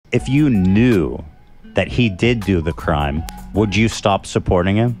if you knew that he did do the crime, would you stop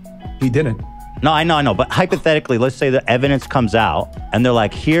supporting him? He didn't. No, I know. But hypothetically, let's say the evidence comes out and they're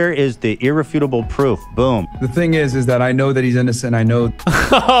like, here is the irrefutable proof. Boom. The thing is that I know that he's innocent. I know.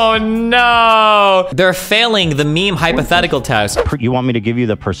 Oh, no. They're failing the meme hypothetical test. You want me to give you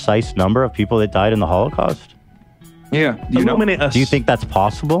the precise number of people that died in the Holocaust? Yeah. Do you think that's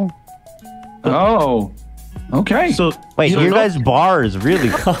possible? Oh, okay. So wait, you guys bars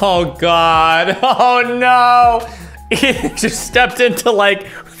really? Oh, God. Oh, no. He just stepped into like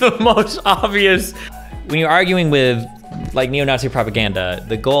the most obvious. When you're arguing with like neo-Nazi propaganda,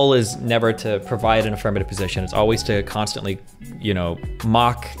 the goal is never to provide an affirmative position. It's always to constantly, you know,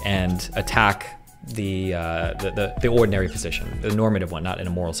 mock and attack the ordinary position, the normative one, not in a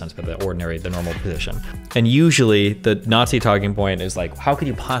moral sense, but the normal position. And usually the Nazi talking point is like, how could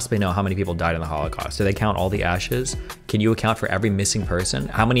you possibly know how many people died in the Holocaust? Do they count all the ashes? Can you account for every missing person?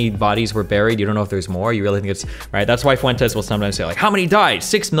 How many bodies were buried? You don't know if there's more. You really think it's right? That's why Fuentes will sometimes say like, how many died?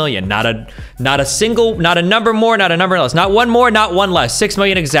 6 million. Not a single, not a number more, not a number less. Not one more, not one less. 6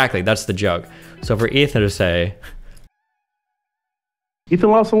 million exactly. That's the joke. So for Ethan to say,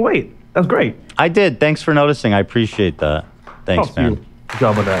 Ethan lost some weight. That's great. I did. Thanks for noticing. I appreciate that. Thanks, man. Good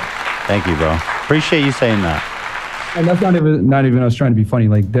job with that. Thank you, bro. Appreciate you saying that. And that's not even us trying to be funny.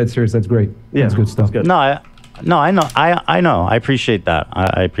 Like, dead serious. That's great. Yeah, that's good stuff. That's good. No, I know. I know. I appreciate that.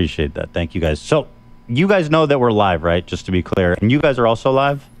 I appreciate that. Thank you, guys. So, you guys know that we're live, right? Just to be clear. And you guys are also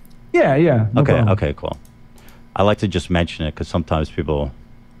live? Yeah. No okay. problem. Okay. Cool. I like to just mention it because sometimes people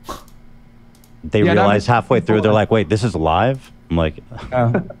they realize halfway through they're like, "Wait, this is live." I'm like,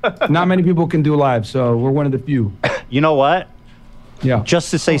 not many people can do live, so we're one of the few. You know what? Yeah. Just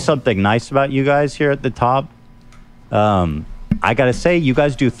to say something nice about you guys here at the top, I gotta say, you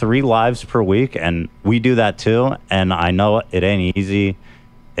guys do 3 lives per week, and we do that too. And I know it ain't easy.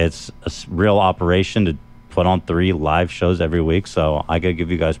 It's a real operation to put on 3 live shows every week. So I gotta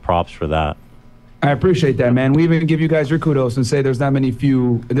give you guys props for that. I appreciate that, man. We even give you guys your kudos and say there's not many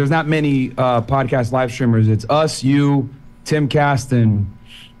podcast live streamers. It's us, you, Tim Cast, and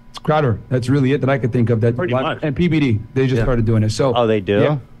Crowder. That's really it that I could think of. That Pretty much. And PBD, they just started doing it. So they do?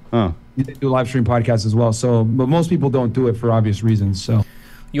 Yeah, Huh. they do live stream podcasts as well. So, but most people don't do it for obvious reasons. So.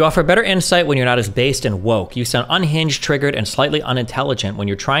 you offer better insight when you're not as based and woke. You sound unhinged, triggered, and slightly unintelligent when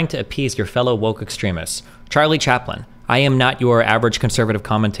you're trying to appease your fellow woke extremists. Charlie Chaplin. I am not your average conservative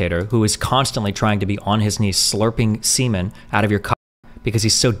commentator who is constantly trying to be on his knees slurping semen out of your cup because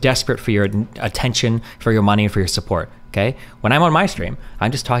he's so desperate for your attention, for your money, and for your support, okay? When I'm on my stream,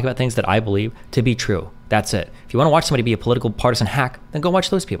 I'm just talking about things that I believe to be true. That's it. If you want to watch somebody be a political partisan hack, then go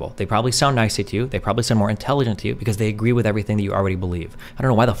watch those people. They probably sound nicer to you. They probably sound more intelligent to you because they agree with everything that you already believe. I don't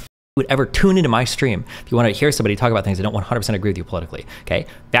know why the f you would ever tune into my stream if you want to hear somebody talk about things that don't 100% agree with you politically, okay?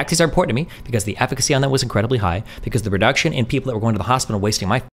 Vaccines are important to me because the efficacy on them was incredibly high, because the reduction in people that were going to the hospital wasting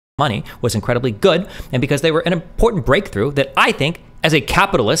my money was incredibly good, and because they were an important breakthrough that I think, as a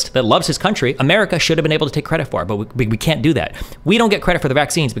capitalist that loves his country, America should have been able to take credit for, but we can't do that. We don't get credit for the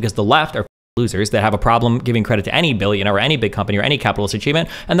vaccines because the left are losers that have a problem giving credit to any billionaire or any big company or any capitalist achievement,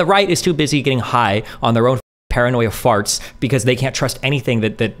 and the right is too busy getting high on their own paranoia farts because they can't trust anything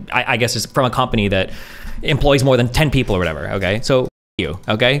that I guess is from a company that employs more than 10 people or whatever, okay? So you,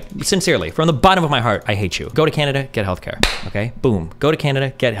 okay? Sincerely, from the bottom of my heart, I hate you. Go to Canada, get healthcare, okay? Boom. Go to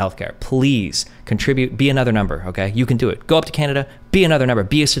Canada, get healthcare. Please contribute, be another number, okay? You can do it. Go up to Canada, be another number,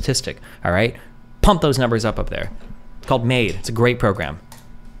 be a statistic, all right? Pump those numbers up there. It's called MADE. It's a great program.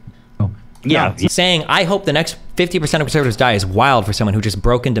 Yeah. Saying, I hope the next 50% of conservatives die is wild for someone who just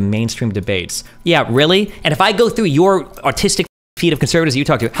broke into mainstream debates. Yeah, really? And if I go through your autistic feed of conservatives that you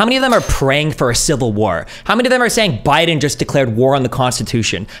talk to, how many of them are praying for a civil war? How many of them are saying Biden just declared war on the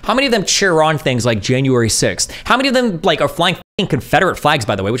Constitution? How many of them cheer on things like January 6th? How many of them like are flying Confederate flags,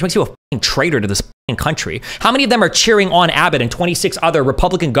 by the way, which makes you a traitor to this country? How many of them are cheering on Abbott and 26 other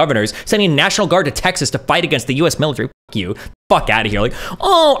Republican governors, sending a National Guard to Texas to fight against the U.S. military? Fuck you. Fuck out of here.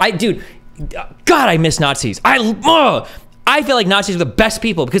 Like, dude, God, I miss Nazis. I feel like Nazis are the best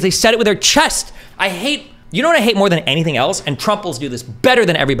people because they said it with their chest. You know what I hate more than anything else? And Trump will do this better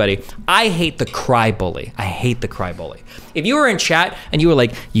than everybody. I hate the cry bully. I hate the cry bully. If you were in chat and you were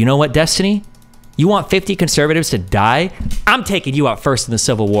like, you know what, Destiny? You want 50 conservatives to die? I'm taking you out first in the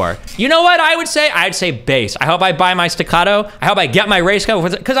Civil War. You know what I would say? I'd say base. I hope I buy my staccato. I hope I get my race car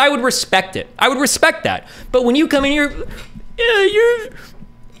because I would respect it. I would respect that. But when you come in here,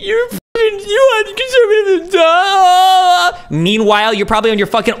 you want conservatives to die. Meanwhile, you're probably on your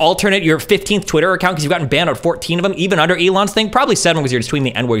fucking your 15th Twitter account because you've gotten banned on 14 of them, even under Elon's thing. Probably 7 because you're just tweeting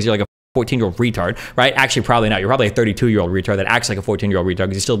the N-words. You're like a 14-year-old retard, right? Actually, probably not. You're probably a 32-year-old retard that acts like a 14-year-old retard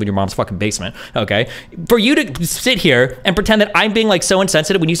because you still live in your mom's fucking basement, okay? For you to sit here and pretend that I'm being like so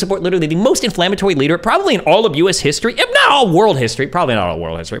insensitive when you support literally the most inflammatory leader, probably in all of U.S. history, if not all world history, probably not all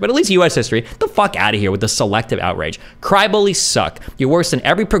world history, but at least U.S. history, the fuck out of here with the selective outrage. Crybullies suck. You're worse than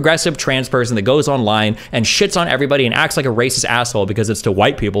every progressive trans person that goes online and shits on everybody and acts like a racist asshole because it's to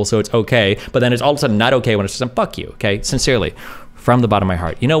white people, so it's okay, but then it's all of a sudden not okay when it's just, fuck you, okay? Sincerely, from the bottom of my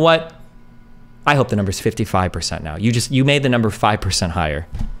heart. You know what? I hope the number's 55% now. You made the number 5% higher.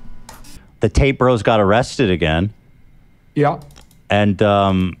 The Tate Bros got arrested again. Yeah. And,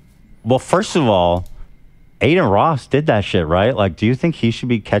 well, first of all, Aiden Ross did that shit, right? Like, do you think he should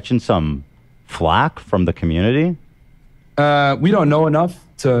be catching some flack from the community? We don't know enough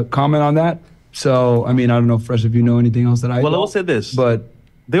to comment on that. So, I mean, I don't know, Fresh, if you know anything else that I Well, I don't. will say this. But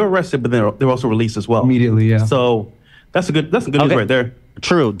they were arrested, but they were also released as well. immediately, yeah. So that's a good news right there.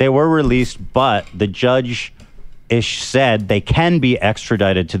 True, they were released, but the judge-ish said they can be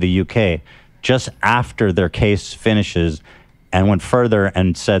extradited to the UK just after their case finishes, and went further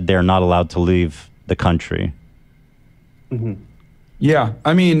and said they're not allowed to leave the country. Yeah,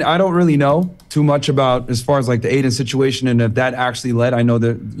 I mean, I don't really know too much about as far as like the Aiden situation and if that actually led. I know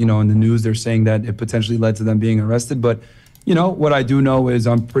that, you know, in the news they're saying that it potentially led to them being arrested, but you know, what I do know is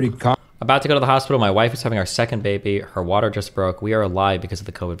I'm pretty About to go to the hospital. My wife is having our second baby. Her water just broke. We are alive because of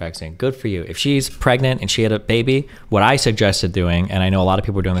the COVID vaccine. Good for you. If she's pregnant and she had a baby, what I suggested doing, and I know a lot of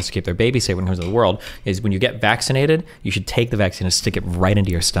people are doing this to keep their baby safe when it comes to the world, is when you get vaccinated, you should take the vaccine and stick it right into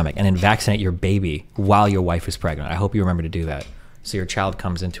your stomach and then vaccinate your baby while your wife is pregnant. I hope you remember to do that so your child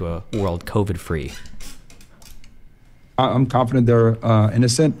comes into a world COVID-free. I'm confident they're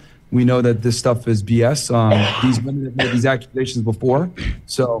innocent. We know that this stuff is BS. These women have made these accusations before,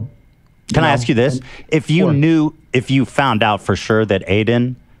 so. Can I ask you this? If you found out for sure that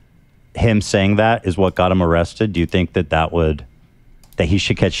Aiden, him saying that is what got him arrested, do you think that he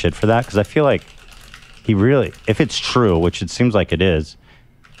should catch shit for that? Because I feel like he really, if it's true, which it seems like it is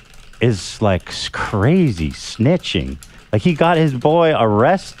like crazy snitching. Like he got his boy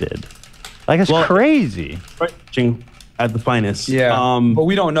arrested. Like it's crazy. Snitching at the finest. Yeah, but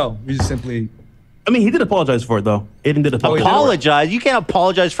we don't know. We just simply. I mean, he did apologize for it, though. Aiden did apologize. Apologize? You can't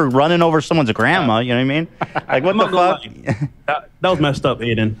apologize for running over someone's grandma. You know what I mean? Like, what the fuck? That was messed up,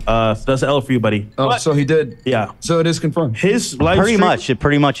 Aiden. So that's an L for you, buddy. Oh, But- so he did. Yeah. So it is confirmed. His live Pretty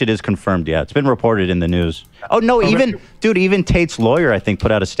stream- much it is confirmed. Yeah, it's been reported in the news. Oh no, even Tate's lawyer, I think,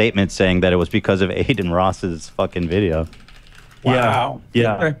 put out a statement saying that it was because of Aiden Ross's fucking video. Wow.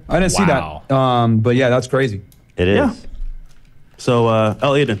 Yeah. Okay. I didn't see that. But yeah, that's crazy. It is. Yeah. So,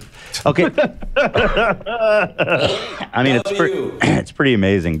 L. Aiden. Okay. I mean, it's pretty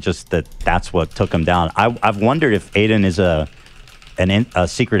amazing just that's what took him down. I've wondered if Aiden is a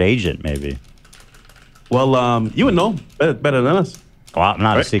secret agent, maybe. Well, you would know better than us. Well, I'm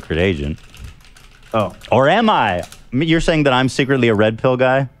not a secret agent. Oh. Or am I? You're saying that I'm secretly a red pill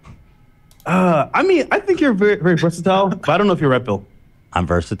guy? I mean, I think you're very, very versatile, but I don't know if you're red pill. I'm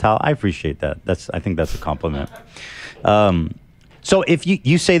versatile. I appreciate that. I think that's a compliment. So if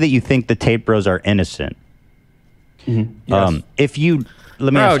you say that you think the Tate Bros are innocent, Yes. let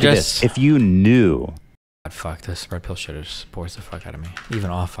me ask you this: if you knew, God, fuck this red pill shit just bores the fuck out of me.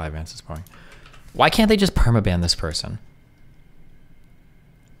 Even off 5 minutes is boring. Why can't they just permaban this person?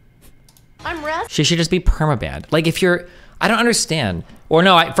 She should just be permabanned. Like if you're, I don't understand. Or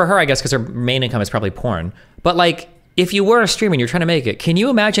no, for her, I guess, because her main income is probably porn. But like, if you were a streamer and you're trying to make it, can you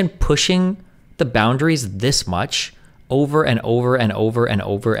imagine pushing the boundaries this much over and over and over and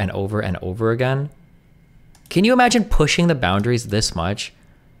over and over and over again? Can you imagine pushing the boundaries this much?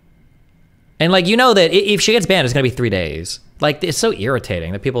 And like, you know that if she gets banned, it's gonna be 3 days. Like, it's so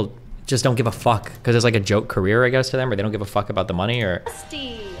irritating that people just don't give a fuck because it's like a joke career, I guess, to them, or they don't give a fuck about the money, or.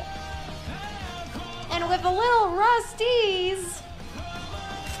 Rusty. And with a little Rusties.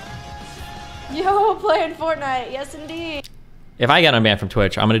 Yo, playing Fortnite. Yes, indeed. If I get unbanned from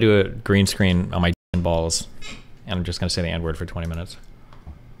Twitch, I'm gonna do a green screen on my balls, and I'm just gonna say the N-word for 20 minutes.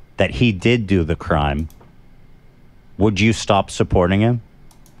 that he did do the crime, would you stop supporting him?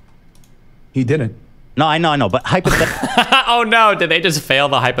 He didn't. No, I know, but hypothetically. Oh no, did they just fail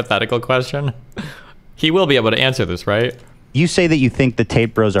the hypothetical question? He will be able to answer this, right? You say that you think the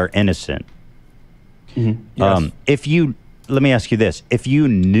Tate Bros are innocent. Yes. Let me ask you this. If you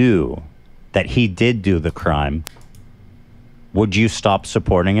knew that he did do the crime, would you stop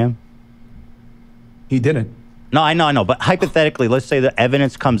supporting him? He didn't. No, I know, but hypothetically, let's say the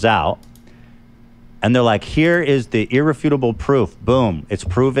evidence comes out and they're like, here is the irrefutable proof. Boom, it's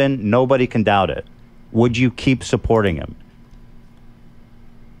proven. Nobody can doubt it. Would you keep supporting him?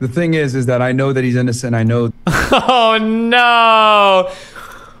 The thing is that I know that he's innocent. I know. Oh no,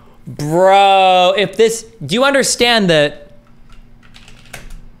 bro! If this, do you understand that?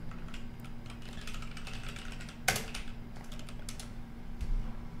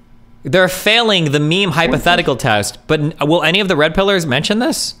 They're failing the meme hypothetical test, but will any of the red pillars mention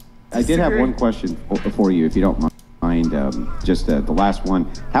this? I did have one question for you, if you don't mind. Just the last one.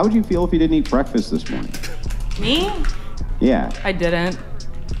 How would you feel if you didn't eat breakfast this morning? Me? Yeah. I didn't.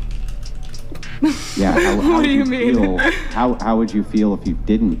 Yeah. What do you mean? How would you feel if you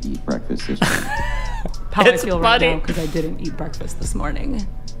didn't eat breakfast this morning? How It's I feel funny. right now because I didn't eat breakfast this morning.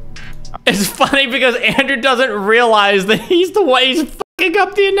 It's funny because Andrew doesn't realize that he's the one, he's fucking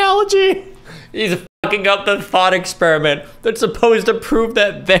up the analogy. He's fucking up the thought experiment that's supposed to prove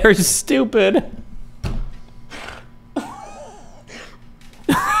that they're stupid.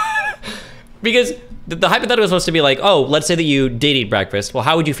 Because the hypothetical is supposed to be like, oh, let's say that you did eat breakfast. Well,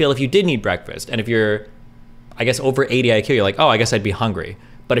 how would you feel if you didn't eat breakfast? And if you're, I guess, over 80 IQ, you're like, oh, I guess I'd be hungry.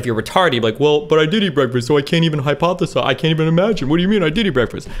 But if you're retarded, you're like, well, but I did eat breakfast, so I can't even hypothesize. I can't even imagine. What do you mean I did eat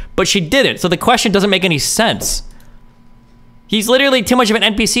breakfast? But she didn't, so the question doesn't make any sense. He's literally too much of an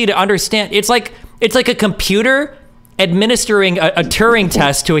NPC to understand. It's like a computer administering a Turing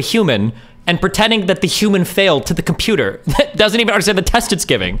test to a human and pretending that the human failed to the computer that doesn't even understand the test it's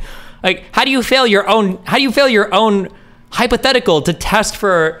giving. Like, how do you fail your own hypothetical to test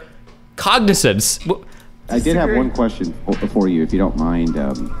for cognizance? I did have one question for you, if you don't mind.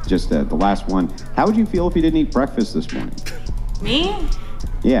 Just the last one. How would you feel if you didn't eat breakfast this morning? Me?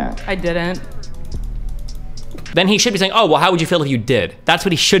 Yeah. I didn't. Then he should be saying, oh, well, how would you feel if you did? That's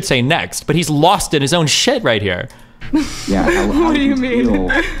what he should say next, but he's lost in his own shit right here. Yeah. What do you mean?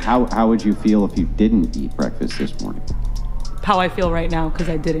 How would you feel if you didn't eat breakfast this morning? How I feel right now because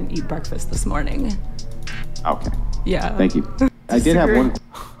I didn't eat breakfast this morning. Okay. Yeah. Thank you. I did have one.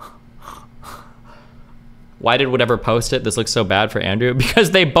 Why did whatever post it? This looks so bad for Andrew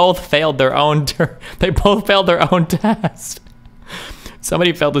because they both failed their own. They both failed their own test.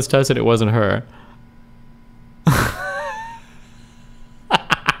 Somebody failed this test and it wasn't her.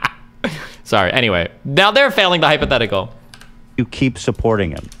 Sorry. Anyway, now they're failing the hypothetical. You keep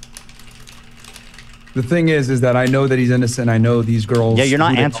supporting him. The thing is that I know that he's innocent. I know these girls. Yeah, you're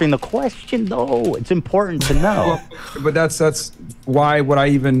not answering the question though. It's important to know. But that's why would I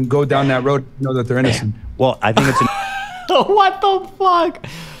even go down that road to know that they're innocent? Well, I think it's. What the fuck?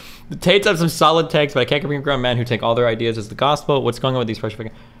 The Tates have some solid takes, but I can't compete grown men who take all their ideas as the gospel. What's going on with these pressure?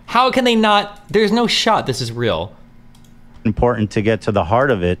 How can they not? There's no shot. This is real. Important to get to the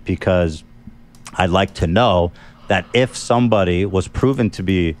heart of it because I'd like to know that if somebody was proven to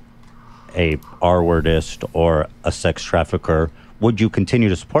be a R-wordist or a sex trafficker, would you continue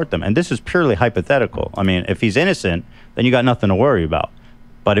to support them? And this is purely hypothetical. I mean, if he's innocent, then you got nothing to worry about.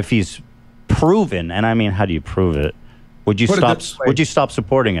 But if he's proven, and I mean, how do you prove it? Would you stop? Would you stop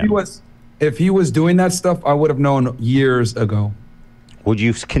supporting him? If he was doing that stuff, I would have known years ago. Would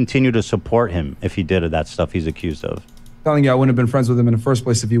you continue to support him if he did that stuff he's accused of? Telling you, I wouldn't have been friends with him in the first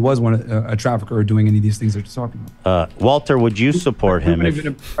place if he was a trafficker or doing any of these things they're talking about. Walter, would you support him?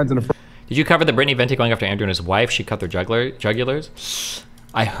 Did you cover the Britney Venti going after Andrew and his wife? She cut their jugulars.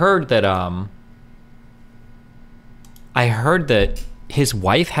 I heard that his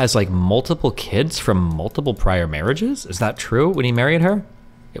wife has like multiple kids from multiple prior marriages. Is that true? When he married her,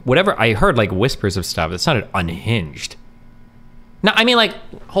 whatever I heard, like whispers of stuff. It sounded unhinged. Now, I mean, like,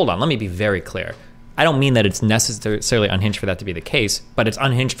 hold on. Let me be very clear. I don't mean that it's necessarily unhinged for that to be the case, but it's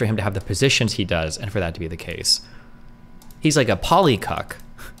unhinged for him to have the positions he does and for that to be the case. He's like a polycuck.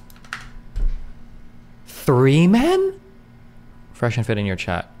 3 men? Fresh and fit in your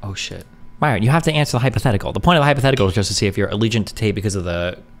chat. Oh shit. Myron, you have to answer the hypothetical. The point of the hypothetical is just to see if you're allegiant to Tate because of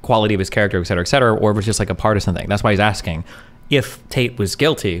the quality of his character, et cetera, or if it's just like a partisan thing. That's why he's asking. If Tate was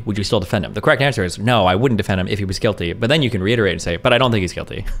guilty, would you still defend him? The correct answer is no, I wouldn't defend him if he was guilty. But then you can reiterate and say, but I don't think he's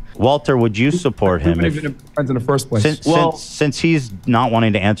guilty. Walter, would you support him? If, friends in the first place. Since he's not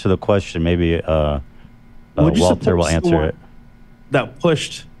wanting to answer the question, maybe Walter will answer it. That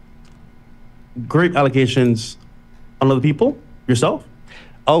pushed great allegations on other people, yourself?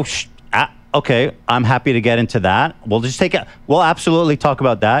 Oh, okay. I'm happy to get into that. We'll just take it. We'll absolutely talk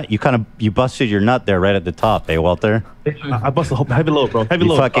about that. You busted your nut there right at the top, Walter? I busted a heavy load, bro. Heavy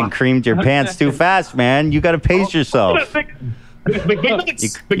load. You fucking creamed your pants too fast, man. You got to pace yourself.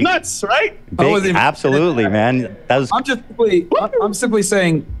 Big nuts, right? Absolutely, man. I'm simply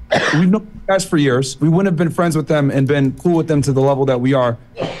saying we've known guys for years. We wouldn't have been friends with them and been cool with them to the level that we are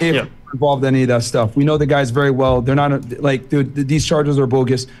if we're involved in any of that stuff. We know the guys very well. They're not like, dude, these charges are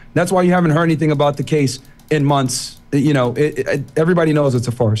bogus. That's why you haven't heard anything about the case in months. You know, everybody knows it's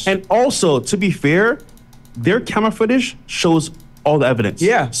a farce. And also, to be fair, their camera footage shows all the evidence.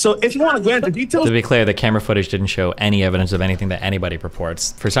 Yeah. So if you want to go into details, To be clear, the camera footage didn't show any evidence of anything that anybody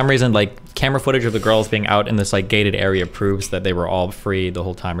purports. For some reason, like, camera footage of the girls being out in this, like, gated area proves that they were all free the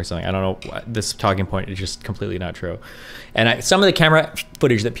whole time or something. I don't know. This talking point is just completely not true. And some of the camera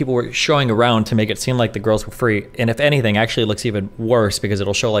footage that people were showing around to make it seem like the girls were free, and if anything, actually looks even worse because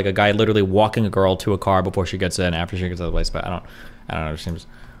it'll show, like, a guy literally walking a girl to a car before she gets in, after she gets to the place. But I don't know. It seems...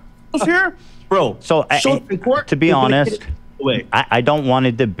 here, bro. So, to be honest, I don't want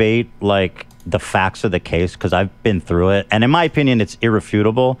to debate like the facts of the case because I've been through it, and in my opinion, it's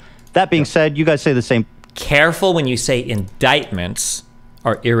irrefutable. That being said, you guys say the same. Careful when you say indictments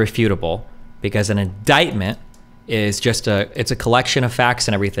are irrefutable, because an indictment is just it's a collection of facts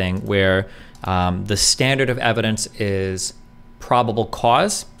and everything where the standard of evidence is probable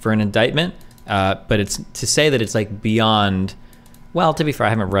cause for an indictment, but it's to say that it's like beyond. Well, to be fair, I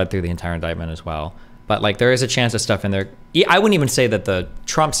haven't read through the entire indictment as well. But like there is a chance of stuff in there. I wouldn't even say that the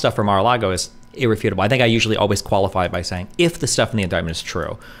Trump stuff from Mar-a-Lago is irrefutable. I think I usually always qualify it by saying if the stuff in the indictment is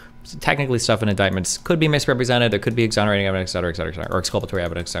true. So technically, stuff in indictments could be misrepresented. There could be exonerating evidence, et cetera, or exculpatory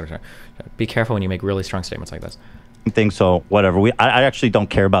evidence, et cetera. Be careful when you make really strong statements like this. Thing, so whatever. I actually don't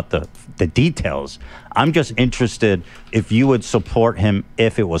care about the details. I'm just interested if you would support him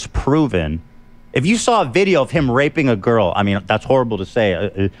if it was proven. If you saw a video of him raping a girl, I mean, that's horrible to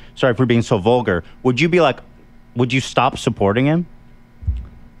say. Sorry for being so vulgar. Would you be like, would you stop supporting him?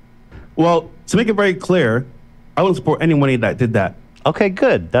 Well, to make it very clear, I wouldn't support anyone that did that. Okay,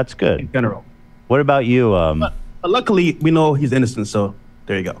 good. That's good. In general. What about you? But luckily, we know he's innocent, so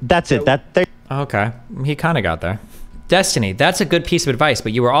there you go. That's it. Okay, he kind of got there. Destiny, that's a good piece of advice,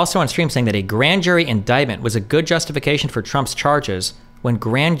 but you were also on stream saying that a grand jury indictment was a good justification for Trump's charges when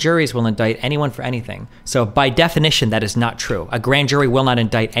grand juries will indict anyone for anything. So by definition, that is not true. A grand jury will not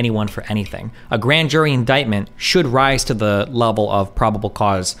indict anyone for anything. A grand jury indictment should rise to the level of probable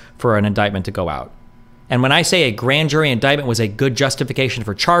cause for an indictment to go out. And when I say a grand jury indictment was a good justification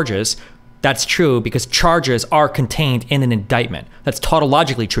for charges, that's true because charges are contained in an indictment. That's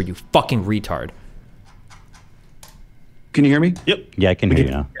tautologically true, you fucking retard. Can you hear me? Yep. Yeah, I can hear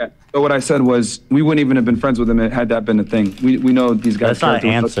you now. Yeah. So what I said was we wouldn't even have been friends with him had that been a thing. We know these guys. That's not an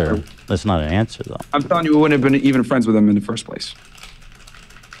answer. That's not an answer, though. I'm telling you, we wouldn't have been even friends with him in the first place.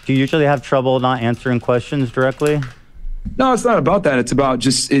 Do you usually have trouble not answering questions directly? No, it's not about that. It's about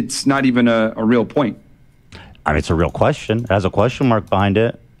just, it's not even a real point. I mean, it's a real question. It has a question mark behind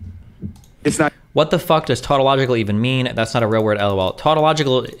it. It's not. What the fuck does tautological even mean? That's not a real word, lol.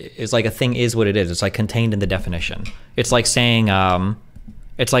 Tautological is like a thing is what it is. It's like contained in the definition. It's like saying,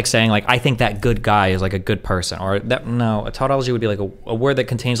 like, I think that good guy is like a good person. Or that, no, a tautology would be like a word that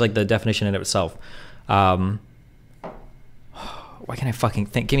contains like the definition in itself. Why can't I fucking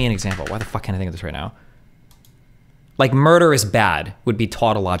think? Give me an example. Why the fuck can't I think of this right now? Like murder is bad would be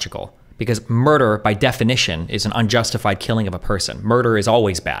tautological. Because murder, by definition, is an unjustified killing of a person. Murder is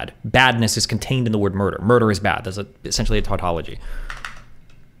always bad. Badness is contained in the word murder. Murder is bad. That's essentially a tautology.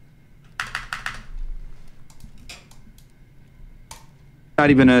 Not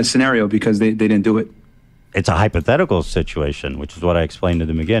even a scenario because they didn't do it. It's a hypothetical situation, which is what I explained in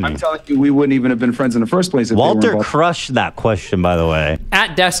the beginning. I'm telling you, we wouldn't even have been friends in the first place. If Walter crushed that question, by the way.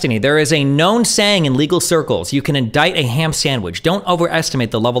 At Destiny, there is a known saying in legal circles, you can indict a ham sandwich. Don't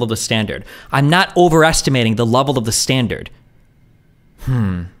overestimate the level of the standard. I'm not overestimating the level of the standard.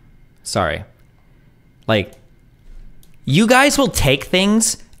 Sorry. Like, you guys will take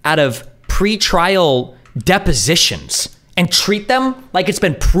things out of pre-trial depositions and treat them like it's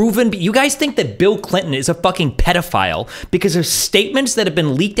been proven. You guys think that Bill Clinton is a fucking pedophile because of statements that have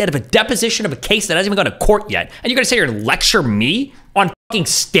been leaked out of a deposition of a case that hasn't even gone to court yet. And you're gonna say you're gonna lecture me on fucking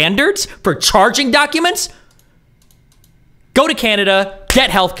standards for charging documents? Go to Canada, get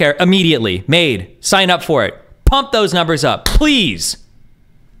healthcare immediately. Made. Sign up for it. Pump those numbers up, please.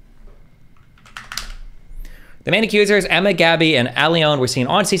 The main accusers, Emma, Gabby, and Alion, were seen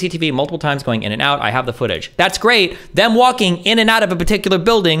on CCTV multiple times going in and out. I have the footage. That's great. Them walking in and out of a particular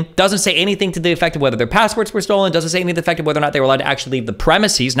building doesn't say anything to the effect of whether their passports were stolen, doesn't say anything to the effect of whether or not they were allowed to actually leave the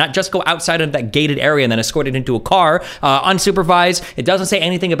premises, not just go outside of that gated area and then escorted into a car, unsupervised. It doesn't say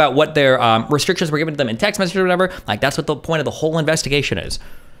anything about what their restrictions were given to them in text messages or whatever. Like, that's what the point of the whole investigation is.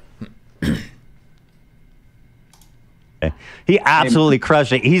 He absolutely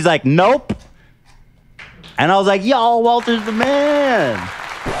crushed it. He's like, nope. And I was like, yo, Walter's the man.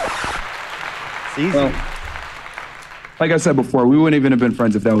 It's easy. Well, like I said before, we wouldn't even have been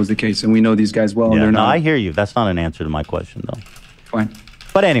friends if that was the case. And we know these guys well. Yeah, and they're no, not. I hear you. That's not an answer to my question, though. Fine.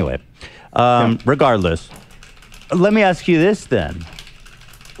 But anyway, regardless, let me ask you this then.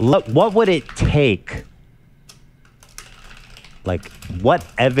 What would it take? Like, what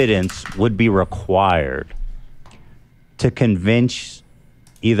evidence would be required to convince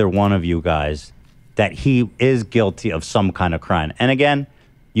either one of you guys that he is guilty of some kind of crime? And again,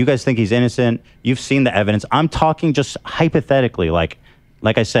 you guys think he's innocent. You've seen the evidence. I'm talking just hypothetically, like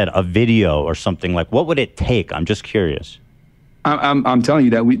I said, a video or something. Like, what would it take? I'm just curious. I'm telling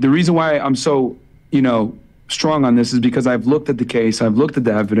you that the reason why I'm so, strong on this is because I've looked at the case, I've looked at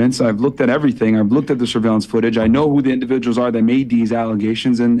the evidence, I've looked at everything, I've looked at the surveillance footage. I know who the individuals are that made these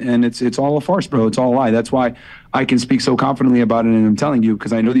allegations, and it's all a farce, bro. It's all a lie. That's why I can speak so confidently about it, and I'm telling you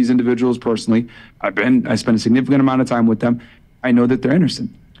because I know these individuals personally. I spent a significant amount of time with them. I know that they're innocent.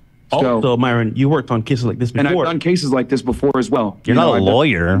 So, Myron, you worked on cases like this before. And I've done cases like this before as well. You're not a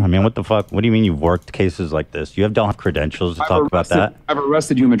lawyer. I mean, what the fuck? What do you mean you've worked cases like this? You don't have credentials to talk about that? I've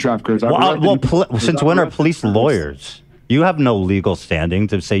arrested human traffickers. Since when are police lawyers? You have no legal standing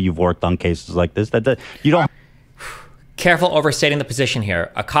to say you've worked on cases like this. You don't. Careful overstating the position here.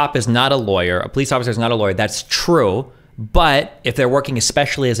 A cop is not a lawyer. A police officer is not a lawyer. That's true. But if they're working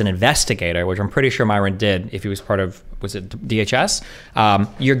especially as an investigator, which I'm pretty sure Myron did if he was part of, was it DHS?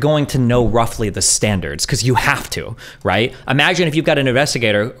 You're going to know roughly the standards because you have to, right? Imagine if you've got an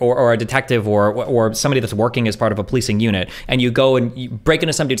investigator or a detective or somebody that's working as part of a policing unit and you go and you break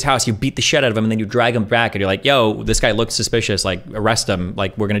into somebody's house, you beat the shit out of him and then you drag him back and you're like, yo, this guy looks suspicious, like arrest him,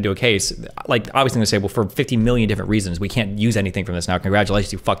 like we're gonna do a case. Like obviously gonna say, well, for 50 million different reasons, we can't use anything from this now.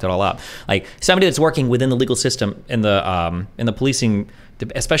 Congratulations, you fucked it all up. Like somebody that's working within the legal system in the policing,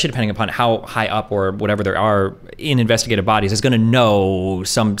 especially depending upon how high up or whatever there are in investigative bodies, is going to know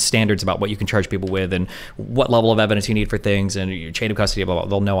some standards about what you can charge people with and what level of evidence you need for things and your chain of custody, blah, blah, blah.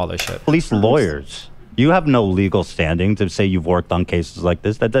 They'll know all this shit. Police lawyers, you have no legal standing to say you've worked on cases like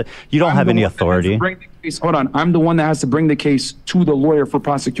this. You don't have any authority. Hold on. I'm the one that has to bring the case to the lawyer for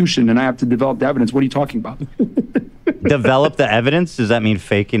prosecution, and I have to develop the evidence. What are you talking about? Develop the evidence? Does that mean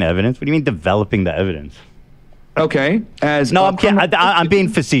faking evidence? What do you mean developing the evidence? Okay. I'm being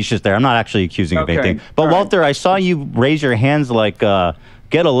facetious there. I'm not actually accusing of anything. But right. Walter, I saw you raise your hands like,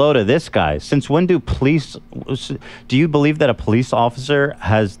 get a load of this guy. Since when do you believe that a police officer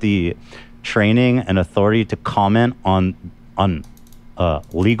has the training and authority to comment on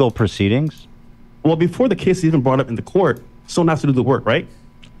legal proceedings? Well, before the case is even brought up in the court, someone has to do the work, right?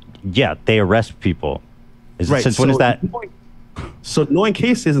 Yeah, they arrest people. Since when is that? So knowing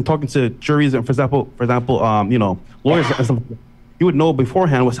cases and talking to juries and for example, lawyers and stuff, you would know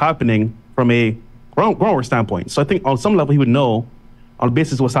beforehand what's happening from a groundwork standpoint. So I think on some level he would know on the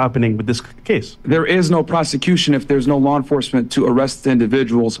basis of what's happening with this case. There is no prosecution if there's no law enforcement to arrest the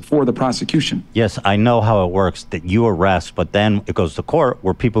individuals for the prosecution. Yes, I know how it works, that you arrest, but then it goes to court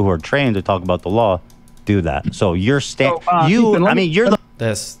where people who are trained to talk about the law do that. So you're This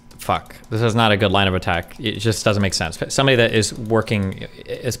is not a good line of attack. It just doesn't make sense. Somebody that is working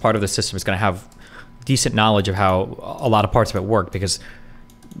as part of the system is going to have decent knowledge of how a lot of parts of it work because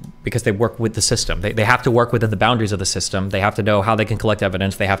they work with the system. They have to work within the boundaries of the system. They have to know how they can collect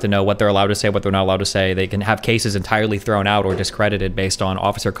evidence. They have to know what they're allowed to say, what they're not allowed to say. They can have cases entirely thrown out or discredited based on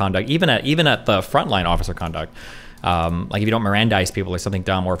officer conduct, even at the frontline officer conduct. Like if you don't Mirandize people or something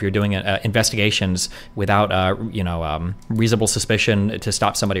dumb, or if you're doing investigations without, reasonable suspicion to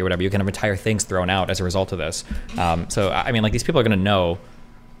stop somebody or whatever, you can have entire things thrown out as a result of this. So, I mean, like these people are going to know,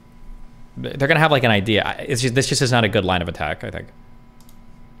 they're going to have like an idea. This just is not a good line of attack, I think.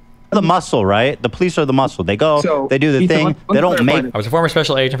 The muscle, right? The police are the muscle. They go, they do the thing. They don't make. I was a former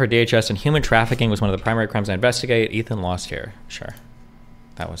special agent for DHS, and human trafficking was one of the primary crimes I investigate. Ethan lost here. Sure.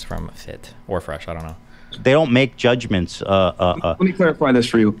 That was from Fit or Fresh. I don't know. They don't make judgments. Let me clarify this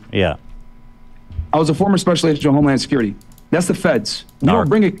for you. Yeah. I was a former special agent of Homeland Security. That's the feds. We don't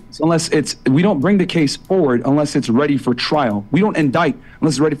bring it we don't bring the case forward unless it's ready for trial. We don't indict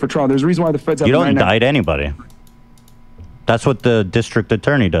unless it's ready for trial. There's a reason why the feds have. You don't indict anybody. That's what the district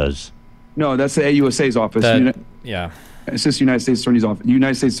attorney does. No, that's the AUSA's office. Assistant United States Attorney's office.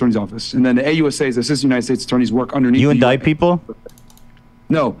 United States Attorney's office, and then the AUSA's Assistant United States Attorneys work underneath. You indict people?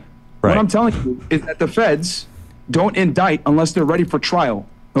 No. Right. What I'm telling you is that the feds don't indict unless they're ready for trial.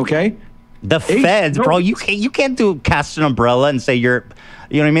 Okay. The feds, bro. You can't cast an umbrella and say you know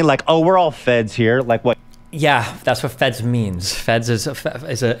what I mean? Like, oh, we're all feds here. Like what? Yeah, that's what feds means. Feds is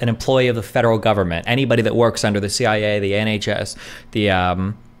an employee of the federal government. Anybody that works under the CIA, the NHS,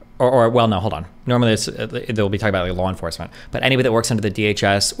 well, no, hold on. Normally they'll be talking about like law enforcement, but anybody that works under the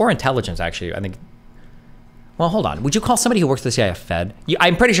DHS or intelligence, actually, I think. Well, hold on. Would you call somebody who works for the CIA a fed?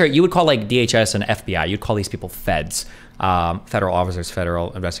 I'm pretty sure you would call like DHS and FBI. You'd call these people feds, federal officers,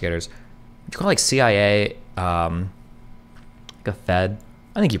 federal investigators. you call like CIA like a Fed?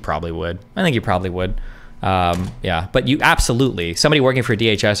 I think you probably would. Yeah, but you absolutely, somebody working for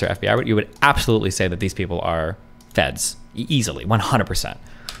DHS or FBI, you would absolutely say that these people are feds easily, 100%.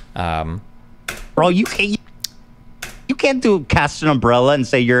 Bro, you can't cast an umbrella and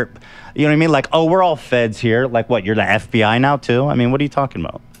say you're, you know what I mean? Like, oh, we're all feds here. Like, what? You're the FBI now too? I mean, what are you talking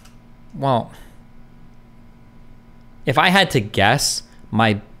about? Well, if I had to guess,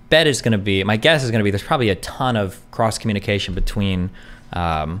 my guess is going to be there's probably a ton of cross communication between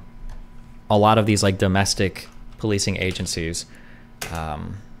a lot of these like domestic policing agencies. Let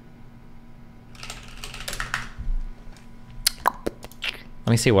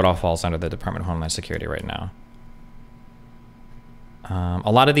me see what all falls under the Department of Homeland Security right now.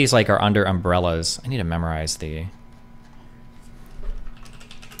 A lot of these like are under umbrellas. I need to memorize the.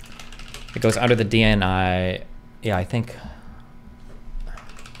 It goes under the DNI. Yeah, I think.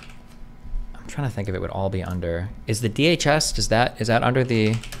 I'm trying to think if it would all be under. Is the DHS? Is that under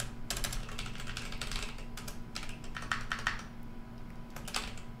the?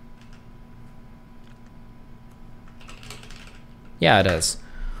 Yeah, it is.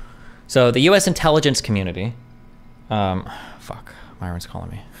 So the U.S. intelligence community. Fuck, Myron's calling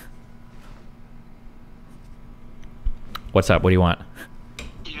me. What's up? What do you want?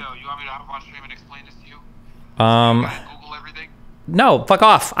 Yo, you want me to hop on stream and explain this to you? Google everything? No, fuck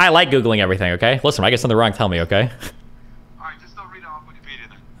off. I like Googling everything, okay? Listen, when I get something wrong, tell me, okay? Alright, just don't read it on Wikipedia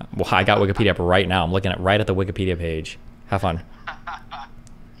then. Well, I got Wikipedia up right now. I'm looking right at the Wikipedia page. Have fun.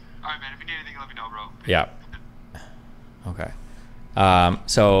 Alright, man, if you need anything, let me know, bro. Yeah. Okay.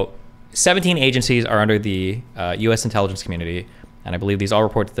 So 17 agencies are under the U.S. intelligence community, and I believe these all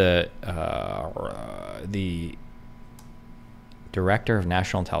report to the Director of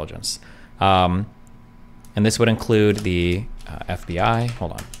National Intelligence. And this would include the FBI.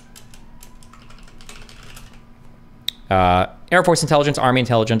 Hold on. Air Force Intelligence, Army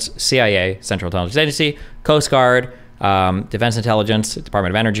Intelligence, CIA, Central Intelligence Agency, Coast Guard, Defense Intelligence,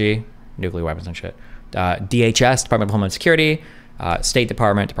 Department of Energy, nuclear weapons and shit, DHS, Department of Homeland Security, State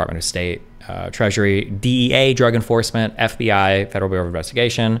Department, Department of State, Treasury, DEA, Drug Enforcement, FBI, Federal Bureau of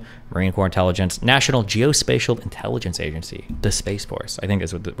Investigation, Marine Corps Intelligence, National Geospatial Intelligence Agency, the Space Force, I think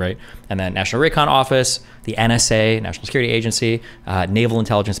is what right, and then National Recon Office, the NSA, National Security Agency, Naval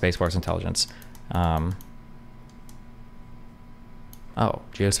Intelligence, Space Force Intelligence. Oh,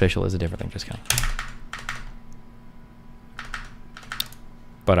 geospatial is a different thing, just kidding.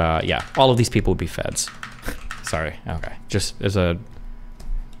 But yeah, all of these people would be feds. Sorry, okay, just as a,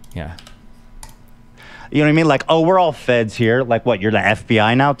 yeah. You know what I mean? Like, oh, we're all feds here. Like, what? You're the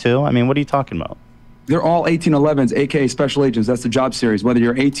FBI now too? I mean, what are you talking about? They're all 1811s, aka special agents. That's the job series. Whether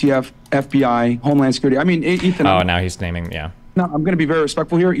you're ATF, FBI, Homeland Security. I mean, Ethan. Oh, now he's naming, yeah. No, I'm going to be very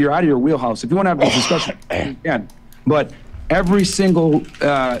respectful here. You're out of your wheelhouse. If you want to have this discussion, you can. But every single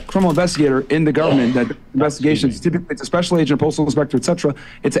criminal investigator in the government that investigations, typically it's a special agent, postal inspector, etc.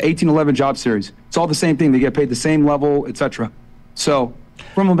 It's an 1811 job series. It's all the same thing. They get paid the same level, etc. So,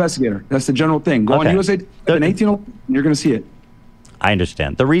 criminal investigator. That's the general thing. Go on USA, an 1811, you're going to see it. I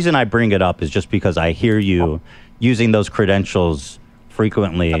understand. The reason I bring it up is just because I hear you using those credentials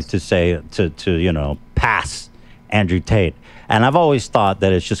frequently to say to you know, pass Andrew Tate. And I've always thought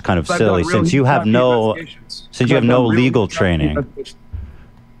that it's just kind of silly since you have no legal training.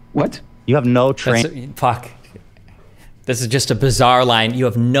 What? You have no training. Fuck. This is just a bizarre line. You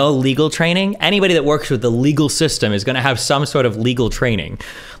have no legal training. Anybody that works with the legal system is going to have some sort of legal training.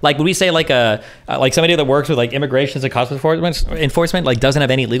 Like, would we say like like somebody that works with like immigrations and customs enforcement like doesn't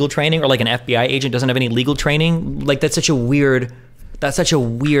have any legal training, or like an FBI agent doesn't have any legal training? Like, that's such a weird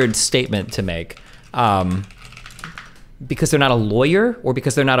statement to make. Because they're not a lawyer, or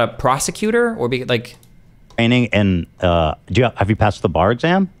because they're not a prosecutor, or like training. And have you passed the bar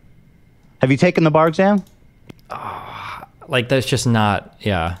exam? Have you taken the bar exam? Like, that's just not,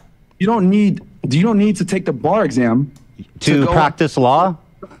 yeah. You don't need to take the bar exam to practice law.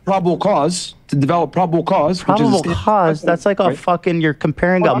 Probable cause, to develop probable cause. Probable cause. That's like a fucking. You're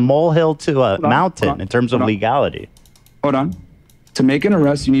comparing a molehill to a mountain in terms of legality. Hold on. To make an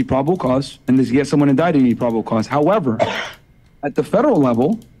arrest, you need probable cause, and to get someone indicted, you need probable cause. However, at the federal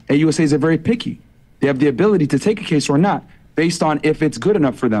level, AUSAs are very picky. They have the ability to take a case or not based on if it's good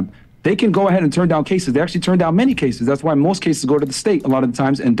enough for them. They can go ahead and turn down cases. They actually turn down many cases. That's why most cases go to the state a lot of the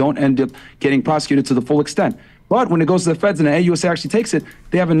times and don't end up getting prosecuted to the full extent. But when it goes to the feds and the AUSA actually takes it,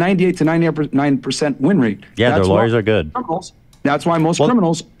 they have a 98 to 99% win rate. Yeah, their lawyers are good. That's why most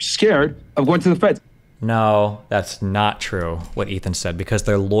criminals are scared of going to the feds. No, that's not true, what Ethan said, because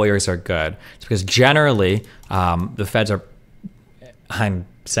their lawyers are good. It's because generally the feds are I'm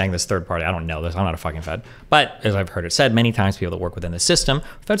saying this third party. I don't know this. I'm not a fucking Fed. But as I've heard it said many times, people that work within the system,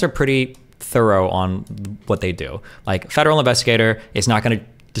 Feds are pretty thorough on what they do. Like, federal investigator is not going to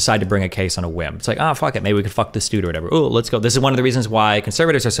decide to bring a case on a whim. It's like, oh, fuck it. Maybe we could fuck this dude or whatever. Oh, let's go. This is one of the reasons why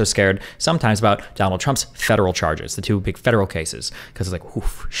conservatives are so scared sometimes about Donald Trump's federal charges, the 2 big federal cases. Because it's like,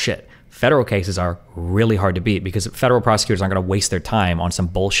 oof, shit. Federal cases are really hard to beat because federal prosecutors aren't going to waste their time on some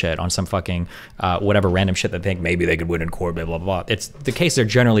bullshit, on some fucking whatever random shit that they think maybe they could win in court, blah, blah, blah. The cases are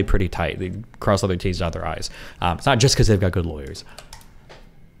generally pretty tight. They cross all their T's, dot their I's. It's not just because they've got good lawyers.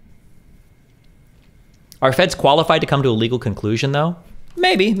 Are Feds qualified to come to a legal conclusion, though?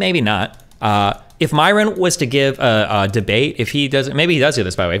 Maybe, maybe not. If Myron was to give a debate, if he does, maybe he does do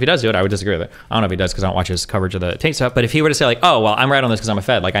this, by the way. If he does do it, I would disagree with it. I don't know if he does because I don't watch his coverage of the Tate stuff. But if he were to say like, oh, well, I'm right on this because I'm a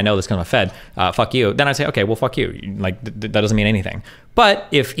Fed. Like, I know this because I'm a Fed. Fuck you. Then I'd say, okay, well, fuck you. Like, that doesn't mean anything. But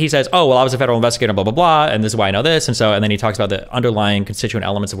if he says, oh, well, I was a federal investigator, blah, blah, blah, and this is why I know this. And then he talks about the underlying constituent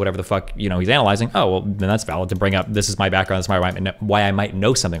elements of whatever the fuck, he's analyzing. Oh, well, then that's valid to bring up. This is my background. This is why I might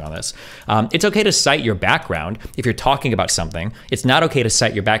know something on this. It's okay to cite your background if you're talking about something. It's not okay to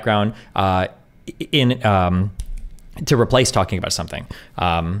cite your background to replace talking about something.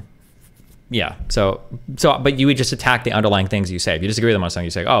 Yeah. So, but you would just attack the underlying things you say. If you disagree with them on something,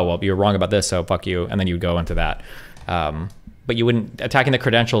 you say, oh, well, you're wrong about this, so fuck you. And then you would go into that. But you wouldn't, attacking the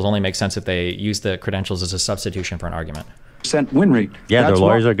credentials only makes sense if they use the credentials as a substitution for an argument. Win rate. Yeah, their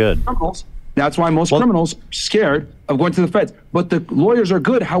lawyers are good. That's why most criminals are scared of going to the feds. But the lawyers are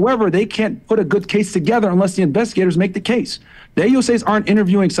good. However, they can't put a good case together unless the investigators make the case. The AUSAs aren't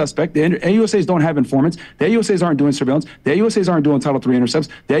interviewing suspects. The AUSAs don't have informants. The AUSAs aren't doing surveillance. The AUSAs aren't doing Title III intercepts.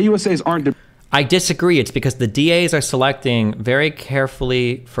 The AUSAs aren't... I disagree. It's because the DAs are selecting very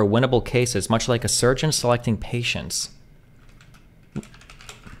carefully for winnable cases, much like a surgeon selecting patients.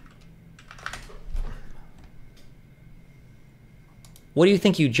 What do you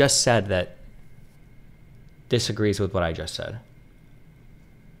think you just said that disagrees with what I just said?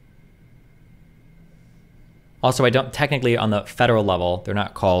 Also, I don't technically on the federal level, they're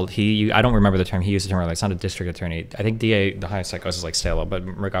not called, I don't remember the term, he used the term earlier, it's not a district attorney. I think DA, the highest that goes is like Stalo, but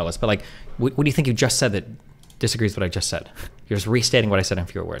regardless. But like, what do you think you just said that disagrees with what I just said? You're just restating what I said in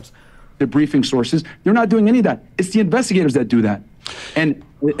fewer words. The briefing sources, they're not doing any of that. It's the investigators that do that. And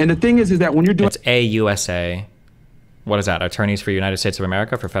the thing is that when you're doing... It's AUSA. What is that? Attorneys for United States of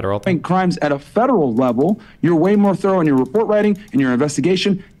America for federal thing? Crimes at a federal level, you're way more thorough in your report writing, in your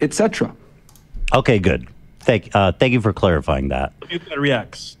investigation, etc. Okay, good. Thank you for clarifying that. Fed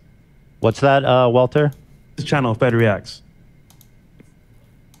Reacts. What's that, Walter? This channel, Fed Reacts.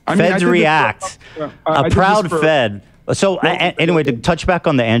 Feds React. A proud Fed. So anyway, to touch back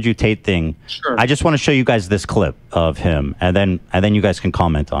on the Andrew Tate thing, sure. I just want to show you guys this clip of him, and then you guys can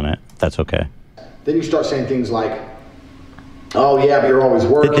comment on it. That's okay. Then you start saying things like, oh, yeah, but you're always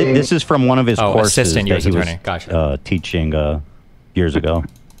working. This is from one of his courses assistant that U.S. he attorney. was Gotcha. teaching years ago.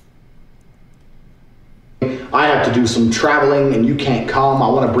 I have to do some traveling and you can't come. I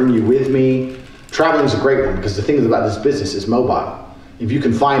want to bring you with me. Traveling is a great one because the thing about this business is mobile. If you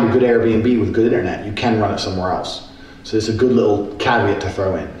can find a good Airbnb with good internet, you can run it somewhere else. So it's a good little caveat to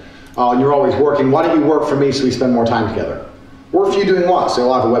throw in. Oh, and you're always working. Why don't you work for me so we spend more time together? Work for you doing what? So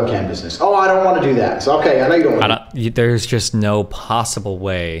I'll have a webcam business. Oh, I don't want to do that. So, okay, I know you don't want to. There's just no possible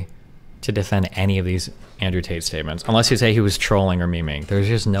way to defend any of these Andrew Tate statements. Unless you say he was trolling or memeing. There's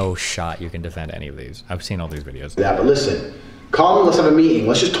just no shot you can defend any of these. I've seen all these videos. Yeah, but listen, come, let's have a meeting.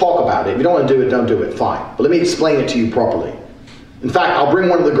 Let's just talk about it. If you don't want to do it, don't do it. Fine. But let me explain it to you properly. In fact, I'll bring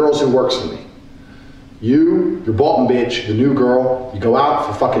one of the girls who works for me. You, your bottom bitch, the new girl, you go out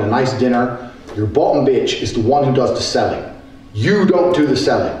for fucking a nice dinner. Your bottom bitch is the one who does the selling. You don't do the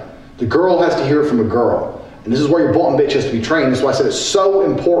selling. The girl has to hear it from a girl. And this is where your bottom bitch has to be trained. That's why I said it's so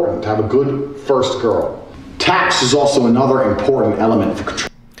important to have a good first girl. Tax is also another important element for control.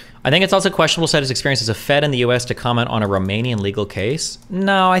 I think it's also questionable, said his experience as a Fed in the U.S. to comment on a Romanian legal case.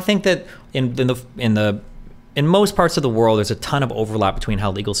 No, I think that in most parts of the world, there's a ton of overlap between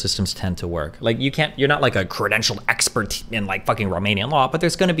how legal systems tend to work. Like you're not like a credentialed expert in like fucking Romanian law, but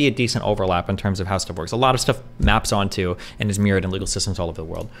there's going to be a decent overlap in terms of how stuff works. A lot of stuff maps onto and is mirrored in legal systems all over the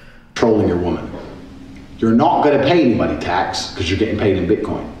world. Controlling your woman. You're not going to pay anybody tax because you're getting paid in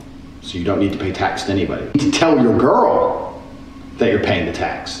Bitcoin. So you don't need to pay tax to anybody. You need to tell your girl that you're paying the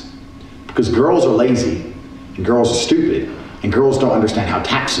tax. Because girls are lazy and girls are stupid and girls don't understand how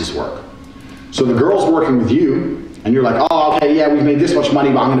taxes work. So the girl's working with you and you're like, oh, okay, yeah, we've made this much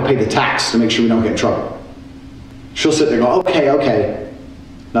money, but I'm going to pay the tax to make sure we don't get in trouble. She'll sit there and go, okay, okay.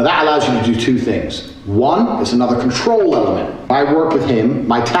 Now that allows you to do two things. One, it's another control element. If I work with him,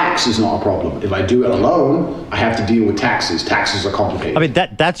 my tax is not a problem. If I do it alone, I have to deal with taxes. Taxes are complicated. I mean,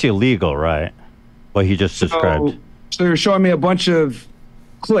 that's illegal, right? What he just described. So you're showing me a bunch of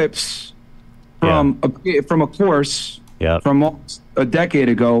clips from a course from almost a decade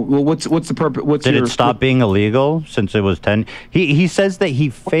ago. Well, what's the purpose? Did it stop being illegal since it was 10? He says that he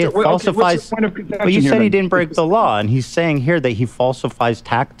falsifies. But you said he didn't break the law, and he's saying here that he falsifies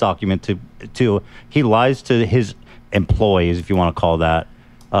tax document to he lies to his employees, if you want to call that,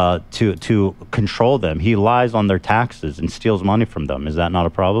 to control them. He lies on their taxes and steals money from them. Is that not a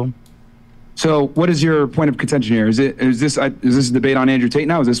problem? So what is your point of contention here? Is this a debate on Andrew Tate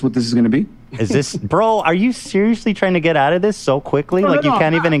now? Is this what this is going to be? Is this, bro, are you seriously trying to get out of this so quickly? You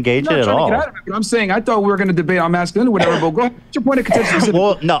can't even engage it at all. I'm saying I thought we were going to debate on masculinity or whatever, but go ahead. What's your point of contention?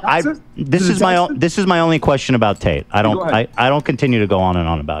 Well, no, this is my only question about Tate. I don't continue to go on and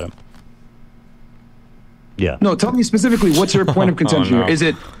on about him. Yeah. No, tell me specifically, what's your point of contention here? Is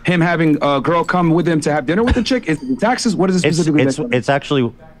it him having a girl come with him to have dinner with the chick? Is it the taxes? What is it specifically? It's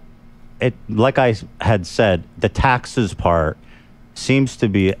actually, like I had said, the taxes part seems to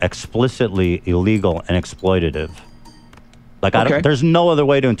be explicitly illegal and exploitative. Like, there's no other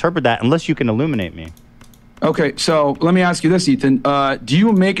way to interpret that unless you can illuminate me. Okay, so let me ask you this, Ethan. Do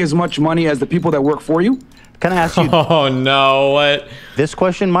you make as much money as the people that work for you? Can I ask you? Oh no! What? This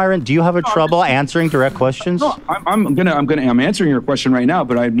question, Myron? Do you have trouble answering direct questions? No, I'm answering your question right now,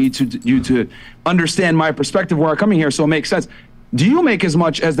 but I need you to understand my perspective where I'm coming here, so it makes sense. Do you make as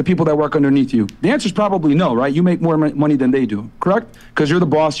much as the people that work underneath you? The answer is probably no, right? You make more money than they do, correct? Because you're the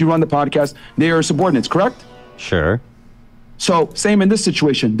boss, you run the podcast, they are subordinates, correct? Sure. So same in this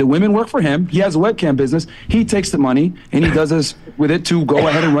situation. The women work for him. He has a webcam business. He takes the money and he does this with it to go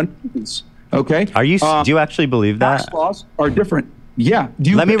ahead and run business. Okay? Are you? Do you actually believe that? Tax laws are different. Yeah.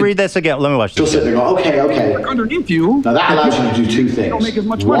 Let me read this again. Let me watch this. You'll sit there and go, okay. Underneath you. Now that allows you to do two things. Don't make as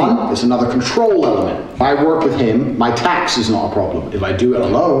much money. One, it's another control element. If I work with him, my tax is not a problem. If I do it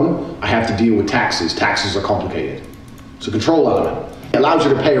alone, I have to deal with taxes. Taxes are complicated. It's a control element. It allows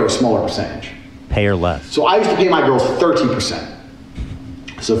you to pay her a smaller percentage. Pay her less. So I used to pay my girls 30%.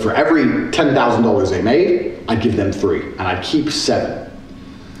 So for every $10,000 they made, I'd give them 3, and I'd keep 7.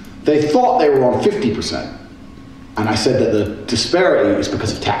 They thought they were on 50%. And I said that the disparity is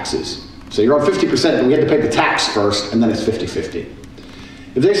because of taxes. So you're on 50%, but we had to pay the tax first, and then it's 50-50.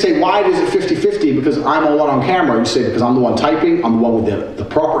 If they say, why is it 50-50? Because I'm the one on camera. You say, because I'm the one typing, I'm the one with the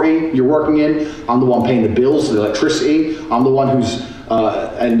property you're working in, I'm the one paying the bills, the electricity, I'm the one who's,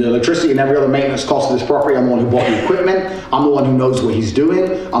 and the electricity and every other maintenance cost of this property, I'm the one who bought the equipment, I'm the one who knows what he's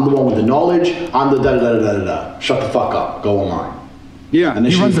doing, I'm the one with the knowledge, I'm the da-da-da-da-da-da. Shut the fuck up, go online. Yeah, and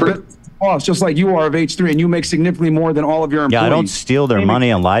he runs the business boss, just like you are of H3, and you make significantly more than all of your employees. Yeah, I don't steal their money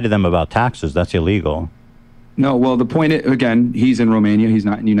and lie to them about taxes. That's illegal. No, well, the point is, again, he's in Romania. He's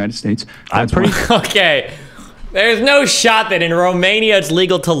not in the United States. I'm pretty... Okay. There's no shot that in Romania it's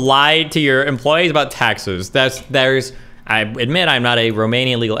legal to lie to your employees about taxes. I admit I'm not a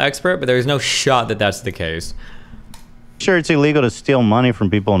Romanian legal expert, but there's no shot that that's the case. Sure, it's illegal to steal money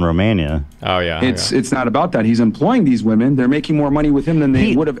from people in Romania. Oh yeah, it's not about that. He's employing these women. They're making more money with him than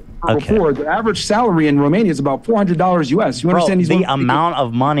they would have before. The average salary in Romania is about $400 US. You understand? The amount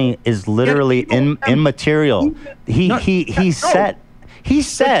of money is literally immaterial. He said,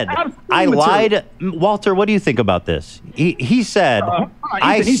 I lied. Walter, what do you think about this? He said,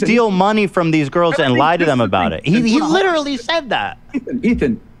 I steal money from these girls and lie to them about it. He literally said that.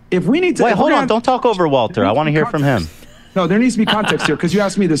 Ethan, if we need to... Wait, hold on. Don't talk over Walter. I want to hear from him. No, there needs to be context here because you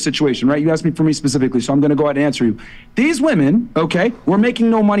asked me this situation, right? You asked me for me specifically, so I'm going to go ahead and answer you. These women, okay, were making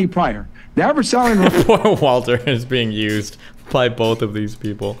no money prior. The average salary... Poor Walter is being used by both of these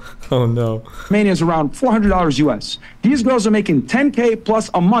people. Oh, no. Romania is around $400 US. These girls are making $10K plus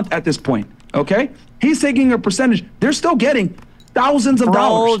a month at this point, okay? He's taking a percentage. They're still getting thousands of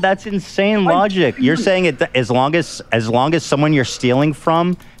dollars. Bro, that's insane logic. You're saying it as long as someone you're stealing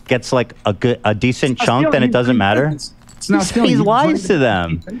from gets like a decent chunk, then it doesn't matter? It's not stealing. He lies to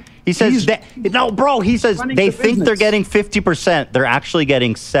them. He says, no, bro, he says they think they're getting 50%. They're actually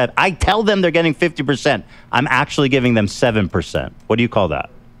getting 7. I tell them they're getting 50%. I'm actually giving them 7%. What do you call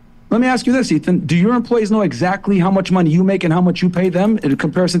that? Let me ask you this, Ethan. Do your employees know exactly how much money you make and how much you pay them in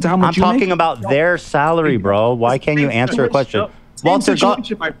comparison to how much you make? I'm talking about their salary, bro. Why can't you answer a question? Same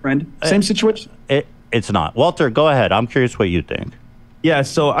situation, my friend. Same situation. It's not. Walter, go ahead. I'm curious what you think. Yeah,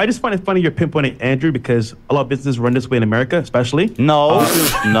 so I just find it funny you're pinpointing Andrew because a lot of businesses run this way in America, especially. No,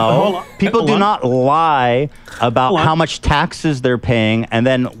 no. People do not lie about how much taxes they're paying and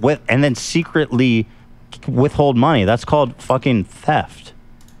then secretly withhold money. That's called fucking theft.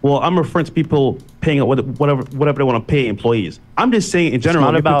 Well, I'm referring to people paying whatever they want to pay employees. I'm just saying in general.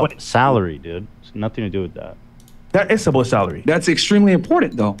 It's not about salary, dude. It's nothing to do with that. That is about salary. That's extremely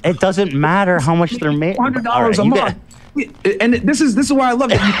important, though. It doesn't matter how much they're making. $100 a month. And this is why I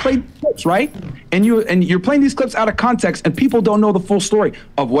love it. You play clips, right? And you're playing these clips out of context, and people don't know the full story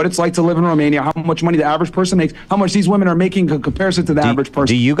of what it's like to live in Romania, how much money the average person makes, how much these women are making in comparison to the average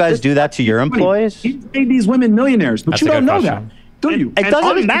person. Do you guys do that to your employees? You made these women millionaires, but you don't know that, do you? It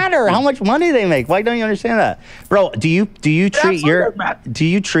doesn't matter how much money they make. Why don't you understand that, bro? Do you treat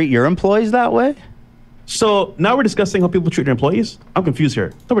your employees that way? So now we're discussing how people treat their employees. I'm confused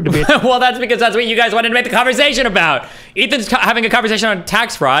here. So we're debating. Well, that's because that's what you guys wanted to make the conversation about. Ethan's having a conversation on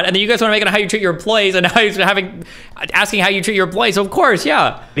tax fraud, and then you guys want to make it on how you treat your employees, and now he's asking how you treat your employees. So of course,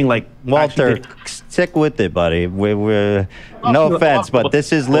 yeah. Being like, Walter, stick with it, buddy. We're no offense, but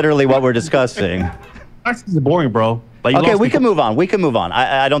this is literally what we're discussing. This is boring, bro. Like, okay, we can move on. We can move on.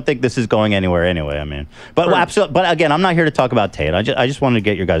 I don't think this is going anywhere anyway. I mean, but absolutely. But again, I'm not here to talk about Tate. I just wanted to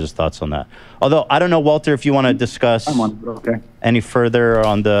get your guys' thoughts on that. Although I don't know, Walter, if you want to discuss any further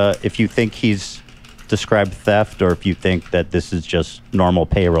on if you think he's described theft, or if you think that this is just normal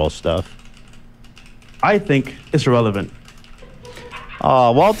payroll stuff. I think it's irrelevant.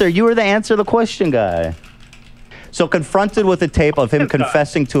 Oh, Walter, you were the answer the question guy. So confronted with a tape of him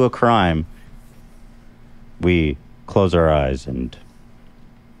confessing to a crime, we close our eyes and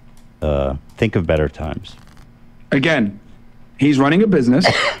think of better times. Again, he's running a business.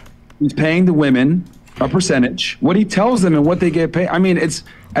 He's paying the women a percentage. What he tells them and what they get paid. I mean, it's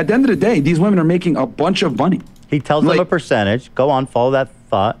at the end of the day, these women are making a bunch of money. He tells them a percentage. Go on, follow that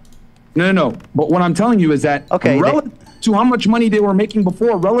thought. No. But what I'm telling you is that relative to how much money they were making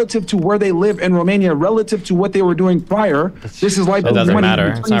before, relative to where they live in Romania, relative to what they were doing prior, this is like it doesn't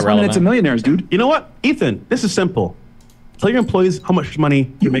matter. It's not relevant. It's millionaires, dude. You know what, Ethan? This is simple. Tell your employees how much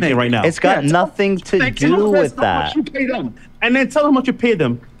money you're making right now. It's got nothing to do with that. You pay them. And then tell them how much you pay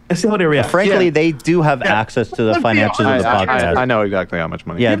them and see how they react. Frankly, they do have access to the financials of the podcast. I know exactly how much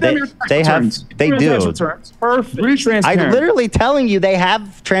money. Yeah, they do. Perfect. I'm literally telling you they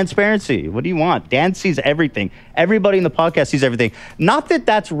have transparency. What do you want? Dan sees everything. Everybody in the podcast sees everything. Not that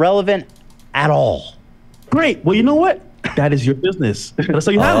that's relevant at all. Great. Well, you know what? That is your business. That's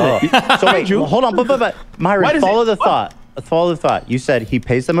how you handle it. So wait, hold on. But Myron, follow the thought. Follow the thought. You said he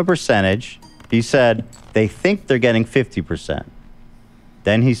pays them a percentage. He said they think they're getting 50%.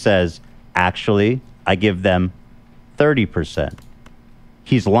 Then he says, actually, I give them 30%.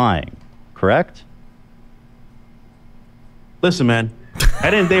 He's lying, correct? Listen, man. At the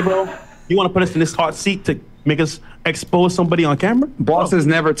end of the day, bro, you want to put us in this hot seat to make us expose somebody on camera? Bosses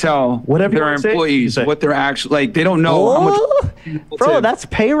never tell their employees what they're actually, like, they don't know how much. Bro, that's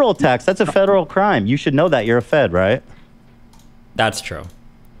payroll tax. That's a federal crime. You should know that. You're a Fed, right? That's true.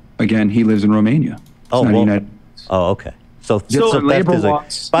 Again, he lives in Romania. Okay. So theft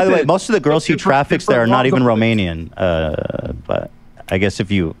is by the way, most of the girls he traffics there are not even Romanian. But I guess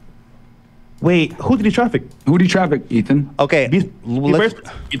if you... Wait, who did he traffic? Who did he traffic, Ethan? Okay.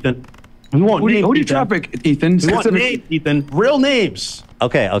 Ethan. We want names, who did he traffic, Ethan? We want names, Ethan. Real names.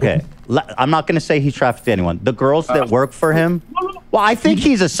 Okay. I'm not going to say he trafficked anyone. The girls that work for him... Well, I think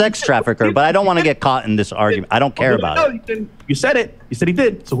he's a sex trafficker, but I don't want to get caught in this argument. I don't care about it. You said it. You said he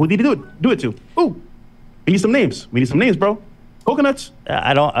did. So who did he do it to? Who? We need some names. We need some names, bro. Coconuts.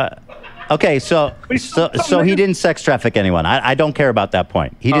 I don't... okay, so he didn't sex traffic anyone. I don't care about that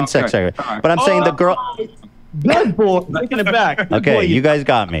point. He didn't sex traffic. Right. But I'm saying the girl... Good boy. Taking it back. Okay, you guys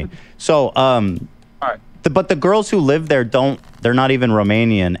got me. So, but the girls who live there they're not even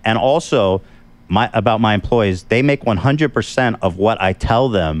Romanian. And also, about my employees, they make 100% of what I tell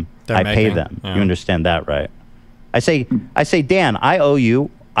them I pay them. Yeah. You understand that, right? I say, Dan, I owe you,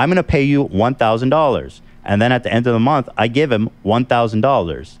 I'm going to pay you $1,000. And then at the end of the month, I give him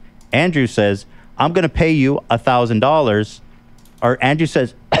 $1,000. Andrew says, I'm going to pay you $1,000. Or Andrew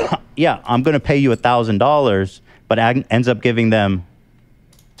says, yeah, I'm going to pay you $1,000, but ends up giving them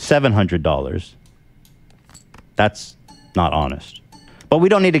 $700. That's not honest. But we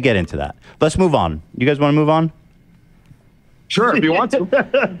don't need to get into that. Let's move on. You guys want to move on? Sure, if you want to.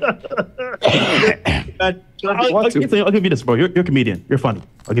 I'll give you this, bro. You're a comedian. You're funny.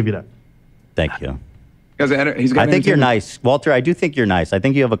 I'll give you that. Thank you. I think you're nice. Walter, I do think you're nice. I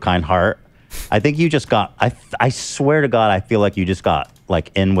think you have a kind heart. I think you just got, I swear to God, I feel like you just got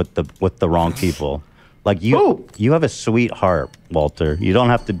like in with the wrong people. Like you have a sweet heart, Walter. You don't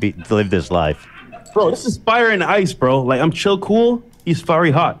have to live this life. Bro, this is fire and ice, bro. Like I'm chill, cool. He's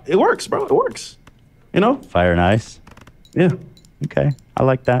fiery hot. It works, bro. It works. You know? Fire and ice. Yeah. Okay. I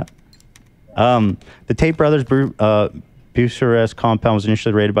like that. The Tate Brothers Bucharest compound was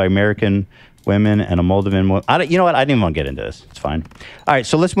initially raided by American women and a Moldovan. You know what? I didn't even want to get into this. It's fine. All right,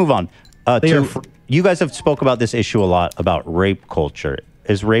 so let's move on. You guys have spoke about this issue a lot about rape culture.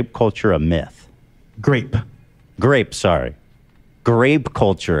 Is rape culture a myth? Grape Sorry. Grape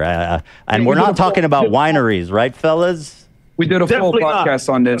culture. And we're not talking about wineries, right, fellas? We did a full Definitely podcast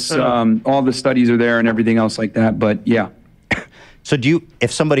not. on this. All the studies are there and everything else like that. But yeah. So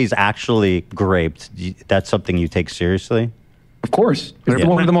if somebody's actually graped, that's something you take seriously? Of course. It's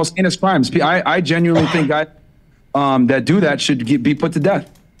one of the most heinous crimes. I genuinely think that do that should be put to death.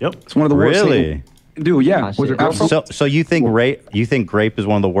 Yep. It's one of the worst things Really? you can do. Yeah. So you think rape is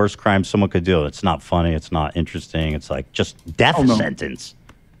one of the worst crimes someone could do? It's not funny. It's not interesting. It's like just death sentence.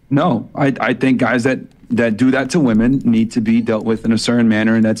 No, I think guys that do that to women need to be dealt with in a certain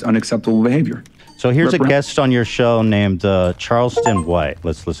manner, and that's unacceptable behavior. So here's a guest on your show named Charleston White.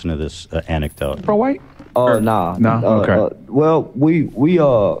 Let's listen to this anecdote. Pro White? Nah. Okay. Well, we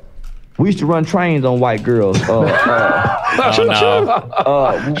used to run trains on white girls. She's got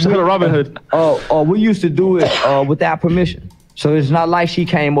a Robin Hood. We used to do it without permission. So it's not like she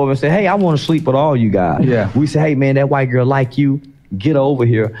came over and said, "Hey, I want to sleep with all you guys." Yeah. We said, "Hey, man, that white girl like you. Get over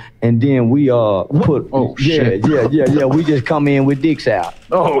here," and then we put. Oh, shit. Yeah. We just come in with dicks out.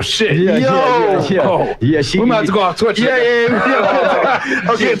 Oh shit! Yeah. Oh. Yeah. We might have to go on Twitch. Yeah.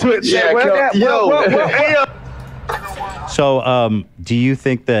 Okay, Twitch. Yo. So, do you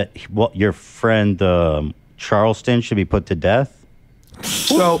think that your friend Charleston should be put to death?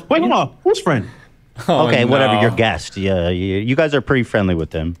 So wait, hold on. Whose friend? Okay, whatever. Your guest. Yeah, you guys are pretty friendly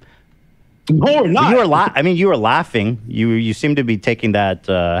with him. No, we're not. You were laughing. You seem to be taking that,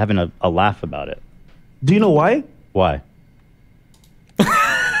 having a laugh about it. Do you know why? Why?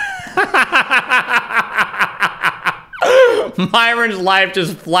 Myron's life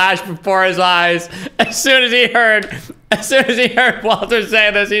just flashed before his eyes as soon as he heard Walter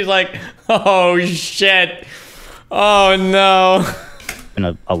say this. He's like, "Oh shit! Oh no!"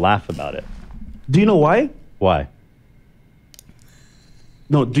 And a laugh about it. Do you know why? Why?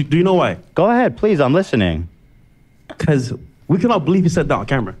 No. Do you know why? Go ahead, please. I'm listening. Because we cannot believe he said that on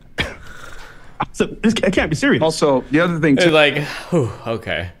camera. So it can't be serious. also, the other thing It's too, like, whew,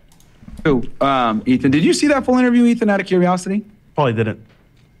 okay. Ethan, did you see that full interview, Ethan, out of curiosity? Probably didn't.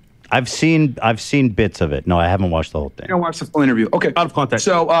 I've seen bits of it. No, I haven't watched the whole thing. I watched the full interview. Okay. Out of context.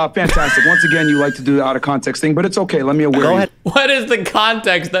 So, fantastic. Once again, you like to do the out of context thing, but it's okay. Let me aware Go you. ahead. What is the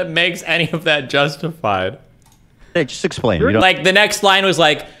context that makes any of that justified? Hey, just explain. You don't, Like the next line was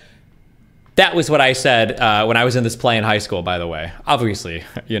like, "That was what I said when I was in this play in high school." By the way, obviously,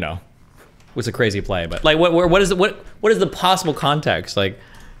 it was a crazy play, but like, what is the possible context? Like,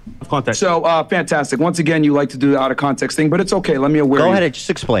 context. So, fantastic. Once again, you like to do the out of context thing, but it's okay. Let me aware you. go ahead and just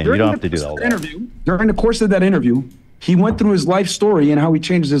explain. You don't have to do all that. During the course of that interview, he went through his life story and how he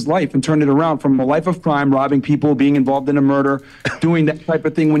changed his life and turned it around from a life of crime, robbing people, being involved in a murder, doing that type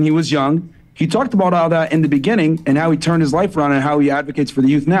of thing when he was young. He talked about all that in the beginning and how he turned his life around and how he advocates for the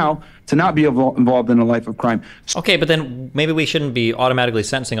youth now to not be involved in a life of crime. okay, but then maybe we shouldn't be automatically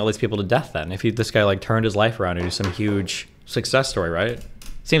sentencing all these people to death then. If this guy like turned his life around into some huge success story, right?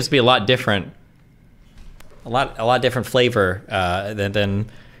 Seems to be a lot different flavor than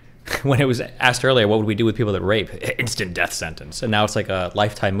when it was asked earlier, what would we do with people that rape? Instant death sentence. And now it's like a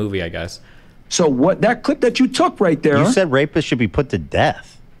Lifetime movie, I guess. So what that clip that you took right there. You said rapists should be put to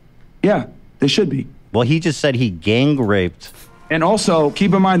death. Yeah, they should be. Well, he just said he gang raped. And also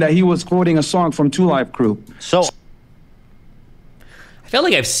keep in mind that he was quoting a song from Two Live Crew. So I feel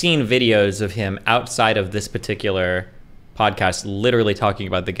like I've seen videos of him outside of this particular podcast literally talking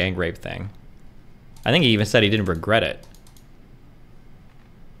about the gang rape thing. I think he even said he didn't regret it.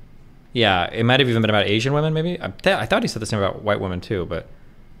 Yeah, it might have even been about Asian women, maybe. I thought he said the same about white women too, but.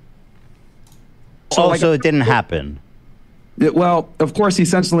 So it didn't happen. Well, of course,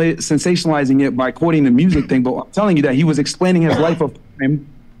 he's sensationalizing it by quoting the music thing, but I'm telling you that he was explaining his life of crime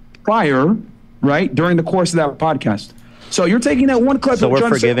prior, right, during the course of that podcast. So you're taking that one clip. So we're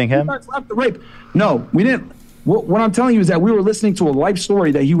forgiving him? The rape. No, we didn't. What I'm telling you is that we were listening to a life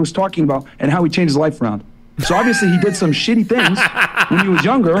story that he was talking about and how he changed his life around. So obviously he did some shitty things when he was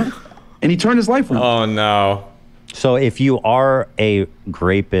younger, and he turned his life around. Oh, no. So if you are a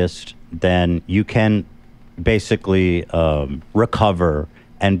rapist, then you can basically recover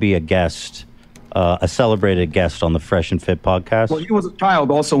and be a guest, a celebrated guest on the Fresh and Fit podcast. Well, he was a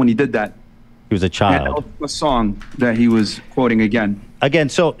child also when he did that. He was a child. And a song that he was quoting again. Again,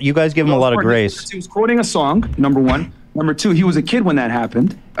 so you guys give him a lot of grace. He was quoting a song, number one. Number two, he was a kid when that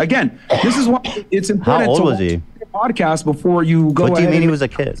happened. Again, this is why it's important How old to was he? podcast before you go What do you ahead mean he and- was a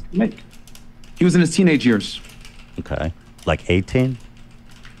kid? He was in his teenage years. Okay. Like 18?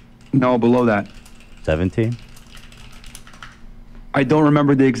 No, below that. 17? I don't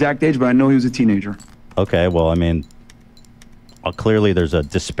remember the exact age, but I know he was a teenager. Okay, well, I mean, clearly there's a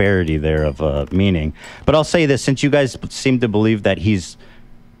disparity there of meaning. But I'll say this, since you guys seem to believe that he's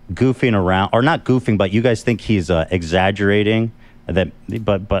goofing around, or not goofing, but you guys think he's exaggerating,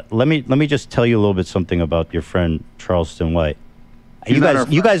 but let me just tell you a little bit something about your friend Charleston White. You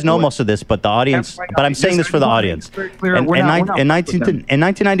guys know most of this, but the audience. But I'm saying this for the audience. In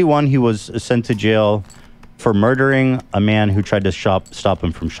 1991, he was sent to jail for murdering a man who tried to stop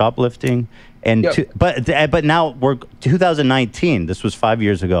him from shoplifting. And but now we're 2019. This was 5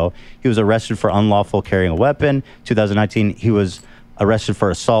 years ago. He was arrested for unlawful carrying a weapon. 2019, he was arrested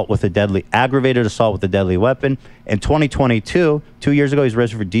for aggravated assault with a deadly weapon. In 2022, 2 years ago, he's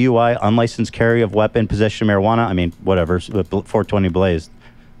arrested for DUI, unlicensed carry of weapon, possession of marijuana. I mean, whatever, 420 blazed.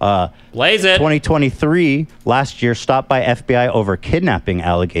 Blaze it. 2023, last year, stopped by FBI over kidnapping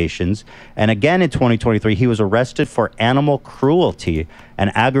allegations. And again in 2023, he was arrested for animal cruelty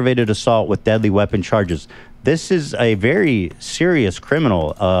and aggravated assault with deadly weapon charges. This is a very serious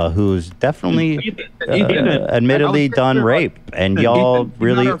criminal who's definitely, admittedly done rape. And y'all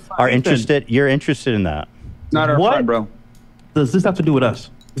really are interested. You're interested in that. Not our friend, bro. Does this have to do with us?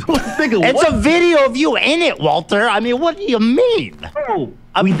 It's a video of you in it, Walter. I mean, what do you mean? Bro,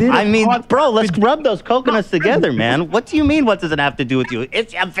 I mean, bro, let's rub those coconuts together, man. What do you mean? What does it have to do with you?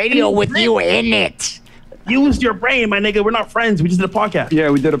 It's a video with you in it. Use your brain, my nigga. We're not friends. We just did a podcast.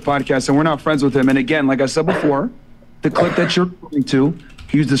 Yeah, we did a podcast, and we're not friends with him. And again, like I said before, the clip that you're referring to,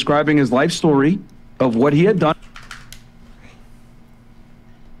 he was describing his life story of what he had done.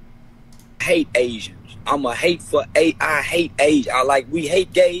 I hate Asians. I hate Asians. We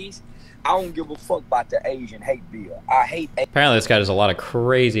hate gays. I don't give a fuck about the Asian hate bill. I hate Apparently this guy does a lot of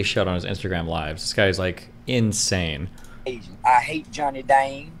crazy shit on his Instagram lives. This guy's like insane. Asian. I hate Johnny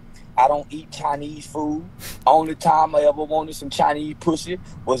Dane. I don't eat Chinese food. Only time I ever wanted some Chinese pussy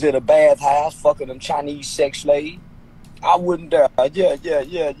was at a bathhouse fucking them Chinese sex slaves. I wouldn't dare.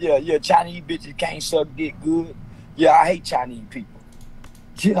 Yeah. Chinese bitches can't suck dick good. Yeah, I hate Chinese people.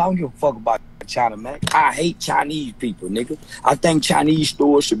 Shit, I don't give a fuck about China, man. I hate Chinese people, nigga. I think Chinese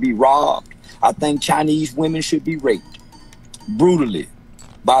stores should be robbed. I think Chinese women should be raped brutally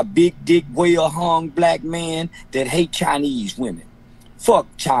by big dick, well-hung black men that hate Chinese women. Fuck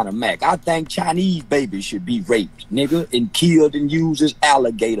China Mac. I think Chinese babies should be raped, nigga, and killed and used as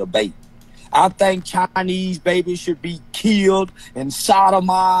alligator bait. I think Chinese babies should be killed and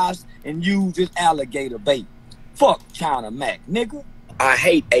sodomized and used as alligator bait. Fuck China Mac, nigga. I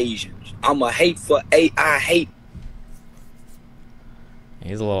hate Asians. I hate.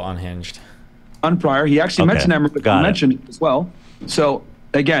 He's a little unhinged. On prior, he actually mentioned that. Mentioned it as well. So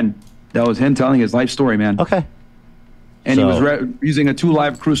again, that was him telling his life story, man. Okay. And he was using a 2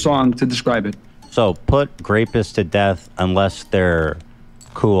 Live Crew song to describe it. So put rapists to death unless they're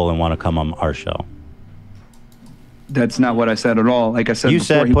cool and want to come on our show. That's not what I said at all. Like I said, you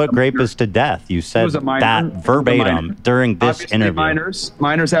said put rapists to death. You said that verbatim during this interview.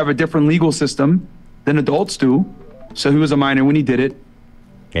 Minors have a different legal system than adults do. So he was a minor when he did it.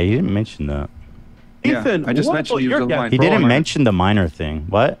 Yeah, you didn't mention that. Ethan, yeah, I just mentioned he was a minor. He didn't mention the minor thing.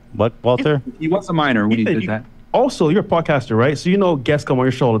 What, Walter? He was a minor when he did that. Also, you're a podcaster, right? So you know guests come on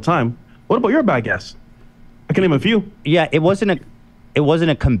your show all the time. What about your bad guests? I can name a few. Yeah, it wasn't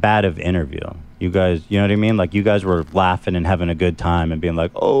a combative interview. You guys, you know what I mean? Like, you guys were laughing and having a good time and being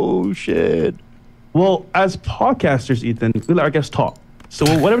like, oh, shit. Well, as podcasters, Ethan, we let our guests talk. So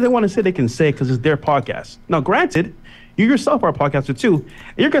whatever they want to say, they can say because it's their podcast. Now, granted, you yourself are a podcaster, too.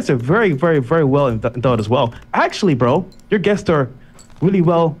 And your guests are very, very, very well endowed as well. Actually, bro, your guests are really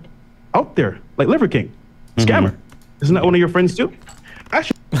well out there, like Liver King, Scammer. Isn't that one of your friends, too?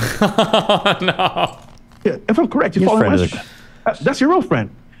 Actually. No. Yeah, if I'm correct, you follow him. That's your real friend.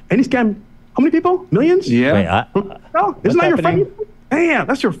 And he scammed how many people? Millions? Yeah. Wait, no, isn't that your friend? Damn,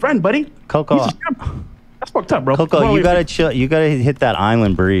 that's your friend, buddy. Coco. That's fucked up, bro. Coco, you gotta chill. You gotta hit that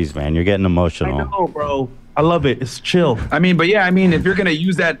island breeze, man. You're getting emotional. I know, bro. I love it. It's chill. I mean, but yeah, I mean, if you're gonna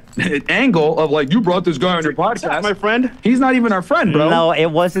use that angle of like, you brought this guy on your podcast, my friend. He's not even our friend, bro. No,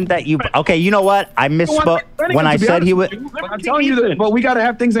 it wasn't that you. Okay, you know what? I misspoke when I said he would. I'm telling you that, but we gotta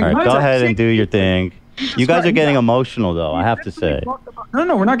have things in context. Go ahead and do your thing. You guys are getting emotional, though. I have to say.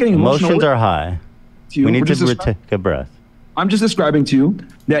 No, we're not getting emotional. Emotions are high. We need to take a breath. I'm just describing to you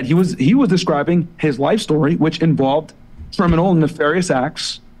that he was describing his life story, which involved criminal and nefarious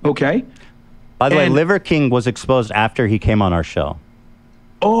acts. Okay. By the way, Liver King was exposed after he came on our show.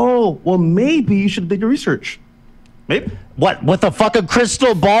 Oh, well, maybe you should do your research. Maybe. What, with a fucking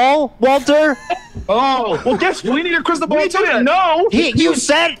crystal ball, Walter? Oh, well, guess we need a crystal ball too. No. You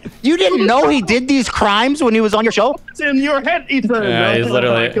said you didn't know he did these crimes when he was on your show? It's in your head, Ethan. Yeah, he's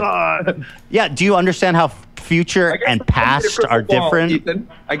literally. Oh my God. Yeah, do you understand how future and past are different? Ethan.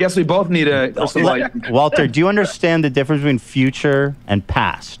 I guess we both need a crystal ball. Walter, do you understand the difference between future and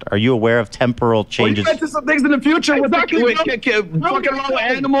past? Are you aware of temporal changes? Well, you some things in the future with fucking around with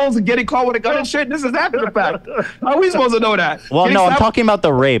animals and getting caught with a gun and shit. This is after the fact. How are we supposed to know that? Well, no, I'm talking about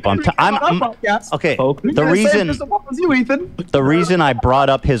the rape. Okay. The reason I brought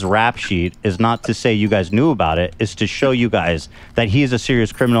up his rap sheet is not to say you guys knew about it, is to show you guys that he is a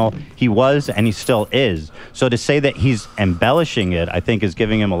serious criminal. He was and he still is. So to say that he's embellishing it, I think is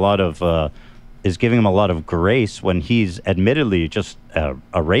giving him a lot of grace when he's admittedly just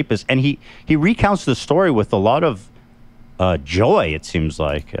a rapist, and he recounts the story with a lot of joy. It seems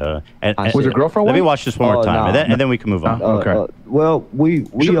like. And was your girlfriend? Let me watch this one more time, and then we can move on. Okay. Well, we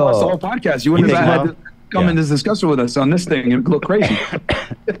should watch the whole podcast. You wouldn't have had to come in this discussion with us on this thing. It'd look crazy.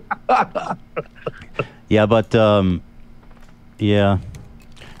 Yeah, but yeah.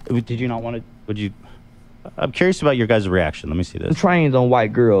 Did you not want to? Would you? I'm curious about your guys' reaction. Let me see this. Trains on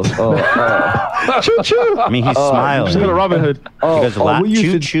white girls. Choo-choo. I mean, he's smiling. Just go to Robin Hood. You guys laugh.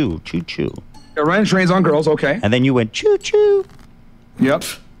 Choo-choo. Running trains on girls, okay. And then you went choo-choo. Yep.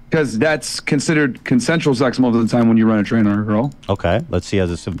 Because that's considered consensual sex most of the time when you run a train on a girl. Okay. Let's see how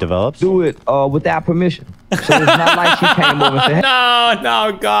this develops. Do it without permission. So it's not like she came over and said,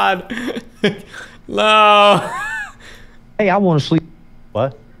 No, God. No. hey, I want to sleep.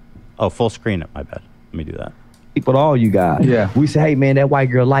 What? Oh, full screen it. My bad. Let me do that. With all you guys. Yeah. We say, hey man, that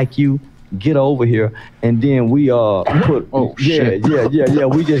white girl like you. Get over here, and then we put. Oh shit. Yeah.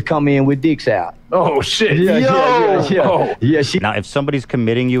 We just come in with dicks out. Oh shit. Yeah. Now, if somebody's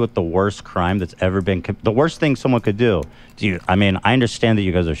committing you with the worst crime that's ever been, the worst thing someone could do. I mean, I understand that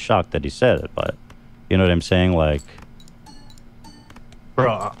you guys are shocked that he said it, but you know what I'm saying, like.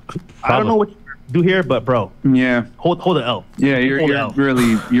 Bro, I don't know what you do here, but bro. Yeah. Hold the L. Yeah, you're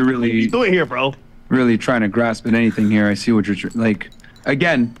really do it here, bro. Really trying to grasp at anything here. I see what you're like.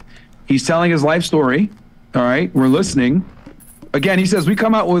 Again, he's telling his life story. All right, we're listening. Again, he says we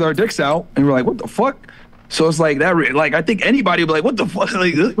come out with our dicks out, and we're like, what the fuck? So it's like that. Like I think anybody would be like, what the fuck?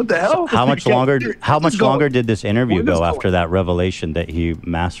 Like what the hell? So how much longer? How much longer did this interview go after that revelation that he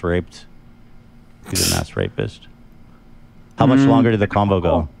mass raped? He's a mass rapist. How much longer did the convo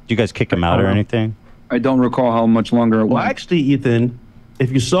go? Did you guys kick him out or anything? I don't recall how much longer it was. Well, actually, Ethan,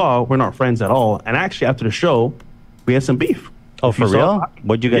 if you saw, we're not friends at all. And actually, after the show, we had some beef. Oh, for real?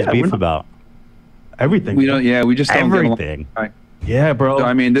 What'd you guys beef about? Everything. We don't. Yeah, we just don't everything. Right. Yeah, bro. So,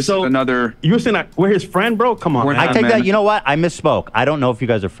 I mean, this is another. You were saying that we're his friend, bro? Come on. I take that. You know what? I misspoke. I don't know if you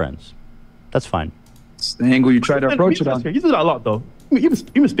guys are friends. That's fine. It's the angle you try to approach it on. You do that a lot, though. You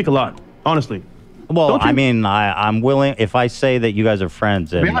misspeak a lot, honestly. Well, I mean, I'm willing. If I say that you guys are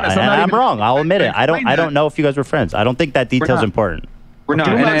friends, and I'm wrong, I'll admit it. I don't know if you guys were friends. I don't think that detail's important. We're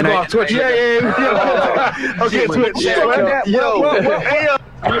not. Twitch. Yeah. Okay, Twitch. Yo.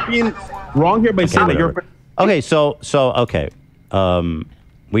 You're being wrong here by saying that you're. Okay, so okay.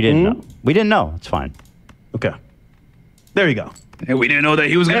 We didn't know. We didn't know. It's fine. Okay. There you go. Hey, we didn't know that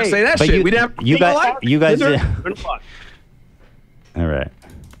he was gonna say that shit. We didn't. You guys did. All right.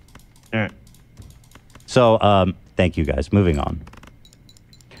 So, thank you guys. Moving on.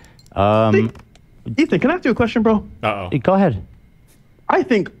 Ethan, can I ask you a question, bro? Go ahead. I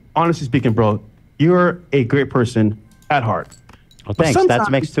think, honestly speaking, bro, you're a great person at heart. Well, thanks.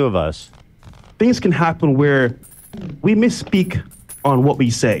 That makes two of us. Things can happen where we misspeak on what we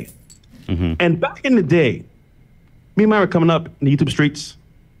say. Mm-hmm. And back in the day, me and Myra were coming up in the YouTube streets,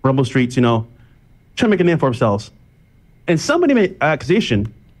 Rumble streets, trying to make a name for ourselves. And somebody made an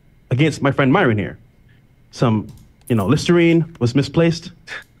accusation against my friend Myron here. Some, Listerine was misplaced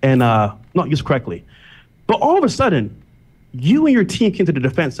and not used correctly. But all of a sudden, you and your team came to the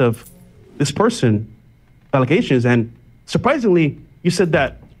defense of this person, allegations, and surprisingly, you said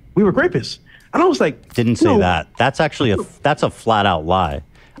that we were rapists. And I was like, didn't say that. That's actually that's a flat out lie.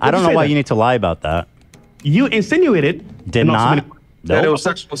 I don't know why you need to lie about that. You insinuated. Did not. That it was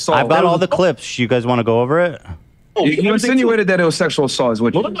sexual assault. I've got all the clips. You guys want to go over it? You insinuated that it was sexual assault, is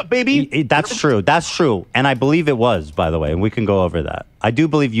what you did. Baby. That's true. That's true. And I believe it was, by the way, and we can go over that. I do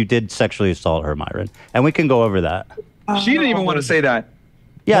believe you did sexually assault her, Myron, and we can go over that. She didn't even want to say that.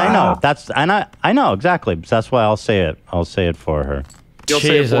 Yeah, wow. I know. I know exactly. That's why I'll say it. I'll say it for her. You'll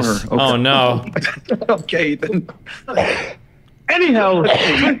say it for her. Okay. Oh no. Okay, then. Anyhow,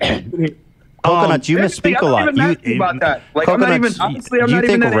 Coconuts, you misspeak a lot. I'm not even about that. Like, I'm not even, honestly, I'm do you not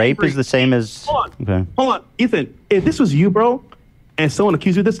even think that rape angry. is the same as? Hold on. Okay. Hold on, Ethan. If this was you, bro, and someone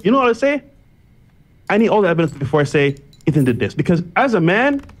accused you of this, you know what I'd say? I need all the evidence before I say Ethan did this. Because as a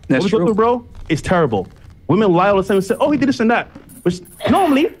man, That's what we go true. through, bro, is terrible. Women lie all the time and say, oh, he did this and that. Which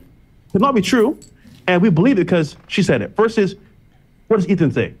normally could not be true. And we believe it because she said it. Versus, what does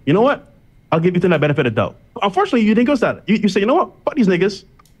Ethan say? You know what? I'll give Ethan that benefit of the doubt. Unfortunately, you didn't go that. You say, you know what? Fuck these niggas.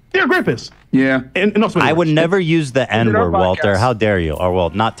 They're rapists. Yeah. And also, I would never use the N our word, Walter. podcast. How dare you? Or well,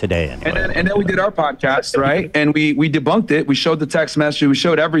 not today. Anyway. And then we did our podcast, right? And we debunked it. We showed the text message. We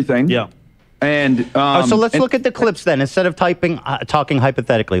showed everything. Yeah. And so let's look at the clips then. Instead of talking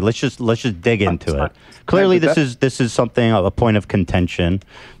hypothetically, let's just dig into it. Clearly, this is something a point of contention.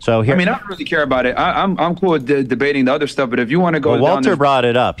 So here, I mean, I don't really care about it. I'm cool with debating the other stuff, but if you want to go, well, down Walter this- brought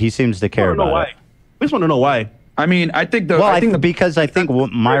it up. He seems to care about it. We just want to know why. I mean, I think because I think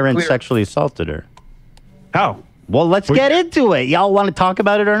Myron clear. sexually assaulted her. How? Well, let's get into it. Y'all want to talk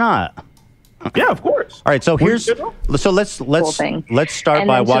about it or not? Yeah, of course. All right, so let's start And by then, so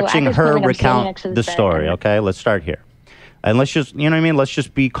at watching this her point, I'm standing recount next to the this bed, story. and- Okay, let's start here, and let's just let's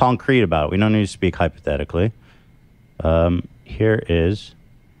just be concrete about it. We don't need to speak hypothetically. Here is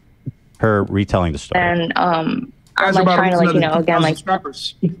her retelling the story. And I'm guys like are about trying to lose like, you know, another again, 10,000 like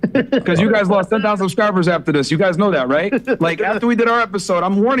subscribers. Because you guys lost 10,000 subscribers after this. You guys know that, right? Like after we did our episode,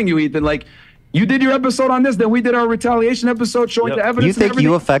 I'm warning you, Ethan. Like you did your episode on this, then we did our retaliation episode showing the evidence. You and think everything.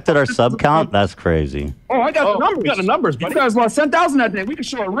 you affected our sub count? That's crazy. Oh, I got the numbers. You got the numbers, You buddy. guys lost 10,000 that day. We can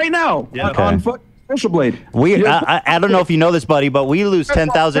show it right now on Social Blade. I don't know if you know this, buddy, but we lose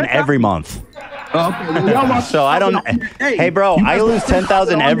 10,000 every month. Oh, okay. Well, y'all lost So I don't. 10,000 on that day. Hey, bro, You I guys lose lost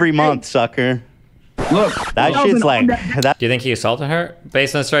 10,000 every 10,000 on month, sucker. Look, That shit's like that. Do you think he assaulted her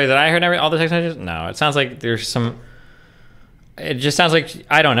based on the story that I heard? All the text messages? No, it sounds like there's some. It just sounds like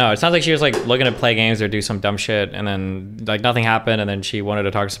I don't know. It sounds like she was like looking to play games or do some dumb shit, and then like nothing happened, and then she wanted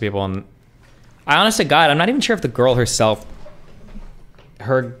to talk to some people. And I honest to God, I'm not even sure if the girl herself,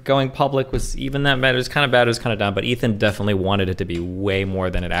 her going public was even that bad. It was kind of bad. It was kind of dumb. But Ethan definitely wanted it to be way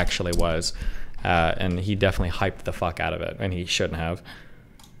more than it actually was, and he definitely hyped the fuck out of it, and he shouldn't have.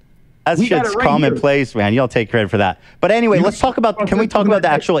 That shit's commonplace, man. Y'all take credit for that. But anyway, let's talk about. Can we talk about the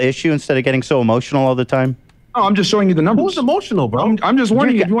actual issue instead of getting so emotional all the time? Oh, I'm just showing you the numbers. Who's emotional, bro? I'm just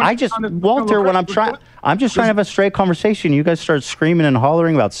warning you. Walter, when I'm trying to have a straight conversation. You guys start screaming and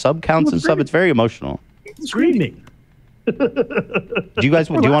hollering about sub counts and stuff. It's very emotional. Screaming. Do you want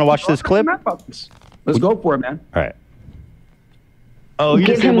to watch this clip? Let's go for it, man. All right. Oh, you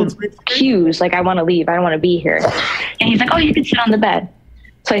give him cues like I want to leave, I don't want to be here, and he's like, oh, you can sit on the bed.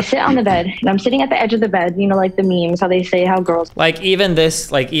 So I sit on the bed, and I'm sitting at the edge of the bed, you know, like the memes, how they say how girls. Even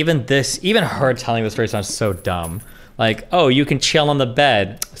her telling the story sounds so dumb. Like, oh, you can chill on the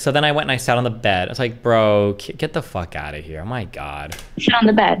bed. So then I went and I sat on the bed. I was like, bro, get the fuck out of here. Oh my God. Sit on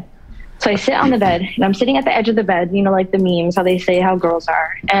the bed. So I sit on the bed, and I'm sitting at the edge of the bed, you know, like the memes, how they say how girls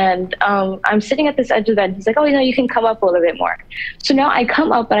are. And I'm sitting at this edge of the bed. He's like, oh, you know, you can come up a little bit more. So now I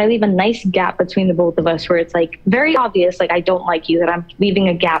come up, but I leave a nice gap between the both of us where it's like very obvious, like I don't like you, that I'm leaving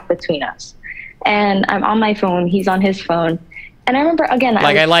a gap between us. And I'm on my phone. He's on his phone. And I remember, again,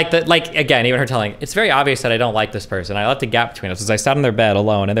 even her telling, it's very obvious that I don't like this person. I left a gap between us as I sat on their bed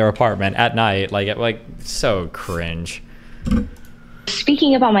alone in their apartment at night. Like so cringe.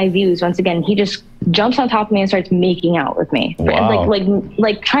 Speaking about my views, once again, he just jumps on top of me and starts making out with me. Wow.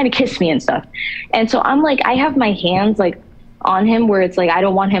 Like trying to kiss me and stuff. And so I'm like, I have my hands like on him where it's like, I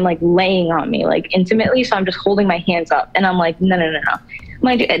don't want him like laying on me like intimately. So I'm just holding my hands up and I'm like, no.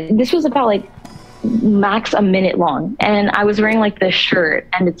 Mind you, this was about like max a minute long. And I was wearing like this shirt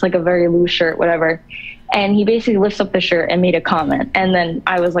and it's like a very loose shirt, whatever. And he basically lifts up the shirt and made a comment. And then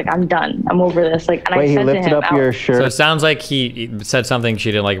I was like, I'm done. I'm over this. Like, and Wait, I he said to lifted him, up your shirt. So it sounds like he said something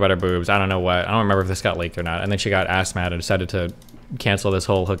she didn't like about her boobs. I don't know what. I don't remember if this got leaked or not. And then she got ass mad and decided to cancel this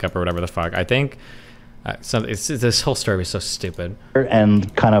whole hookup or whatever the fuck. I think this whole story was so stupid.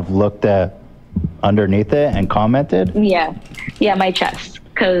 And kind of looked at underneath it and commented. Yeah, my chest,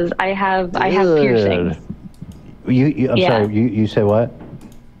 because I have piercings. I'm sorry. You say what?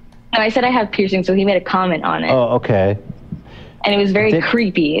 No, I said I have piercings, so he made a comment on it. Oh, okay. And it was very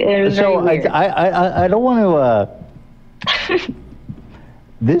creepy. It was very weird. I don't want to.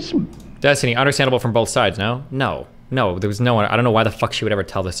 This Destiny, understandable from both sides. No, there was no one. I don't know why the fuck she would ever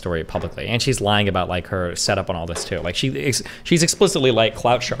tell this story publicly. And she's lying about like her setup on all this too. Like she's explicitly like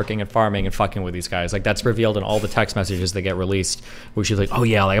clout sharking and farming and fucking with these guys. Like that's revealed in all the text messages that get released, where she's like, oh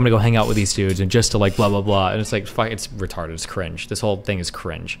yeah, like I'm gonna go hang out with these dudes and just to like blah blah blah. And it's like fuck, it's retarded. It's cringe. This whole thing is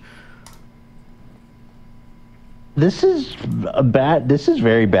cringe. This is bad. This is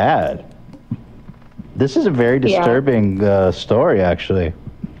very bad. This is a very disturbing story, actually.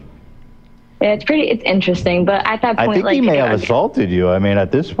 Yeah, it's interesting, but at that point, I think like, he may have assaulted you. I mean,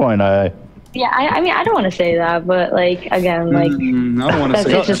 at this point, I mean, I don't want to say that, but like, again, like, I don't want to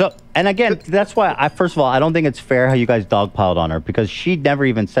say so, and again, that's why first of all, I don't think it's fair how you guys dogpiled on her, because she never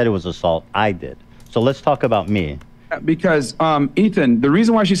even said it was assault. I did. So let's talk about me. Because, Ethan, the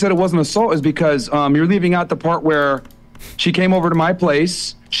reason why she said it wasn't assault is because you're leaving out the part where she came over to my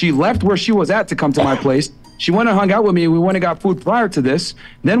place. She left where she was at to come to my place. She went and hung out with me. We went and got food prior to this.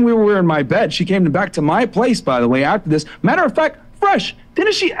 Then we were in my bed. She came back to my place, by the way, after this. Matter of fact, Fresh,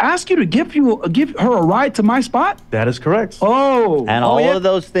 didn't she ask you to give her a ride to my spot? That is correct. Oh. And all of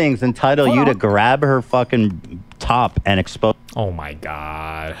those things entitle you to grab her fucking top and expose. Oh my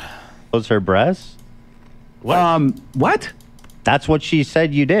God. Expose her breasts? What? That's what she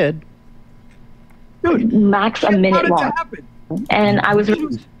said you did. Dude, max a minute long. And I was.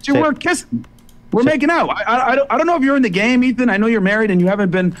 You weren't kissing. We're making out. I don't know if you're in the game, Ethan. I know you're married and you haven't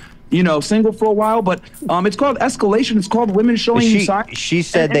been, single for a while, but it's called escalation. It's called women showing you signs. She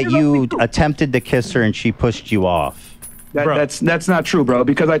said that you attempted to kiss her and she pushed you off. That's not true, bro,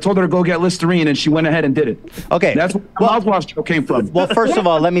 because I told her to go get Listerine and she went ahead and did it. Okay. That's where the mouthwash joke came from. Well, first of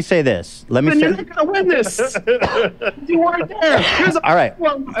all, let me say this. You're not going to win this. You weren't there. All right.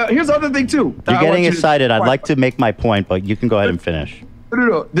 Here's the other thing, too. You're getting excited. I'd like to make my point, but you can go ahead and finish.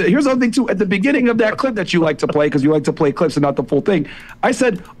 No. Here's the other thing, too. At the beginning of that clip that you like to play, because you like to play clips and not the full thing, I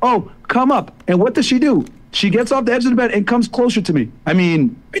said, oh, come up. And what does she do? She gets off the edge of the bed and comes closer to me. I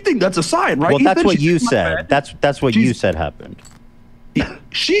mean, I think that's a sign, right? Well, that's Ethan? what you said. That's what you said happened.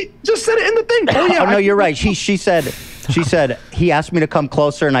 She just said it in the thing. Oh, yeah. Oh, no, you're right. She said he asked me to come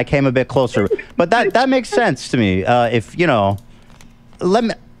closer and I came a bit closer. But that makes sense to me. I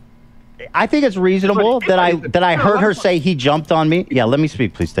think it's reasonable that I heard her say he jumped on me. Yeah, let me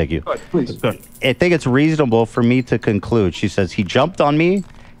speak, please. Thank you. Please. I think it's reasonable for me to conclude. She says he jumped on me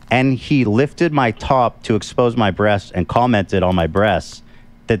and he lifted my top to expose my breasts and commented on my breasts.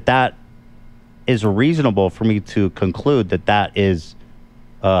 That is reasonable for me to conclude that is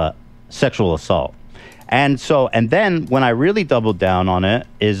sexual assault. And then when I really doubled down on it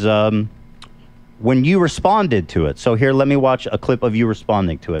is when you responded to it. So here, let me watch a clip of you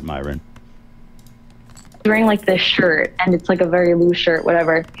responding to it, Myron. Wearing like this shirt, and it's like a very loose shirt,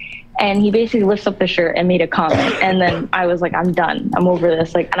 whatever. And he basically lifts up the shirt and made a comment. And then I was like, I'm done. I'm over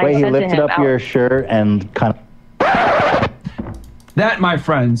this. Like, and Wait, I said he lifted to him, up your shirt and kind of. That, my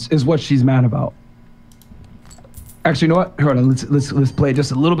friends, is what she's mad about. Actually, you know what? Hold on. Let's play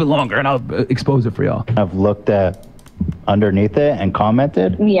just a little bit longer, and I'll expose it for y'all. I've looked at underneath it and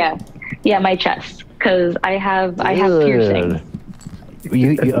commented. Yeah, my chest, because I have piercings.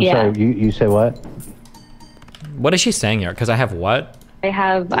 I'm sorry. You say what? What is she saying here? Because I have what? I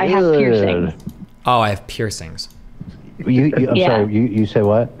have piercings. Oh, I have piercings. I'm sorry. You say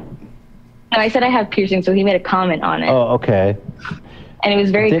what? No, I said I have piercings, so he made a comment on it. Oh, okay. And it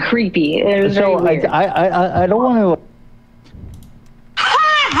was very creepy. It was very weird. I don't want to.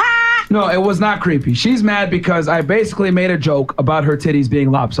 No, it was not creepy. She's mad because I basically made a joke about her titties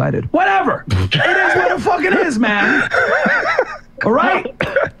being lopsided. Whatever. It is what the fuck it is, man. All right?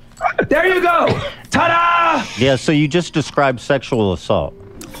 There you go. Ta-da! Yeah, so you just described sexual assault.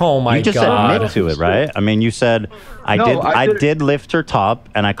 Oh my God. You just admit to it, right? I mean, you said, I did lift her top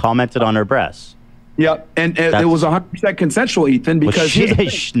and I commented on her breasts. Yep, and it was 100% consensual, Ethan,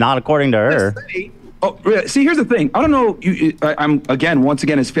 because not according to her. See, here's the thing. I don't know. Once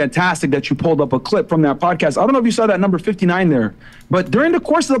again, it's fantastic that you pulled up a clip from that podcast. I don't know if you saw that number 59 there, but during the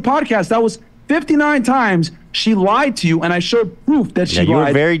course of the podcast, that was 59 times she lied to you, and I showed proof that she lied. You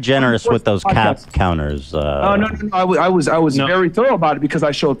were very generous with those cap counters. No. I was very thorough about it because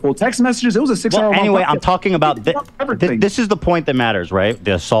I showed full text messages. It was a 6-hour. Anyway, I'm talking about this is the point that matters, right?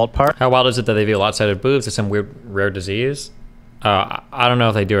 The assault part. How wild is it that they have lopsided boobs? It's some weird rare disease. I don't know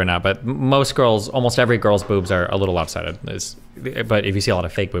if they do or not, but most girls, almost every girl's boobs are a little lopsided. But if you see a lot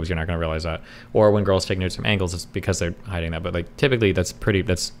of fake boobs, you're not going to realize that. Or when girls take nudes from angles, it's because they're hiding that. But like typically, that's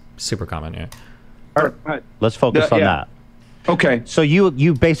super common. Yeah. All right. Let's focus on that. Okay. So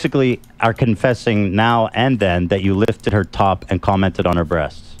you basically are confessing now and then that you lifted her top and commented on her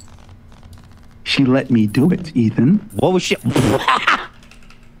breasts. She let me do it, Ethan. What was she?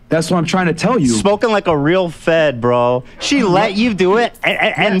 That's what I'm trying to tell you. Spoken like a real Fed, bro. She let you do it?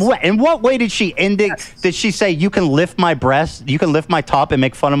 And in what way did she did she say, you can lift my breasts, you can lift my top and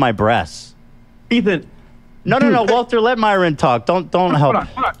make fun of my breasts? Ethan. No, Walter, let Myron talk. Don't help.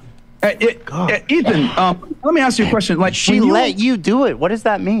 Hold on. Ethan, let me ask you a question. Like, she let you do it. What does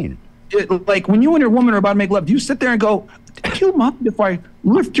that mean? Like when you and your woman are about to make love, do you sit there and go, do you mind if I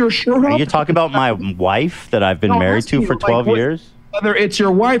lift your shirt up? Are you talking about my wife that I've been married to for 12 years? Whether it's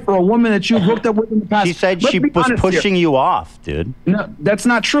your wife or a woman that you've hooked up with in the past. She said she was pushing you off, dude. No, that's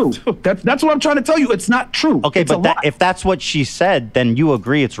not true. That's what I'm trying to tell you. It's not true. Okay, but if that's what she said, then you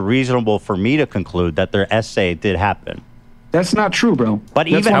agree it's reasonable for me to conclude that their essay did happen. That's not true, bro. But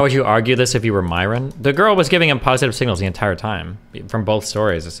even how would you argue this if you were Myron? The girl was giving him positive signals the entire time, from both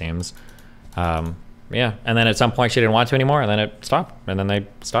stories, it seems. Yeah, and then at some point she didn't want to anymore, and then it stopped, and then they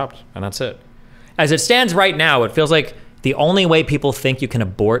stopped, and that's it. As it stands right now, it feels like the only way people think you can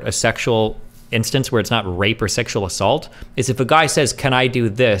abort a sexual instance where it's not rape or sexual assault is if a guy says, "Can I do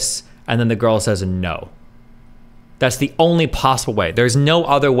this?" and then the girl says no. That's the only possible way. There's no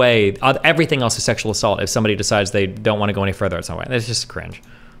other way. Everything else is sexual assault if somebody decides they don't want to go any further in some way. That's just cringe.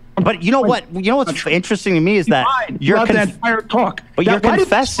 But you know what? You know what's interesting to me is that you're that entire talk. But you're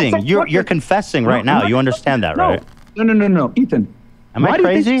confessing. You're confessing right now. You understand that, right? No, Ethan. Am I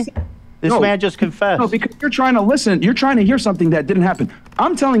crazy? This man just confessed. No, because you're trying to listen. You're trying to hear something that didn't happen.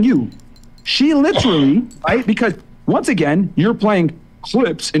 I'm telling you, she literally, right? Because once again, you're playing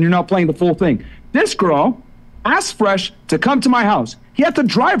clips and you're not playing the full thing. This girl asked Fresh to come to my house. He had to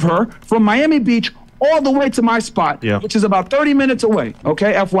drive her from Miami Beach all the way to my spot, which is about 30 minutes away,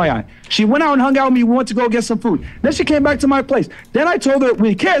 okay, FYI. She went out and hung out with me. We went to go get some food. Then she came back to my place. Then I told her,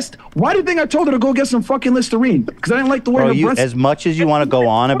 we kissed. Why do you think I told her to go get some fucking Listerine? Because I didn't like the way her breasts... As much as you want to go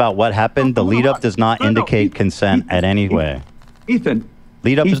on about what happened, the lead-up does not indicate consent at any way. Ethan.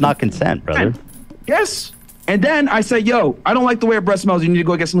 Lead-up is not consent, brother. Yes. And then I say, yo, I don't like the way her breast smells. You need to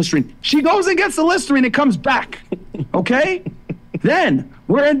go get some Listerine. She goes and gets the Listerine and comes back, okay? Then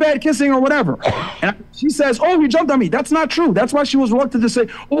we're in bed kissing or whatever. And she says, oh, you jumped on me. That's not true. That's why she was reluctant to say,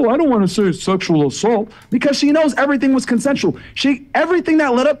 oh, I don't want to say sexual assault, because she knows everything was consensual. Everything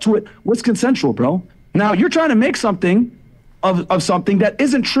that led up to it was consensual, bro. Now you're trying to make something of something that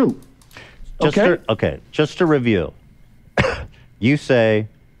isn't true. Just to review, you say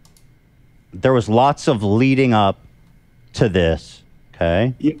there was lots of leading up to this,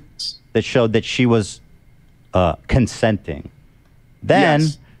 okay? Yes. That showed that she was consenting. Then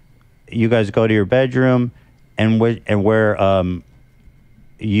you guys go to your bedroom and where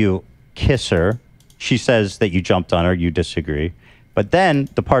you kiss her. She says that you jumped on her. You disagree. But then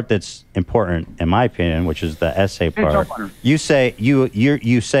the part that's important, in my opinion, which is the essay part, you say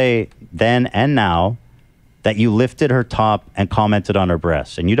you say then and now that you lifted her top and commented on her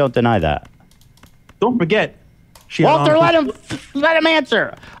breasts, and you don't deny that. Don't forget. Walter, let him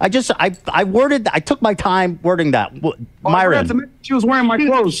answer. I took my time wording that. Myron. She was wearing my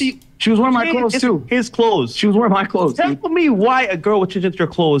clothes. She was wearing my clothes too. His clothes. She was wearing my clothes. Tell me why a girl would change into your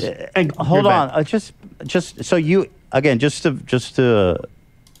clothes. And hold on. Just so you again, just to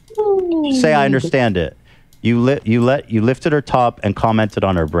say I understand it. You lifted her top and commented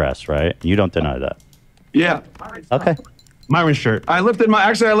on her breasts, right? You don't deny that. Yeah. Okay. Myron's shirt. I lifted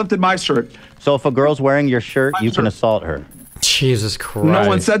my shirt. So if a girl's wearing your shirt, you can assault her. Jesus Christ. No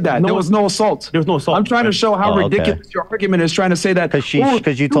one said that. There was no assault. There was no assault. I'm trying to show how ridiculous your argument is, trying to say that.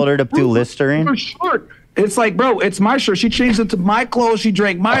 Because you told her to do Listerine? Her shirt. It's like, bro, it's my shirt. She changed into my clothes. She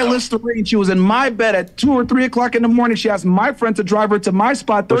drank my Listerine. She was in my bed at 2 or 3 o'clock in the morning. She asked my friend to drive her to my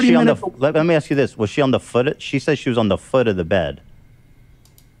spot 30 minutes. Let me ask you this. Was she on the foot? She says she was on the foot of the bed.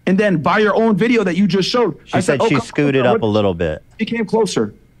 And then by your own video that you just showed, she said she scooted up a little bit. She came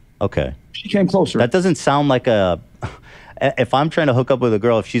closer. Okay. She came closer. That doesn't sound like a... If I'm trying to hook up with a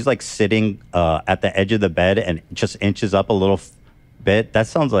girl, if she's like sitting at the edge of the bed and just inches up a little bit, that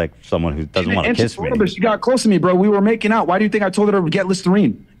sounds like someone who doesn't want to kiss me. But she got close to me, bro. We were making out. Why do you think I told her to get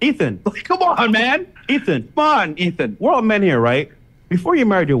Listerine? Ethan. Come on, man. Ethan. Come on, Ethan. We're all men here, right? Before you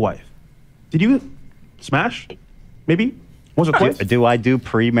married your wife, did you smash? Maybe? Was it twice? Do I do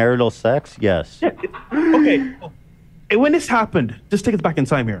premarital sex? Yes. Yeah. Okay. And when this happened, just take us back in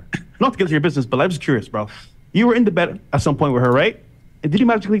time here. Not to get into your business, but I'm just curious, bro. You were in the bed at some point with her, right? And did you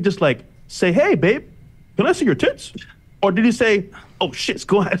magically just like say, hey, babe, can I see your tits? Or did you say, oh, shit,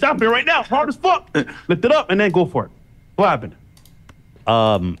 it's happening right now, hard as fuck. Lift it up and then go for it. What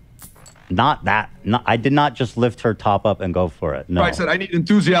happened? Not that. No, I did not just lift her top up and go for it. No. I said I need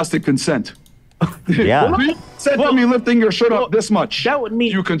enthusiastic consent. Yeah. You said to me lifting your shirt up this much. That would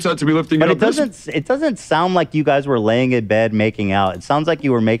mean you consent to me lifting but it up. It doesn't sound like you guys were laying in bed making out. It sounds like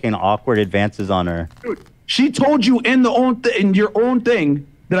you were making awkward advances on her. Dude, she told you in your own thing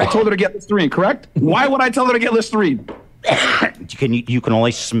that I told her to get Listerine, correct? Why would I tell her to get Listerine? You can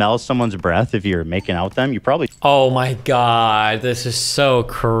only smell someone's breath if you're making out with them. You probably. Oh my god, this is so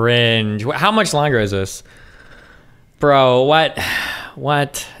cringe. How much longer is this, bro?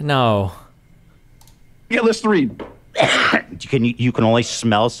 What? No. Get Listerine. you can only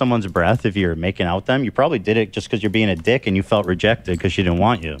smell someone's breath if you're making out with them. You probably did it just because you're being a dick and you felt rejected because she didn't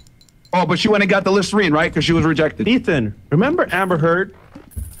want you. Oh, but she went and got the Listerine, right? Because she was rejected. Ethan, remember Amber Heard?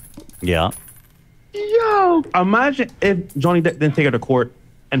 Yeah. Yo, imagine if Johnny Depp didn't take her to court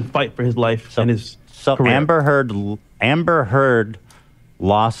and fight for his life and his career. Amber Heard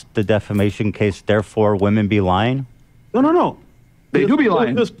lost the defamation case. Therefore, women be lying. No. They do be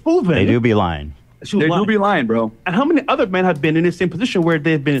lying. It was proven. They do be lying. They do be lying, bro. And how many other men have been in the same position where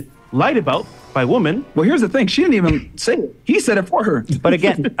they've been lied about by women? Well, here's the thing. She didn't even say it. He said it for her. But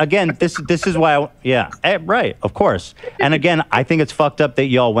again, this is why. Right, of course. And again, I think it's fucked up that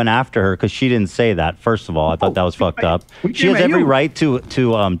y'all went after her because she didn't say that. First of all, I thought that was fucked up. She has every right to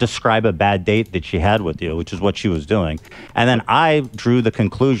describe a bad date that she had with you, which is what she was doing. And then I drew the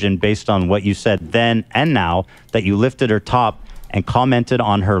conclusion based on what you said then and now that you lifted her top and commented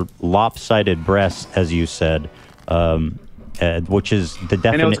on her lopsided breasts, as you said. Which is the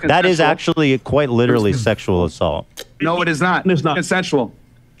definition. That is actually quite literally sexual assault. No, it is not. It's not consensual.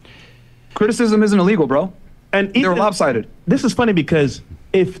 Criticism isn't illegal, bro. And they're lopsided. This is funny because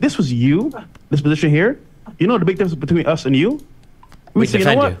if this was you, this position here, you know the big difference between us and you? We say, you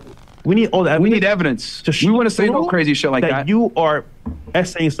know what? We need all the evidence. We need evidence. We want to say no crazy shit like that. You are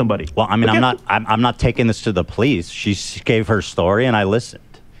essaying somebody. Well, I mean, I'm not taking this to the police. She gave her story and I listened.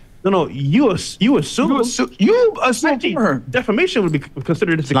 No, you assume her. Defamation would be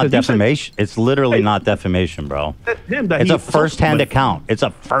considered. It's not defamation. It's literally not defamation, bro. It's a first-hand account. It's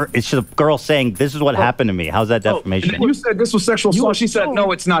just a girl saying, "This is what happened to me." How's that defamation? And you said this was sexual assault. She said,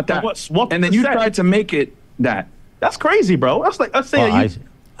 "No, it's not that." And then you tried to make it that. That's crazy, bro. That's like us saying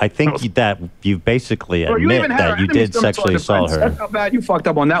I think that you basically admit that you did sexually assault her. That's how bad you fucked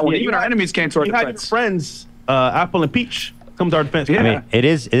up on that one. Even our enemies came to our defense. You had your friends, Apple and Peach. Comes our defense. I mean, it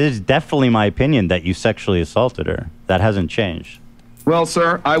is definitely my opinion that you sexually assaulted her. That hasn't changed. Well,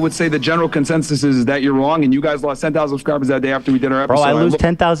 sir, I would say the general consensus is that you're wrong, and you guys lost 10,000 subscribers that day after we did our episode. Bro, I lose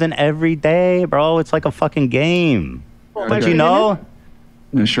 10,000 every day, bro. It's like a fucking game. Don't you know?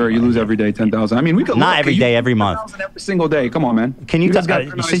 Yeah, sure, you lose every day 10,000. I mean, we could not every day, every month. Every single day. Come on, man. Can you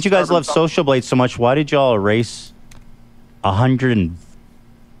since you guys love Social Blade so much, why did y'all erase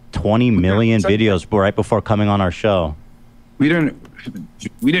 120 million videos right before coming on our show? We didn't.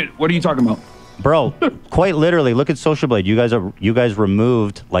 What are you talking about, bro? Quite literally, look at Social Blade. You guys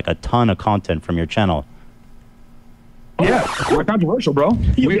removed like a ton of content from your channel. Yeah, we're controversial, bro.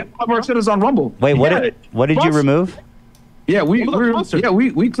 We have our shit is on Rumble. Wait, what did you remove? Yeah, we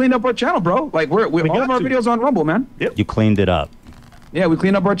cleaned up our channel, bro. Like all of our videos on Rumble, man. Yep. You cleaned it up. Yeah, we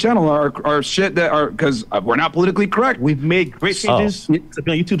cleaned up our channel, our shit that are because we're not politically correct. We've made great changes.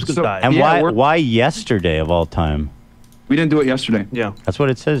 YouTube's good side. And why yesterday of all time? We didn't do it yesterday. Yeah. That's what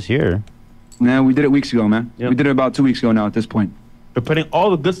it says here. Nah, we did it weeks ago, man. Yep. We did it about 2 weeks ago now at this point. We're putting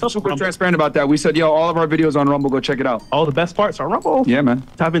all the good stuff. We're transparent about that. We said, yo, all of our videos on Rumble, go check it out. All the best parts are Rumble. Yeah, man.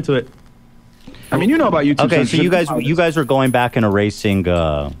 Tap into it. I mean, you know about YouTube. Okay, so you guys are going back and erasing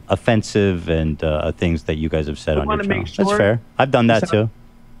offensive and things that you guys have said on your channel. That's fair. I've done that too.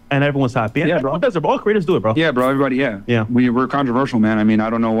 And everyone's happy. Yeah, bro. All creators do it, bro. Yeah, bro. Everybody, yeah. We're controversial, man. I mean, I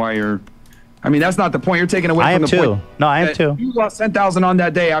don't know why you're... I mean, that's not the point. You're taking away from the point. No, I am too. You lost 10,000 on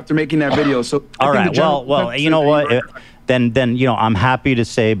that day after making that video. So all right. Well, you know what? Then you know, I'm happy to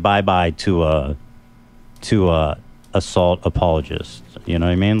say bye-bye to assault apologists. You know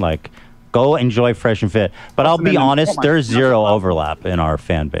what I mean? Like, go enjoy Fresh and Fit. But I'll be honest, there's zero overlap in our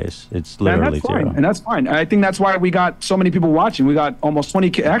fan base. It's literally zero. And that's fine. I think that's why we got so many people watching. We got almost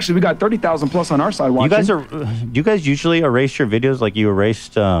 20K. Actually, we got 30,000 plus on our side watching. Do you guys usually erase your videos? Like you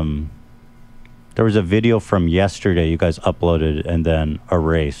erased there was a video from yesterday you guys uploaded and then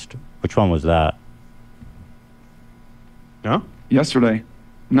erased. Which one was that? No? Yesterday.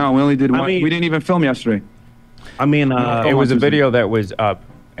 No, we only did one. We didn't even film yesterday. I mean, it was a video that was up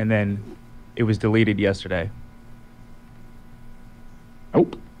and then it was deleted yesterday. Oh,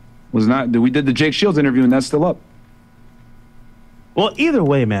 was not. We did the Jake Shields interview and that's still up. Well, either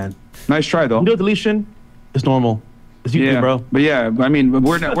way, man. Nice try though. No deletion is normal. It's YouTube, bro. But yeah, I mean,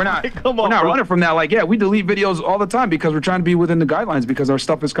 we're not running from that. Like, yeah, we delete videos all the time because we're trying to be within the guidelines because our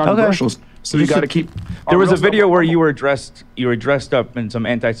stuff is controversial. Okay. So you got to keep. There was a video where you were dressed up in some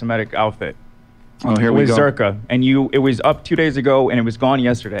anti-Semitic outfit. Oh, here we go. With Zerka, and it was up 2 days ago, and it was gone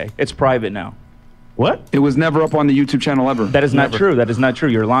yesterday. It's private now. What? It was never up on the YouTube channel ever. That is not true. That is not true.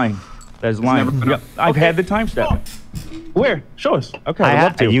 You're lying. That is lying. I've had the timestamp. Where? Show us. Okay, I'd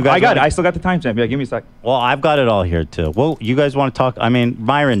love to. I got it. I still got the timestamp. Yeah, give me a sec. Well, I've got it all here too. Well, you guys want to talk? I mean,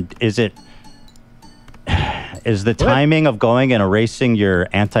 Myron, is it Is the timing of going and erasing your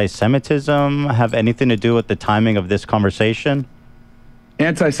anti-Semitism have anything to do with the timing of this conversation?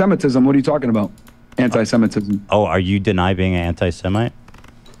 Anti-Semitism? What are you talking about? Anti-Semitism. Oh, are you denying being an anti-Semite?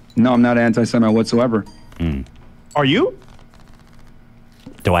 No, I'm not an anti-Semite whatsoever. Are you?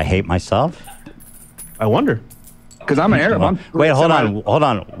 Do I hate myself? I wonder. Because I'm an Arab. Wait, hold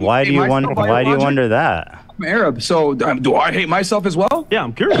on. Why do you wonder that? I'm Arab, so do I hate myself as well? Yeah,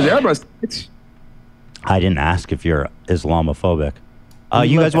 I'm curious. I didn't ask if you're Islamophobic.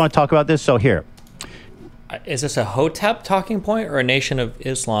 You guys want to talk about this? So here. Is this a Hotep talking point or a Nation of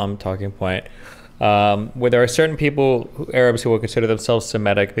Islam talking point? Where there are certain people, Arabs, who will consider themselves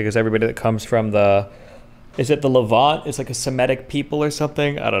Semitic because everybody that comes from is it the Levant? It's like a Semitic people or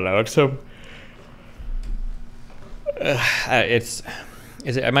something? I don't know. It's some...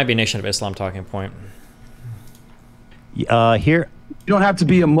 it might be a Nation of Islam talking point. Here. You don't have to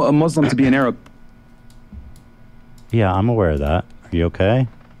be a Muslim to be an Arab. Yeah, I'm aware of that. Are you okay?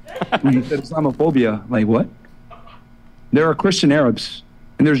 You said Islamophobia. Like what? There are Christian Arabs.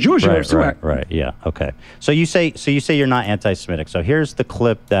 And there's Jewish Arabs too. Right. Yeah. Okay. So you say you're not anti-Semitic. So here's the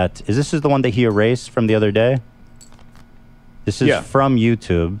clip this is the one that he erased from the other day. This is from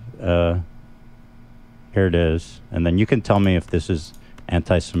YouTube. Here it is. And then you can tell me if this is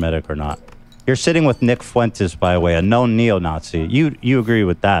anti-Semitic or not. You're sitting with Nick Fuentes, by the way, a known neo-Nazi. You agree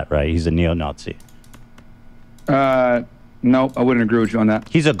with that, right? He's a neo-Nazi. No, I wouldn't agree with you on that.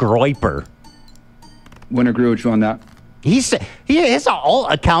 He's a groiper. Wouldn't agree with you on that. He has an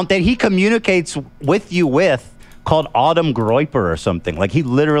alt account that he communicates with you with called Autumn Groiper or something. Like he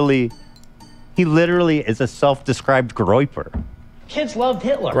literally is a self-described groiper. Kids loved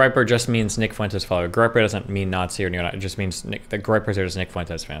Hitler. Groiper just means Nick Fuentes follower. Groiper doesn't mean Nazi or neo-Nazi. It just means the Groipers are just Nick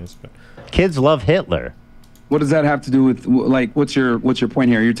Fuentes fans. But. Kids love Hitler. What does that have to do with, like, what's your point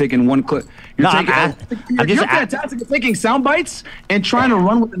here? You're taking one clip. You're fantastic at taking sound bites and trying to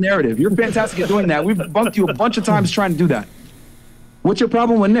run with the narrative. You're fantastic at doing that. We've bumped you a bunch of times trying to do that. What's your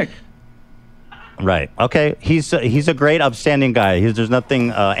problem with Nick? Right. Okay. He's a great, upstanding guy. There's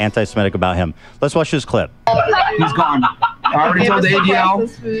nothing anti-Semitic about him. Let's watch this clip. He's gone. I already told the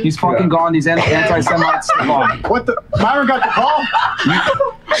ADL. He's fucking gone. These anti-Semites are gone. What the? Myron got the call?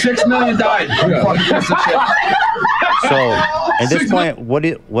 6 million died. You fucking piece of shit. So, at this point,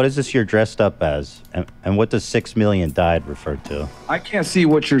 what is this you're dressed up as? And what does 6 million died refer to? I can't see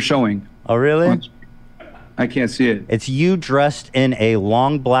what you're showing. Oh, really? I can't see it. It's you dressed in a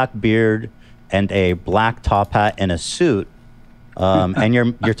long black beard and a black top hat and a suit. And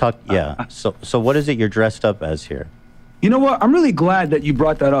you're talking, yeah. So what is it you're dressed up as here? You know what? I'm really glad that you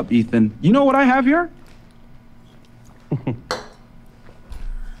brought that up, Ethan. You know what I have here?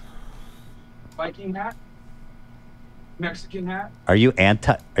 Viking hat, Mexican hat. Are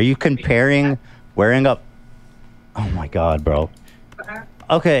you comparing wearing up? Oh my God, bro.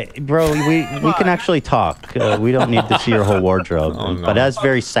 Okay, bro, we can actually talk. We don't need to see your whole wardrobe. But that's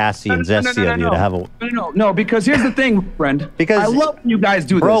very sassy and zesty of you to have a... No, because here's the thing, friend. Because I love when you guys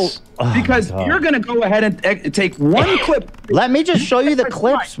do this. Because you're going to go ahead and take one clip. Let me just show you the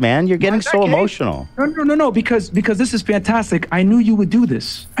clips, man. You're getting so emotional. No, because this is fantastic. I knew you would do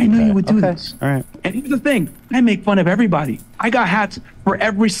this. I knew you would do this. All right. And here's the thing. I make fun of everybody. I got hats for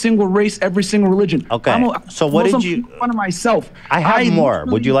every single race, every single religion. Okay. So what did you... fun of myself. I have more.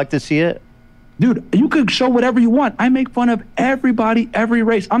 Would you like to see it? Dude, you could show whatever you want. I make fun of everybody, every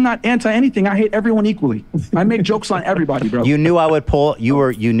race. I'm not anti anything. I hate everyone equally. I make jokes on everybody, bro. You knew I would pull.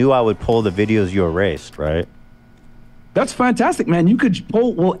 You knew I would pull the videos you erased, right? That's fantastic, man. You could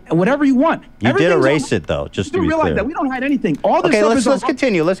pull whatever you want. You did erase it though, just to be clear. You realize that we don't hide anything. All this stuff is let's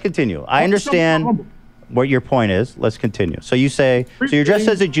continue. Let's continue. I understand what your point is. Let's continue. So you say, so you're dressed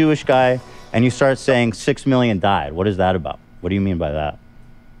as a Jewish guy, and you start saying 6 million died. What is that about? What do you mean by that?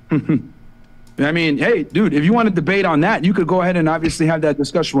 I mean, hey, dude, if you want to debate on that, you could go ahead and obviously have that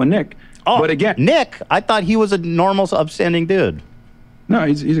discussion with Nick. Oh, but again, Nick, I thought he was a normal, upstanding dude. No,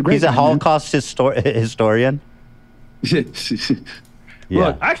 he's a great. He's a Holocaust historian. Yeah,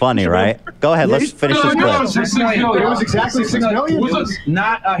 look, funny, right? Go ahead, let's finish this clip. 6 million. It was exactly 6 million. It was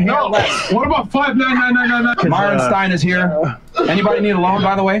not a hair less. What about 59999? Myron Stein is here. Anybody need a loan,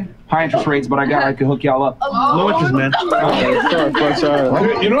 by the way? High interest rates, but I can hook y'all up. Low interest, man.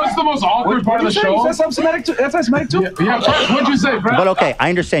 You know what's the most awkward part of the show? That's anti-Semitic too. That's anti-Semitic too. Yeah, what'd you say, Fred? But okay, I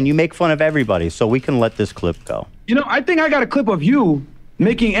understand. You make fun of everybody, so we can let this clip go. You know, I think I got a clip of you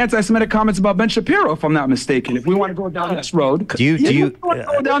making anti-Semitic comments about Ben Shapiro, if I'm not mistaken. If we want to go down this road, do you want to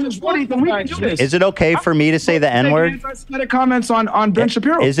go down this road, Ethan, we can do this. Is it okay for me to say the N-word? Anti-Semitic comments on Ben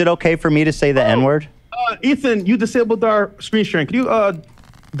Shapiro. Is it okay for me to say the N-word? Ethan, you disabled our screen sharing. Can you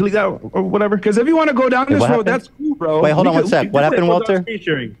delete that or whatever? Because if you want to go down this road, that's cool, bro. Wait, hold on one sec. What happened, Walter?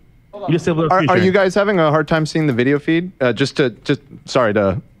 You just said Are you guys having a hard time seeing the video feed? Sorry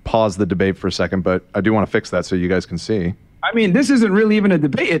to pause the debate for a second, but I do want to fix that so you guys can see. I mean, this isn't really even a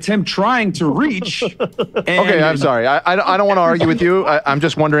debate. It's him trying to reach. Okay, I'm sorry. I don't want to argue with you. I'm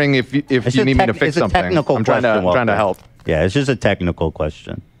just wondering if you need me to fix something. It's a technical I'm question, trying to help. Yeah, it's just a technical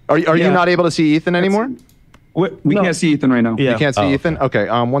question. Are you not able to see Ethan anymore? We can't see Ethan right now. You can't see Ethan? Okay,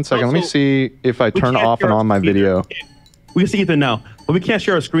 one second. Let me see if I turn off and on my video. We can see Ethan now, but we can't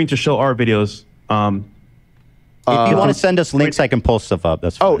share a screen to show our videos. If you want to send us links, I can pull stuff up.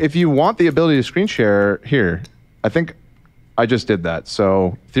 That's fine. Oh, if you want the ability to screen share, here. I think I just did that.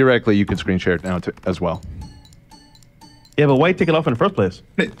 So theoretically, you could screen share it now as well. Yeah, but why take it off in the first place?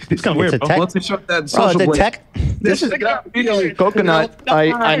 It's kind of weird, bro. Let's show that Bro, social it's a tech. This is Coconut.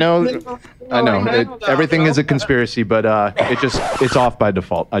 I know. Everything is a conspiracy, but it's off by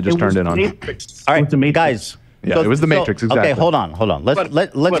default. I just turned it on. All right, guys. Yeah, it was the Matrix. Exactly. Okay, hold on.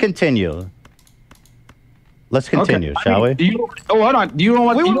 Let's continue. Let's continue, shall we? Hold on. Do you don't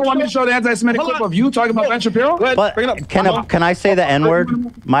want me to show the anti-Semitic clip of you talking about Ben Shapiro? But can I say the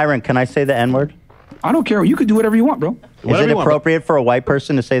N-word? Myron, can I say the N-word? I don't care. You can do whatever you want, bro. Is it appropriate for a white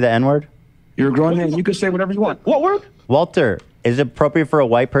person to say the N-word? You're a grown man. You can say whatever you want. What word? Walter, is it appropriate for a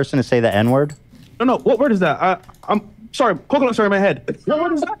white person to say the N-word? No. What word is that? I'm sorry. Coconut's in my head. What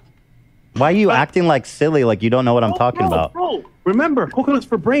word is that? Why are you acting like silly, like you don't know what I'm talking about? Bro, remember, coconuts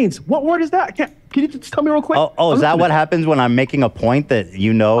for brains. What word is that? Can you just tell me real quick? Oh, is that what happens when I'm making a point that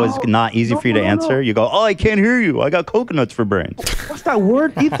you know is not easy for you to answer? You go, oh, I can't hear you. I got coconuts for brains. What's that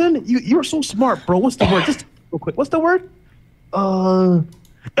word, Ethan? You're so smart, bro. What's the word? Just real quick. What's the word?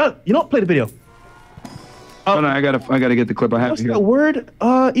 You know, play the video. No, I gotta get the clip. I have What's that word,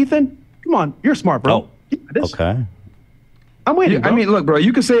 Ethan? Come on, you're smart, bro. Okay. I'm waiting. Bro. I mean, look, bro.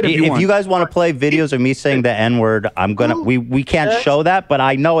 You can say it if you want. If you guys want to play videos of me saying the N-word, I'm gonna. We can't show that, but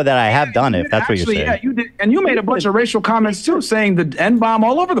I know that I have done it. If that's what you're saying. Yeah, you did, and you made a bunch of racial comments too, saying the N-bomb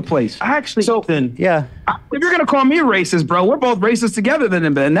all over the place. Actually, so then, yeah. If you're gonna call me racist, bro, we're both racist together. Then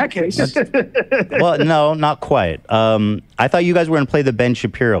in that case. Well, no, not quite. I thought you guys were gonna play the Ben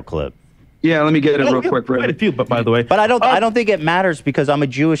Shapiro clip. Yeah, let me get it real quick. Quite a few, but by the way. But I don't think it matters because I'm a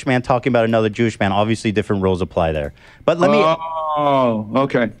Jewish man talking about another Jewish man. Obviously, different rules apply there. But let me. Oh,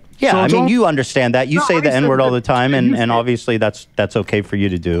 okay. Yeah, So I mean, you understand that. You say the N-word all the time, and obviously that's okay for you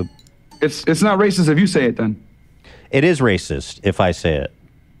to do. It's not racist if you say it then. It is racist if I say it.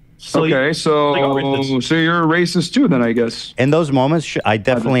 So you're a racist too, then I guess. In those moments, I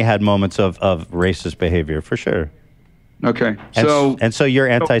definitely had moments of racist behavior for sure. Okay, and so you're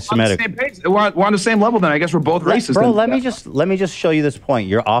anti-Semitic. We're on the same level then. I guess we're both racist. Bro, then. let me just show you this point.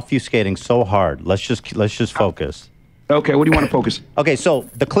 You're obfuscating so hard. Let's just focus. Okay, what do you want to focus? Okay, so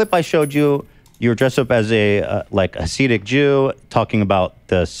the clip I showed you, you were dressed up as a like Hasidic Jew talking about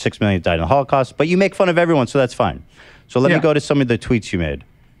the 6 million who died in the Holocaust, but you make fun of everyone, so that's fine. So let me go to some of the tweets you made.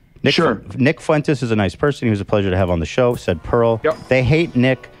 Nick Fuentes is a nice person. He was a pleasure to have on the show, said Pearl. Yep. They hate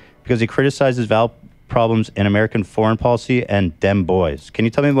Nick because he criticizes Val problems in American foreign policy and dem boys. Can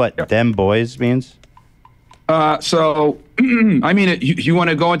you tell me what dem boys means? So, I mean, you want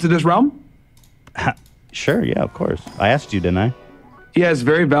to go into this realm? Sure, yeah, of course. I asked you, didn't I? He has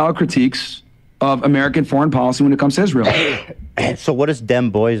very valid critiques of American foreign policy when it comes to Israel. So what does dem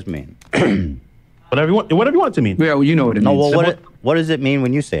boys mean? Whatever you want it to mean. Yeah, well, you know what it means. means. Well, what does it mean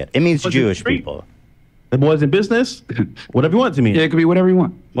when you say it? It means Jewish people. The boys in business, whatever you want it to mean. Yeah, it could be whatever you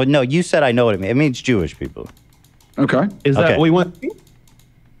want. Well, no, you said I know what it means. It means Jewish people. Okay. Is that what you want?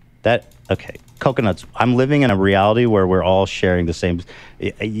 Okay. Coconuts. I'm living in a reality where we're all sharing the same.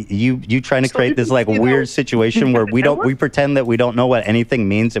 You trying to create this like weird situation where we pretend that we don't know what anything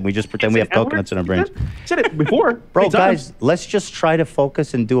means and we just pretend we have coconuts in our brains. Said it before, bro. Guys, let's just try to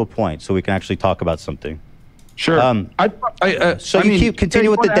focus and do a point so we can actually talk about something. Sure.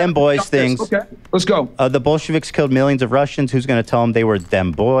 Continue with the dem boys things. Okay, let's go. The Bolsheviks killed millions of Russians. Who's going to tell them they were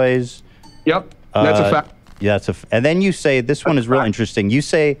dem boys? Yep, that's a fact. Yeah, and then you say this one is real interesting. You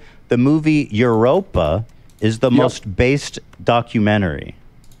say the movie Europa is the most based documentary.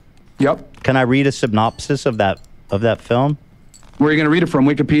 Yep. Can I read a synopsis of that film? Where are you going to read it from?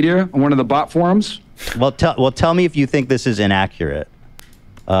 Wikipedia on one of the bot forums? Well, tell me if you think this is inaccurate.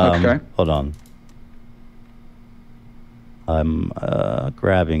 Okay. Hold on. I'm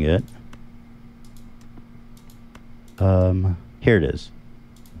grabbing it. Here it is.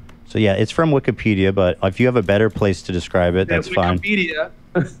 So yeah, it's from Wikipedia, but if you have a better place to describe it, that's fine. Wikipedia.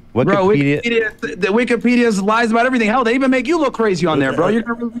 Wikipedia. Bro, the Wikipedia's lies about everything. Hell, they even make you look crazy on there, bro. You're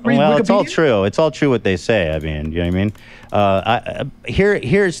gonna read Well, Wikipedia? it's all true. It's all true what they say. I mean, you know what I mean?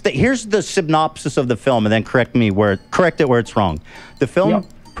 Here's the synopsis of the film, and then correct it where it's wrong. The film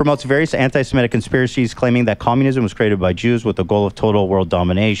promotes various anti-Semitic conspiracies claiming that communism was created by Jews with the goal of total world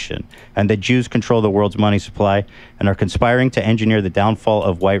domination, and that Jews control the world's money supply and are conspiring to engineer the downfall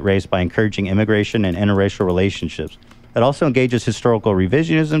of white race by encouraging immigration and interracial relationships. It also engages historical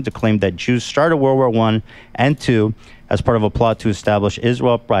revisionism to claim that Jews started World War I and II as part of a plot to establish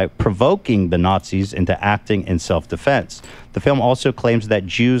Israel by provoking the Nazis into acting in self-defense. The film also claims that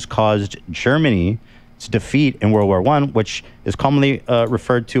Jews caused Germany's defeat in World War I, which is commonly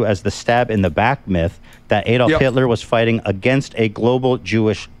referred to as the stab in the back myth, that Adolf Hitler was fighting against a global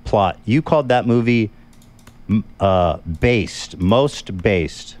Jewish plot. You called that movie most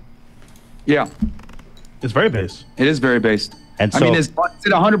based. Yeah. It's very based. It is very based. And I so, mean, is it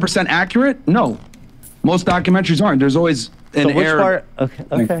 100% accurate? No. Most documentaries aren't. There's always an error.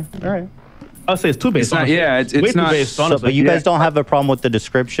 Okay, all right. I'll say it's too based. It's not, yeah, it's way not. Too based, but you guys don't have a problem with the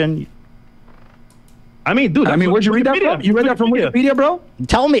description? I mean, dude. I mean, where'd you read that from? You read that from Wikipedia, bro?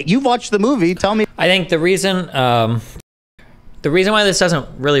 Tell me. You've watched the movie. Tell me. I think the reason why this doesn't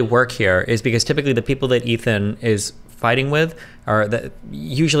really work here is because typically the people that Ethan is fighting with are that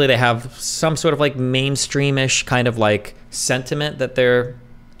usually they have some sort of like mainstreamish kind of like sentiment that they're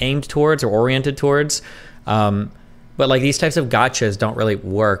aimed towards or oriented towards. But like these types of gotchas don't really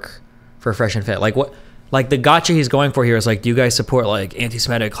work for Fresh and Fit. Like the gotcha he's going for here is like, do you guys support like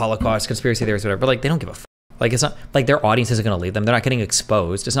anti-Semitic, Holocaust, conspiracy theories, whatever? But like they don't give a like it's not like their audience isn't going to lead them. They're not getting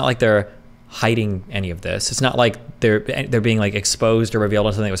exposed. It's not like they're hiding any of this. It's not like they're being like exposed or revealed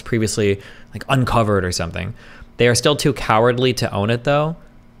on something that was previously like uncovered or something. They are still too cowardly to own it though.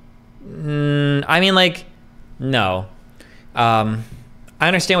 I mean, like, no. I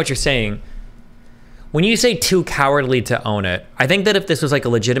understand what you're saying. When you say too cowardly to own it, I think that if this was like a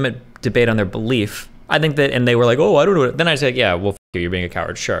legitimate debate on their belief, I think that, and they were like, oh, I don't know, then I'd say, yeah, well, you're being a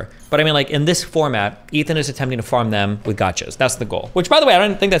coward, sure. But I mean, like, in this format, Ethan is attempting to farm them with gotchas. That's the goal. Which, by the way, I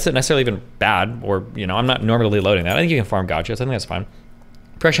don't think that's necessarily even bad, or, you know, I'm not normally loading that. I think you can farm gotchas. I think that's fine.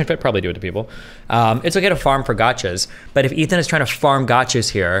 Fresh and Fit probably do it to people. It's okay to farm for gotchas, but if Ethan is trying to farm gotchas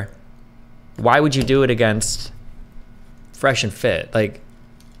here, why would you do it against Fresh and Fit? Like,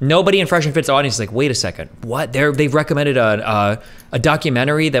 nobody in Fresh and Fit's audience is like, wait a second, what? They've recommended a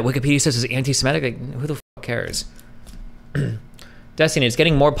documentary that Wikipedia says is anti-Semitic? Like, who the fuck cares? Destiny, it's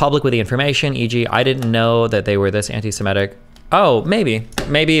getting more public with the information, e.g. I didn't know that they were this anti-Semitic. Oh, maybe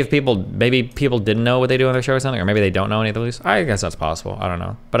if people didn't know what they do on their show or something, or maybe they don't know any of the beliefs. I guess that's possible. I don't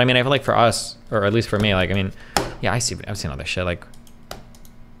know. But I mean, I feel like for us, or at least for me, like, I mean, yeah, I've seen all this shit. Like,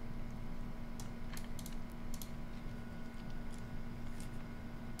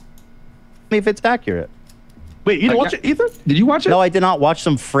 if it's accurate. Wait, you didn't watch it, Ethan? Did you watch it? No, I did not watch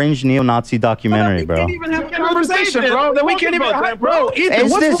some fringe neo-Nazi documentary, bro. We can't even have a conversation, bro. Then we can't even, bro. Ethan,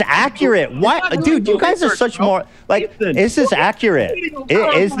 is this accurate? What, dude? You guys are such more like. Is this accurate?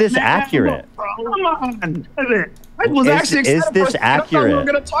 Is this accurate? Come on. I was actually excited. Is this accurate? We were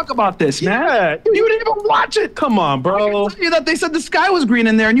gonna talk about this, man. Yeah. You didn't even watch it. Come on, bro. I can tell you that they said the sky was green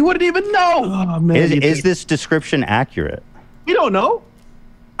in there, and you wouldn't even know. Oh, man, is this description accurate? We don't know.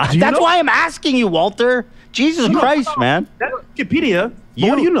 That's why I'm asking you, Walter. Jesus Christ, man. That's Wikipedia.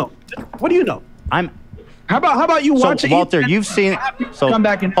 What do you know? What do you know? How about you watch it, Walter? You've seen. So come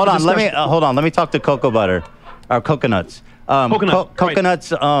back and hold on. Let me talk to cocoa butter, or coconuts.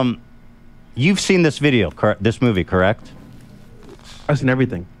 Coconuts. You've seen this video, this movie, correct? I've seen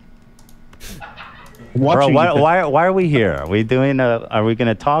everything. Bro, why are we here? Are we doing? Are we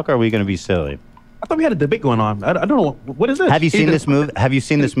gonna talk? Or are we gonna be silly? I thought we had a debate going on. I don't know. What is this? Have you seen this movie? Have you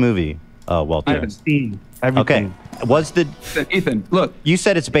seen this movie, Walter? I haven't seen everything. Okay. Ethan, look. You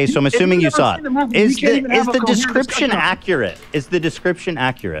said it's based, so I'm assuming you saw it. Is the description accurate? Is the description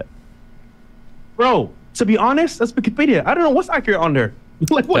accurate? Bro, to be honest, that's Wikipedia. I don't know what's accurate on there.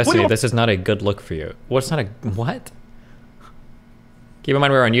 Like, this is not a good look for you. What's not a what? Keep in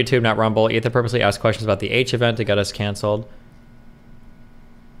mind we're on YouTube, not Rumble. Ethan purposely asked questions about the H event to get us canceled.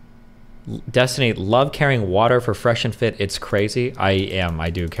 Destiny, love carrying water for Fresh and Fit. It's crazy. I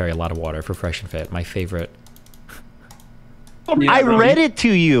do carry a lot of water for Fresh and Fit. My favorite. I read it to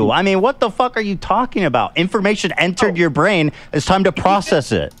you. I mean, what the fuck are you talking about? Information entered your brain. It's time to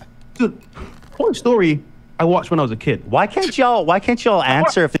process it. Dude, Toy Story I watched when I was a kid. Why can't y'all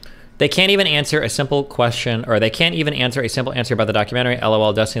answer if they can't even answer a simple question, or they can't even answer a simple answer about the documentary?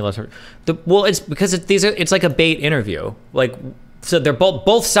 LOL, Destiny. Well, it's because it's like a bait interview. Like, so they're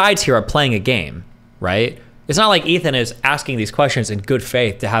both sides here are playing a game, right? It's not like Ethan is asking these questions in good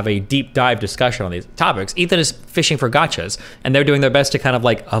faith to have a deep dive discussion on these topics. Ethan is fishing for gotchas, and they're doing their best to kind of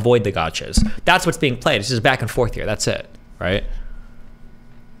like avoid the gotchas. That's what's being played. It's just back and forth here. That's it, right?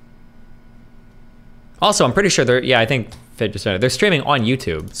 Also, I'm pretty sure I think Fit just started. They're streaming on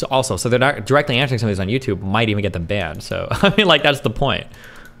YouTube, so they're not directly answering some of these on YouTube. Might even get them banned. So I mean, like, that's the point.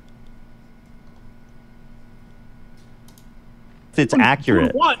 It's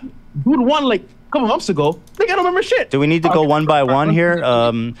accurate. Dude won like a couple months ago. They don't remember shit. Do we need to go one by one here?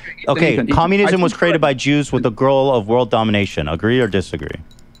 Okay, Ethan, communism was created by Jews with the goal of world domination. Agree or disagree?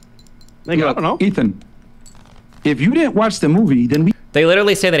 I don't know. Ethan, if you didn't watch the movie, then They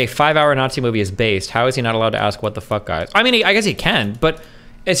literally say that a 5-hour Nazi movie is based. How is he not allowed to ask what the fuck, guys? I mean, I guess he can, but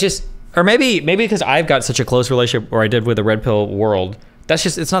it's just, or maybe because I've got such a close relationship, or I did with the Red Pill world. That's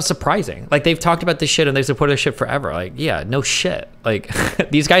just, it's not surprising. Like, they've talked about this shit and they've supported this shit forever. Like, yeah, no shit. Like,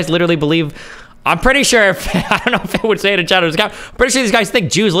 these guys literally believe, I'm pretty sure, I don't know if they would say it in chat, I'm pretty sure these guys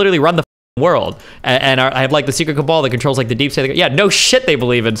think Jews literally run the world and I have like the secret cabal that controls like the deep state. Yeah, no shit, they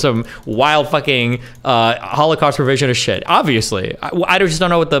believe in some wild fucking Holocaust revisionist shit. Obviously, I just don't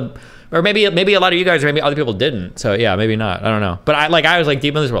know what the, or maybe a lot of you guys or maybe other people didn't. So yeah, maybe not. I don't know. But I was like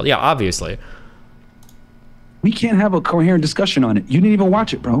deep in this world. Yeah, obviously. we can't have a coherent discussion on it. You didn't even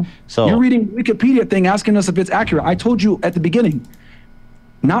watch it, bro. So you're reading Wikipedia thing asking us if it's accurate. I told you at the beginning,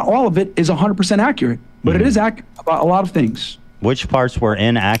 not all of it is 100% accurate, but it is accurate about a lot of things. Which parts were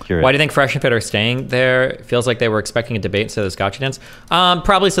inaccurate? Why do you think Fresh and Fit are staying there? It feels like they were expecting a debate instead of this gotcha dance.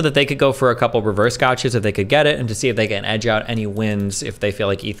 Probably so that they could go for a couple reverse gotchas if they could get it, and to see if they can edge out any wins if they feel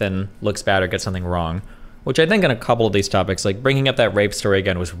like Ethan looks bad or gets something wrong. Which I think in a couple of these topics, like bringing up that rape story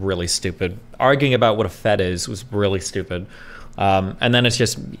again was really stupid. Arguing about what a Fed is was really stupid. And then it's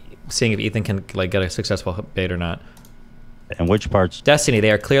just seeing if Ethan can like get a successful bait or not. And which parts? Destiny,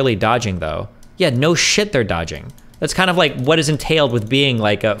 they are clearly dodging though. Yeah, no shit they're dodging. That's kind of like what is entailed with being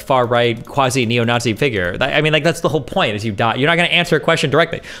like a far-right quasi-neo-Nazi figure. I mean, like that's the whole point is you die. You're not going to answer a question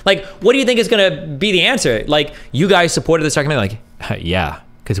directly. Like, what do you think is going to be the answer? Like, you guys supported this documentary, like, yeah,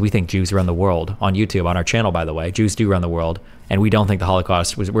 because we think Jews run the world on YouTube, on our channel, by the way. Jews do run the world. And we don't think the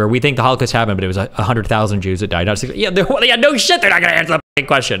Holocaust was where we think the Holocaust happened, but it was 100,000 Jews that died. Not 60. Yeah, no shit, they're not going to answer the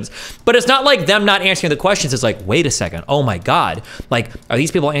questions. But it's not like them not answering the questions. It's like, wait a second. Oh my God. Like, are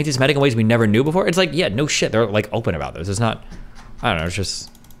these people anti-Semitic in ways we never knew before? It's like, yeah, no shit. They're like open about this. It's not, I don't know. It's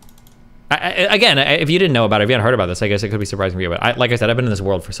just, again, if you didn't know about it, if you hadn't heard about this, I guess it could be surprising for you. But like I said, I've been in this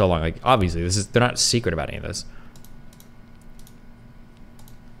world for so long. Like, obviously, they're not secret about any of this.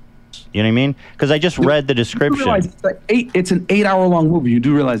 You know what I mean? Because I just read the description. It's an 8-hour-long movie. You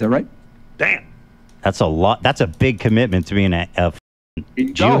do realize that, right? Damn. That's a lot. That's a big commitment to being a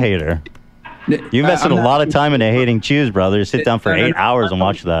Jew hater. You invested a lot of time into hating Jews, brother. Sit down for 8 hours and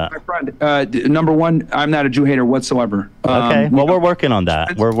watch that. My friend, number one, I'm not a Jew hater whatsoever. Okay, well, we're working on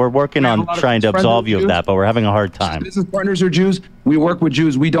that. We're working on trying to absolve you of that, but we're having a hard time. Business partners are Jews. We work with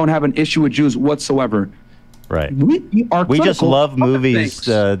Jews. We don't have an issue with Jews whatsoever. Right. We just love movies.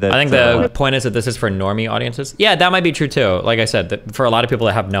 That, I think the point is that this is for normie audiences. Yeah, that might be true too. Like I said, that for a lot of people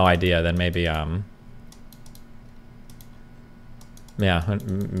that have no idea, then maybe yeah,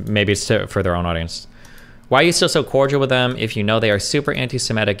 maybe it's for their own audience. Why are you still so cordial with them if you know they are super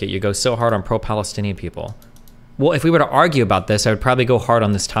anti-Semitic, yet you go so hard on pro-Palestinian people? Well, if we were to argue about this, I would probably go hard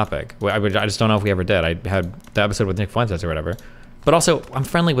on this topic. I just don't know if we ever did. I had the episode with Nick Fuentes or whatever. But also, I'm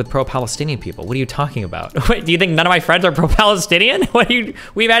friendly with pro-Palestinian people. What are you talking about? Wait, do you think none of my friends are pro-Palestinian?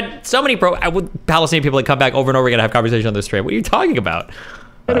 We've had so many pro-Palestinian people that come back over and over again to have conversations on this stream. What are you talking about?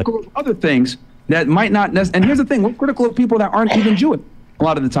 Critical of other things that might not necessarily. And here's the thing: we're critical of people that aren't even Jewish a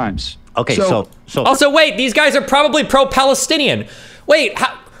lot of the times. Okay, so also wait, these guys are probably pro-Palestinian. Wait,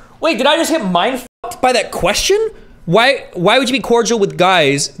 did I just get mind fucked by that question? Why would you be cordial with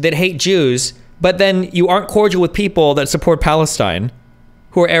guys that hate Jews? But then you aren't cordial with people that support Palestine,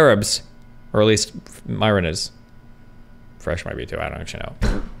 who are Arabs, or at least Myron is. Fresh might be too. I don't actually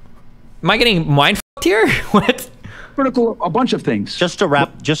know. Am I getting mind fucked here? What? Critical a bunch of things. Just to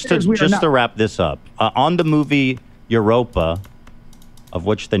wrap this up, on the movie Europa, of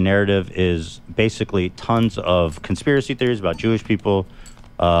which the narrative is basically tons of conspiracy theories about Jewish people,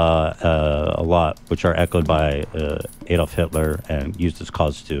 a lot which are echoed by Adolf Hitler and used as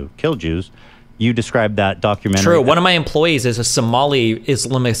cause to kill Jews. You described that documentary. True. One of my employees is a Somali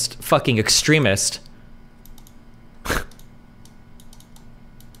Islamist fucking extremist.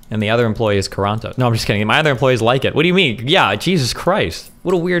 And the other employee is Karanto. No, I'm just kidding. My other employees like it. What do you mean? Yeah, Jesus Christ.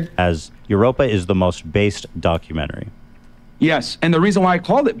 What a weird... As Europa is the most based documentary. Yes, and the reason why I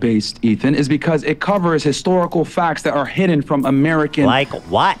called it based, Ethan, is because it covers historical facts that are hidden from American like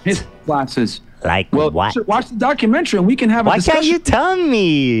what classes. Like well, what? Watch the documentary and we can have a discussion. Why can't you tell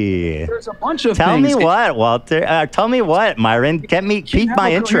me? There's a bunch of tell things. me what, Walter. Tell me what, Myron. Pique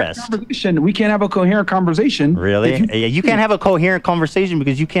my interest. We can't have a coherent conversation. Really? You can't have a coherent conversation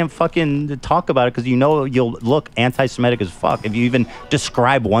because you can't fucking talk about it because you know you'll look anti-Semitic as fuck if you even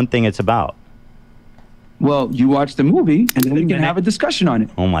describe one thing it's about. Well, you watch the movie and then we can have a discussion on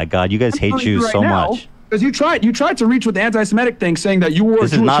it. Oh my God, you guys hate Jews so much. Because you tried to reach with the anti-Semitic thing, saying that you were.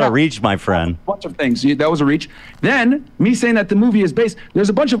 This is not a reach, my friend. A bunch of things. That was a reach. Then me saying that the movie is based. There's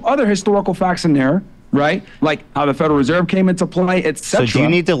a bunch of other historical facts in there, right? Like how the Federal Reserve came into play, etc. So do you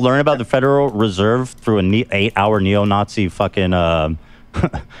need to learn about the Federal Reserve through an 8-hour neo-Nazi fucking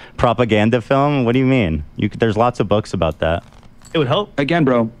propaganda film? What do you mean? There's lots of books about that. It would help. Again,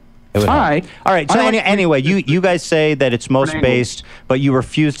 bro. All right. So anyway, you guys say that it's most based, but you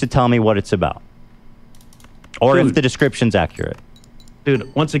refuse to tell me what it's about. Or if the description's accurate.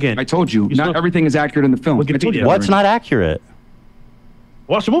 Dude, once again. I told you, not everything is accurate in the film. What's not accurate?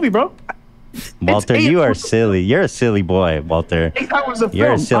 Watch the movie, bro. Walter, you are silly. You're a silly boy, Walter.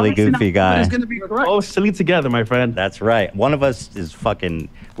 You're a silly, goofy guy. Oh, silly together, my friend. That's right. One of us is fucking,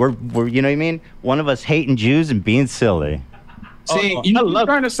 we're you know what I mean? One of us hating Jews and being silly. See, you keep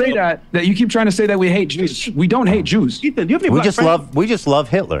trying to say that you keep trying to say that we hate Jews. We don't hate Jews. Ethan, do you have any black friends? We just love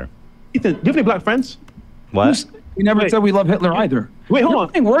Hitler. Ethan, do you have any black friends? What? We never said we love Hitler either. Wait, hold on.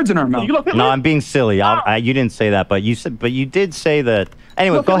 Putting words in our mouth. You love Hitler? No, I'm being silly. You didn't say that, but you did say that.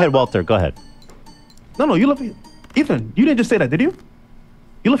 Anyway, go ahead, Walter. Go ahead. No, you love Ethan. You didn't just say that, did you?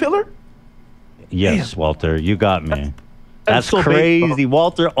 You love Hitler? Yes, Walter. You got me. That's so crazy, big,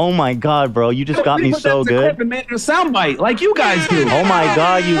 Walter. Oh my God, bro, you just got me so good. Made it a soundbite like you guys do. Oh my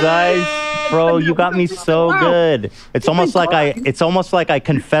God, you guys, bro, you got me so good. It's almost like I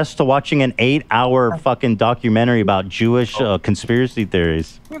confessed to watching an 8-hour fucking documentary about Jewish conspiracy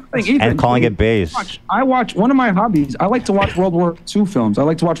theories and calling it based. I watch one of my hobbies. I like to watch World War II films. I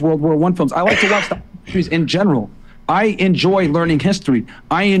like to watch World War I films. I like to watch documentaries in general. I enjoy learning history.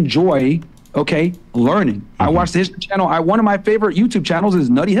 I enjoy learning. I watch the History Channel. One of my favorite YouTube channels is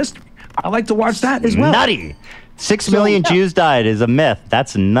Nutty History. I like to watch that as well. Nutty. 6 million Jews died is a myth.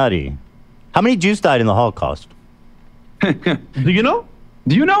 That's nutty. How many Jews died in the Holocaust? Do you know?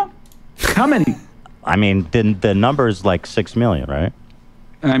 Do you know? How many? I mean, the number is like 6 million, right?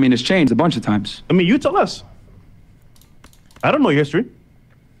 I mean, it's changed a bunch of times. I mean, you tell us. I don't know your history.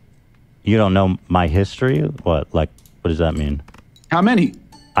 You don't know my history? What does that mean? How many?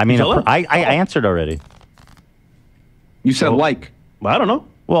 I mean, I answered already. You said Well, I don't know.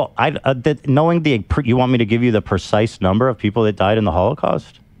 Well, knowing you want me to give you the precise number of people that died in the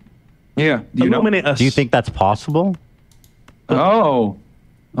Holocaust? Yeah. Do you think that's possible? Oh,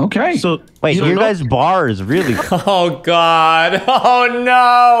 okay. So wait, your guys' bar is really. Oh God! Oh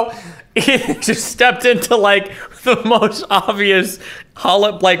no! He just stepped into like the most obvious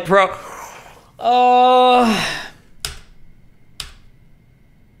pro. Oh.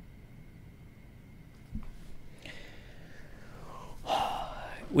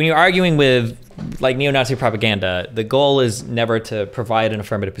 When you're arguing with like neo-Nazi propaganda, the goal is never to provide an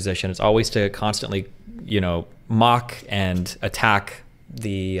affirmative position. It's always to constantly, mock and attack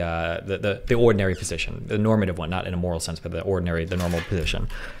the ordinary position, the normative one, not in a moral sense, but the normal position.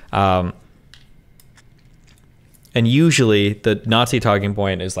 And usually the Nazi talking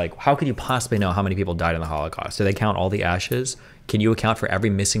point is like, how could you possibly know how many people died in the Holocaust? Do they count all the ashes? Can you account for every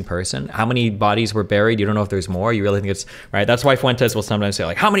missing person? How many bodies were buried? You don't know if there's more. You really think it's right. That's why Fuentes will sometimes say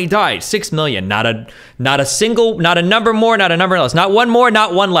like, how many died? 6 million. Not a single, not a number more, not a number less. Not one more,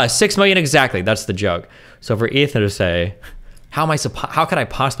 not one less. 6 million exactly. That's the joke. So for Ethan to say, how could I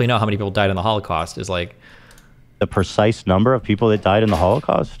possibly know how many people died in the Holocaust is like the precise number of people that died in the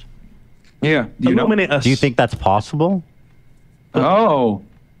Holocaust. Yeah. Do you think that's possible? Oh,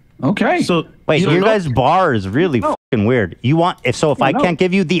 okay. So wait, your guys' bar is really fucking weird. If I can't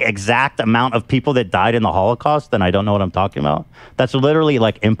give you the exact amount of people that died in the Holocaust, then I don't know what I'm talking about. That's literally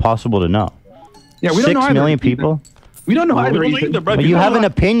like impossible to know. Yeah, we don't know 6 million people. We don't know either. But you have an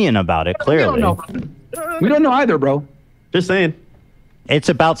opinion about it, clearly. We don't know either, bro. Just saying. It's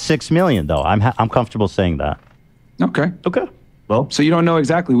about 6 million, though. I'm comfortable saying that. Okay. Okay. Well, so you don't know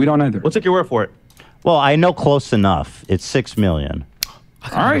exactly. We don't either. We'll take your word for it. Well, I know close enough. It's 6 million.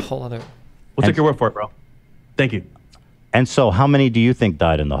 All right. We'll take your word for it, bro. Thank you. And so, how many do you think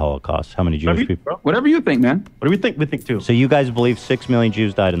died in the Holocaust? How many Jewish people? Whatever you think, man. Whatever you think, we think too. So you guys believe 6 million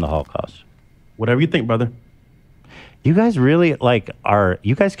Jews died in the Holocaust? Whatever you think, brother. You guys really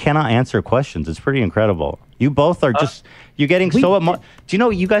you guys cannot answer questions. It's pretty incredible. You both are just, you're getting do you know,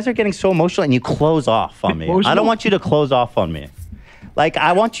 you guys are getting so emotional and you close off on me. I don't want you to close off on me. Like,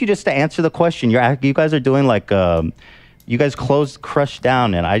 I want you just to answer the question. You guys are doing you guys crush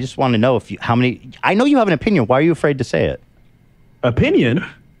down, and I just want to know I know you have an opinion. Why are you afraid to say it? Opinion?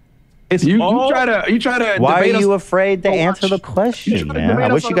 It's you try to Why are you afraid to answer the question, man?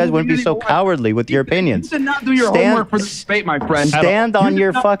 I wish you guys wouldn't be so cowardly with your opinions. You did not do your homework for this debate, my friend. Stand on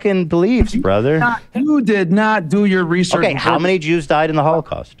your fucking beliefs, brother. You did not do your research. Okay, how many Jews died in the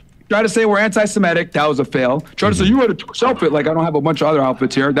Holocaust? Try to say we're anti-Semitic. That was a fail. Try to say you had a Jewish outfit. Like, I don't have a bunch of other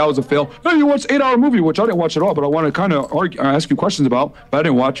outfits here. That was a fail. Hey, you watched 8-hour movie, which I didn't watch at all, but I want to kind of ask you questions about, but I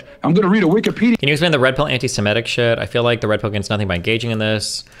didn't watch. I'm going to read a Wikipedia. Can you explain the red pill anti-Semitic shit? I feel like the red pill gains nothing by engaging in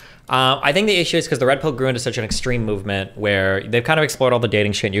this. I think the issue is because the red pill grew into such an extreme movement where they've kind of explored all the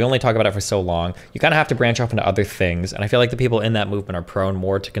dating shit. You only talk about it for so long. You kind of have to branch off into other things. And I feel like the people in that movement are prone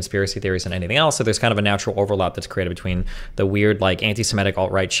more to conspiracy theories than anything else. So there's kind of a natural overlap that's created between the weird, like, anti-Semitic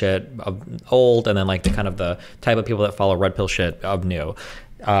alt-right shit of old and then, like, the kind of the type of people that follow red pill shit of new.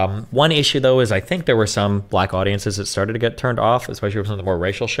 One issue, though, is I think there were some black audiences that started to get turned off, especially with some of the more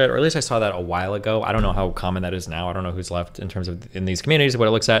racial shit, or at least I saw that a while ago. I don't know how common that is now. I don't know who's left in terms of in these communities, what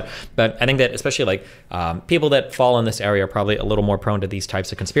it looks at. But I think that especially like people that fall in this area are probably a little more prone to these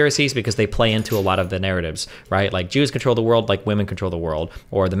types of conspiracies because they play into a lot of the narratives, right? Like Jews control the world, like women control the world,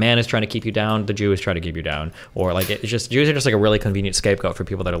 or the man is trying to keep you down, the Jew is trying to keep you down, or like it's just Jews are just like a really convenient scapegoat for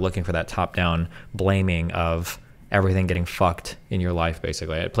people that are looking for that top-down blaming of everything getting fucked in your life,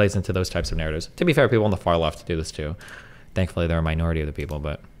 basically. It plays into those types of narratives. To be fair, people on the far left do this too. Thankfully, they're a minority of the people,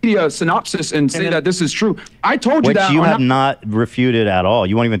 but... synopsis and say that this is true. I told you that... Which you have not refuted at all.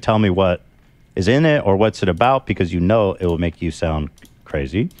 You won't even tell me what is in it or what's it about because you know it will make you sound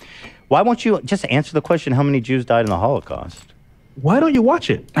crazy. Why won't you just answer the question, how many Jews died in the Holocaust? Why don't you watch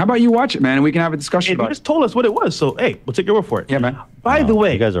it? How about you watch it, man, and we can have a discussion about it. You just told us what it was, so hey, we'll take your word for it. Yeah, man. By the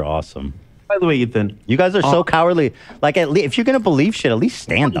way... You guys are awesome. By the way, Ethan. You guys are so cowardly. Like, if you're going to believe shit, at least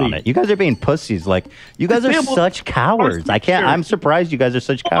stand on it. You guys are being pussies. Like, you guys are such cowards. I'm surprised you guys are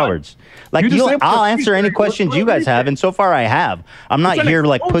such cowards. Like, I'll answer any questions you guys have, and so far I have. I'm not here,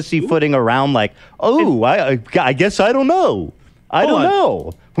 like, pussyfooting around like, oh, I guess I don't know. I don't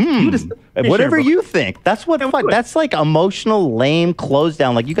know. Whatever you think. That's what, that's like emotional, lame, closed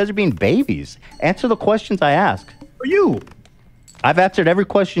down. Like, you guys are being babies. Answer the questions I ask. For you. I've answered every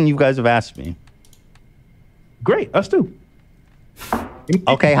question you guys have asked me. Great, us too.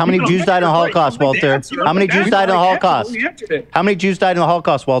 Okay, how many Jews died in the Holocaust, Walter? How many Jews died in the Holocaust? How many Jews died in the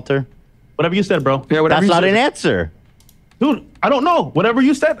Holocaust, Walter? Whatever you said, bro. Yeah, that's not an answer. Dude, I don't know. Whatever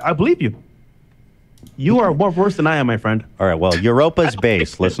you said, I believe you. You are more worse than I am, my friend. All right, well, Europa's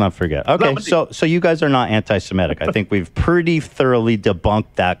base. Let's not forget. Okay, so you guys are not anti-Semitic. I think we've pretty thoroughly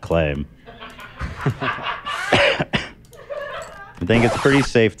debunked that claim. I think it's pretty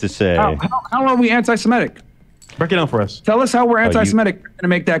safe to say. How are we anti-Semitic? Break it down for us. Tell us how we're anti-Semitic to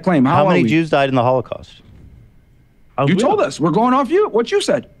make that claim. How many Jews died in the Holocaust? You told us. We're going off what you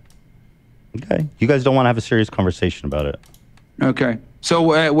said. Okay. You guys don't want to have a serious conversation about it. Okay.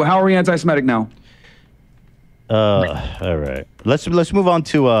 So how are we anti-Semitic now? All right. Let's move on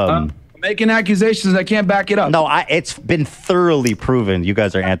to making accusations that can't back it up. No, it's been thoroughly proven you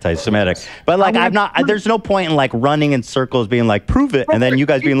guys are anti-Semitic. But like, there's no point in like running in circles being like, prove it. And then you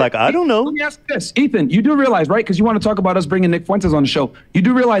guys being like, I don't know. Let me ask you this. Ethan, you do realize, right? Because you want to talk about us bringing Nick Fuentes on the show. You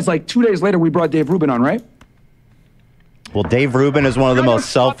do realize like 2 days later, we brought Dave Rubin on, right? Well, Dave Rubin is one of the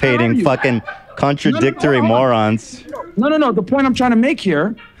most self-hating fucking contradictory morons. No. The point I'm trying to make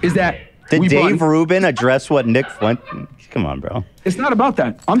here is that did Dave Rubin address what Nick Fuentes... Come on, bro. It's not about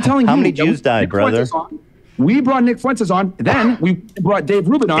that. I'm telling you. How many Jews died, brother? We brought Nick Fuentes on. Then we brought Dave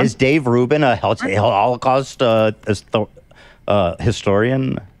Rubin on. Is Dave Rubin a Holocaust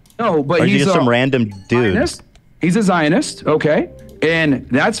historian? No, but he's just some random dude. Zionist. He's a Zionist, okay? And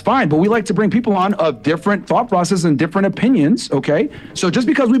that's fine. But we like to bring people on of different thought processes and different opinions, okay? So just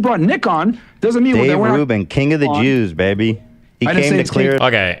because we brought Nick on doesn't mean Dave Rubin, king of the Jews, baby. He came to clear.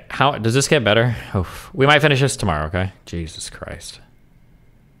 Okay, how does this get better? Oof. We might finish this tomorrow, okay? Jesus Christ.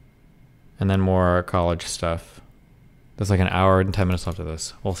 And then more college stuff. There's like an hour and 10 minutes left of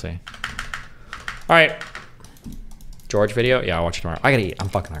this. We'll see. All right. George video? Yeah, I'll watch it tomorrow. I gotta eat. I'm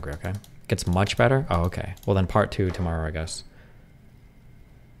fucking hungry, okay? Gets much better? Oh, okay. Well, then part 2 tomorrow, I guess.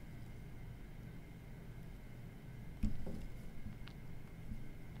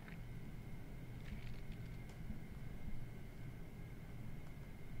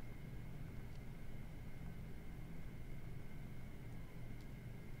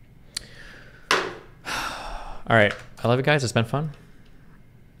 All right. I love you guys. It's been fun.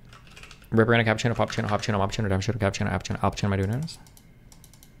 Ripper and a cappuccino, poppuccino, hoppuccino, moppuccino, dampuccino, cappuccino, appuccino, alpuccino. Am I doing this?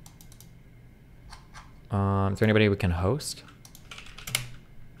 Is there anybody we can host?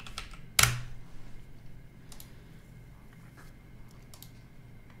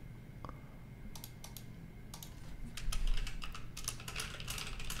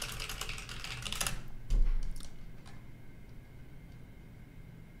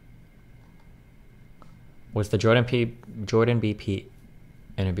 Was the Jordan BP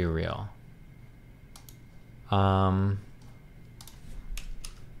interview real?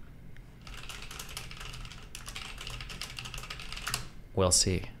 We'll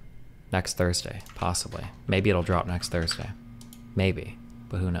see. Next Thursday, possibly. Maybe it'll drop next Thursday. Maybe,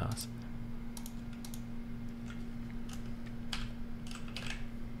 but who knows?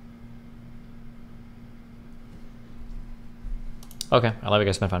 Okay, I love you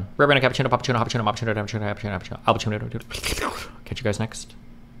guys. It's been fun. Ripper and a cappuccino, poppuccino, hoppuccino, moppuccino, dampuccino, cappuccino, alpuccino. Catch you guys next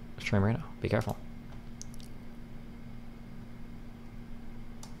stream right now. Be careful.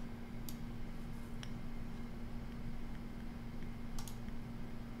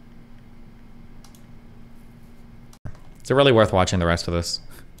 Is it really worth watching the rest of this?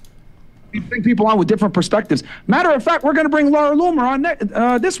 We bring people on with different perspectives. Matter of fact, we're going to bring Laura Loomer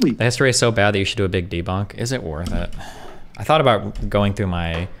on this week. The history is so bad that you should do a big debunk. Is it worth it? I thought about going through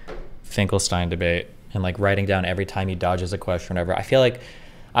my Finkelstein debate and like writing down every time he dodges a question or whatever. I feel like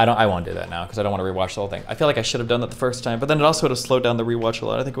I won't do that now because I don't want to rewatch the whole thing. I feel like I should have done that the first time, but then it also would have slowed down the rewatch a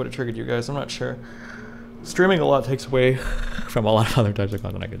lot. I think it would have triggered you guys. I'm not sure. Streaming a lot takes away from a lot of other types of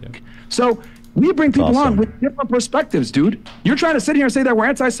content I could do. So we bring people on with different perspectives, dude. You're trying to sit here and say that we're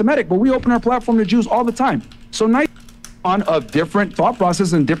anti-Semitic, but we open our platform to Jews all the time. So nice on of different thought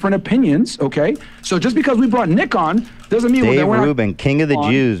processes and different opinions, okay? So just because we brought Nick on doesn't mean Dave Rubin, king of the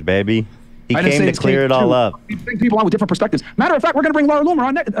Jews, baby. He came to clear it all up. We bring people on with different perspectives. Matter of fact, we're going to bring Laura Loomer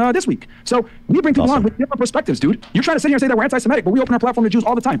on this week. So we bring people on with different perspectives, dude. You're trying to sit here and say that we're anti-Semitic, but we open our platform to Jews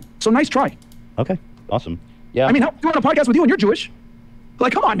all the time. So nice try. Okay, awesome. Yeah. I mean, how doing a podcast with you and you're Jewish?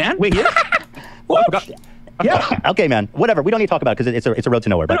 Like, come on, man. Wait, yeah? What? Yeah. Okay, man. Whatever. We don't need to talk about it because it's a road to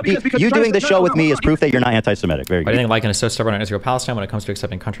nowhere. But because you doing the show with me is proof that you're not anti-Semitic. Very good. I think liking is so stubborn on Israel-Palestine when it comes to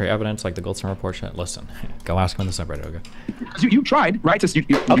accepting country evidence, like the Goldstone report shit. Listen, go ask him in the subreddit. Okay. Because you tried, right?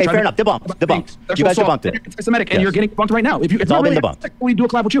 Okay, fair enough. Debunked. You guys debunked it. Anti-Semitic, and you're getting debunked right now. It's all been debunked. We do a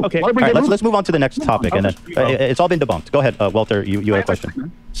collab with you. Okay. All right, let's move on to the next topic. And it's all been debunked. Go ahead, Walter. You had a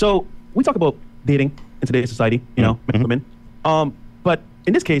question. So we talk about dating in today's society. You know, men and women. But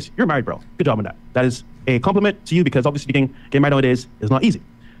in this case, you're married, bro. Good job on that. That is a compliment to you because obviously getting married nowadays is not easy.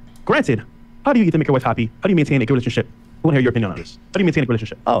 Granted, how do you either make your wife happy? How do you maintain a good relationship? I want to hear your opinion on this. How do you maintain a good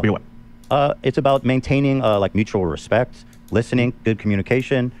relationship with your wife? It's about maintaining like mutual respect, listening, good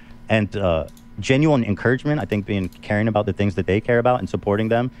communication, and genuine encouragement. I think being caring about the things that they care about and supporting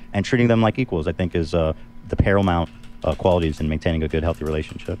them and treating them like equals, I think is the paramount qualities in maintaining a good, healthy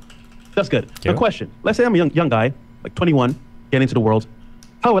relationship. That's good. A question. Let's say I'm a young guy, like 21, getting into the world.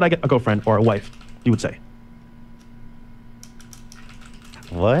 How would I get a girlfriend or a wife, you would say?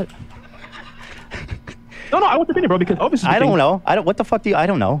 What? No, I want the opinion, bro, because obviously... I don't know. What the fuck do you... I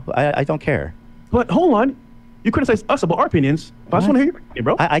don't know. I don't care. But hold on. You criticize us about our opinions, but I just want to hear your opinion,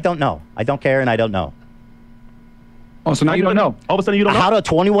 bro. I don't know. I don't care, and I don't know. Oh, so now you don't know. All of a sudden you don't know? How a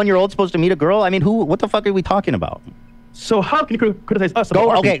 21-year-old supposed to meet a girl? I mean, what the fuck are we talking about? So how can you criticize us about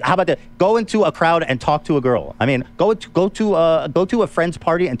our opinions? How about that? Go into a crowd and talk to a girl. I mean, go to a friend's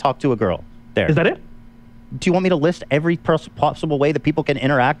party and talk to a girl. There. Is that it? Do you want me to list every possible way that people can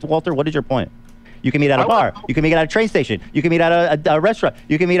interact, Walter? What is your point? You can meet at a bar. You can meet at a train station. You can meet at a restaurant.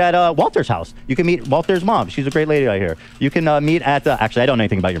 You can meet at Walter's house. You can meet Walter's mom. She's a great lady out here. You can meet at actually, I don't know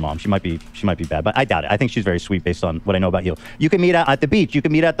anything about your mom. She might be bad, but I doubt it. I think she's very sweet based on what I know about you. You can meet at the beach. You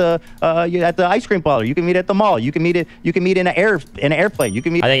can meet at the ice cream parlor. You can meet at the mall. You can meet in an airplane. You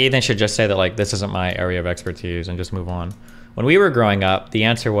can meet. I think Ethan should just say that like this isn't my area of expertise and just move on. When we were growing up, the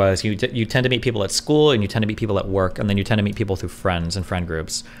answer was you tend to meet people at school and you tend to meet people at work, and then you tend to meet people through friends and friend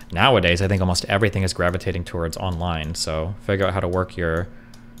groups. Nowadays, I think almost everything is gravitating towards online. So figure out how to work your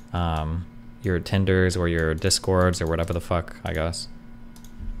Tinders or your Discords or whatever the fuck, I guess.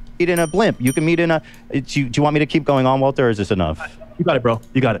 Meet in a blimp. You can meet in a. Do you want me to keep going on, Walter, or is this enough? You got it, bro.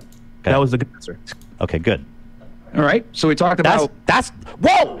 You got it. Okay. That was a good answer. Okay, good. All right. So we talked about. That's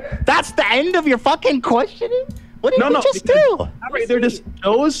the end of your fucking questioning. What did you just do? Right there just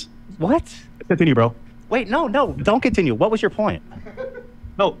shows. What? Continue, bro. Wait, no, don't continue. What was your point?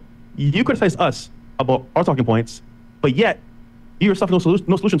 No, you criticize us about our talking points, but yet you yourself have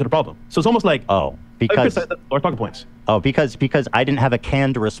no solution to the problem. So it's almost like because our talking points. Because I didn't have a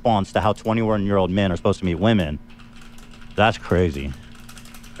canned response to how 21-year-old men are supposed to meet women. That's crazy.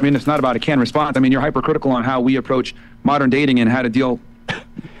 I mean, it's not about a canned response. I mean, you're hypercritical on how we approach modern dating and how to deal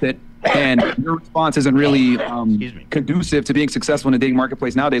with it. And your response isn't really conducive to being successful in the dating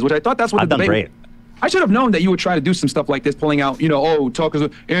marketplace nowadays, which I thought that's what the debate was. I should have known that you would try to do some stuff like this, pulling out, you know, talkers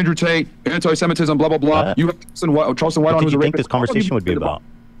of Andrew Tate, anti-Semitism, blah, blah, blah. You have Charleston White on who's a rapist. What do you think this conversation would be about?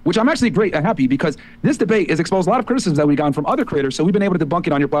 Which I'm actually happy because this debate has exposed a lot of criticisms that we've gotten from other creators, so we've been able to debunk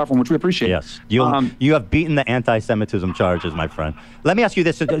it on your platform, which we appreciate. Yes, you have beaten the anti-Semitism charges, my friend. Let me ask you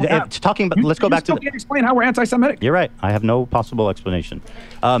this: talking about, let's go back to. Can't explain how we're anti-Semitic. You're right. I have no possible explanation.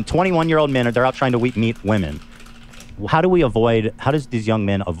 21-year-old men, they're out trying to meet women. How does these young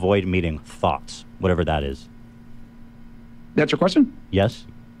men avoid meeting thoughts, whatever that is? That's your question? Yes.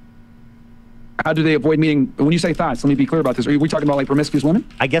 How do they avoid meeting? When you say thoughts, let me be clear about this. Are we talking about like promiscuous women?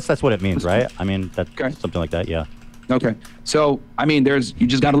 I guess that's what it means, right? I mean, that's something like that, yeah. Okay. So, I mean, you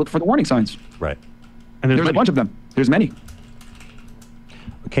just got to look for the warning signs. Right. And there's a bunch of them. There's many.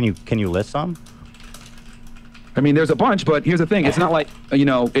 Can you list some? I mean, there's a bunch, but here's the thing. It's not like, you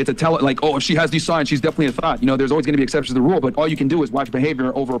know, it's oh, if she has these signs, she's definitely a thought. You know, there's always going to be exceptions to the rule, but all you can do is watch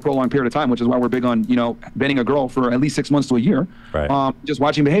behavior over a prolonged period of time, which is why we're big on, you know, betting a girl for at least 6 months to a year. Right. Just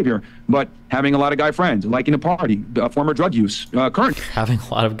watching behavior, but having a lot of guy friends, liking to party, former drug use, current. Having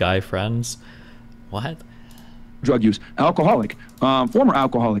a lot of guy friends? What? Drug use, alcoholic, former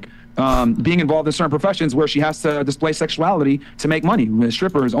alcoholic. Being involved in certain professions where she has to display sexuality to make money.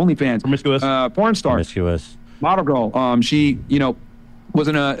 Strippers, OnlyFans, promiscuous, porn stars. Promiscuous. Model girl. She, you know, was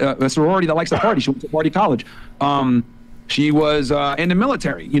in a sorority that likes to party. She went to party college. She was in the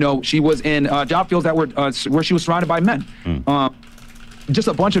military. You know, she was in job fields that were where she was surrounded by men. Just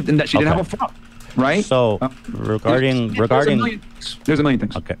a bunch of them that she didn't have a phone. Right. So regarding there's a million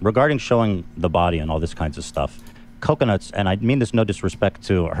things. Okay. Regarding showing the body and all this kinds of stuff, Coconuts, and I mean this no disrespect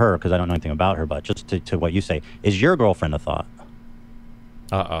to her because I don't know anything about her, but just to what you say, is your girlfriend a thought?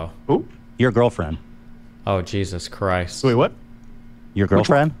 Who? Your girlfriend. Oh, Jesus Christ. Wait, what? Your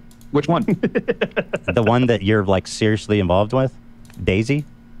girlfriend? Which one? The one that you're like seriously involved with? Daisy?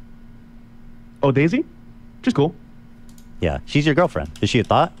 Oh, Daisy? She's cool. Yeah, she's your girlfriend. Is she a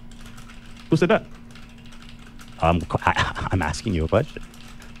thought? Who said that? I'm asking you a question.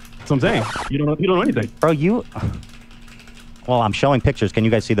 That's what I'm saying. You don't know anything. Bro, well, I'm showing pictures. Can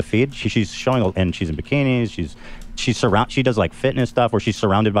you guys see the feed? She's showing, and she's in bikinis. She does like fitness stuff where she's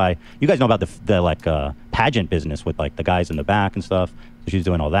surrounded by, you guys know about the like pageant business with like the guys in the back and stuff. So she's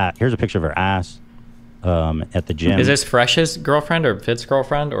doing all that. Here's a picture of her ass at the gym. Is this Fresh's girlfriend or Fit's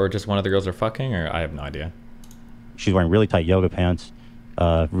girlfriend or just one of the girls are fucking, or I have no idea. She's wearing really tight yoga pants.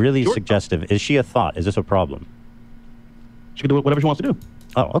 Really suggestive. Is she a thought? Is this a problem? She can do whatever she wants to do.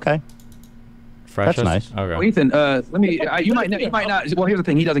 Oh, okay. Fresh. That's nice. Okay. Well, Ethan, let me. You might not. Well, here's the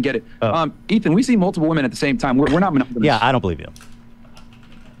thing. He doesn't get it. Ethan, we see multiple women at the same time. We're not monogamous. Yeah, I don't believe you.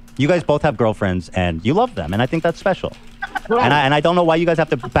 You guys both have girlfriends, and you love them, and I think that's special. Bro. And I don't know why you guys have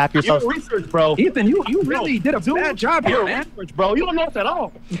to back yourselves. Research, bro. Ethan, you really did a bad job here, man. Research, bro. You don't know us at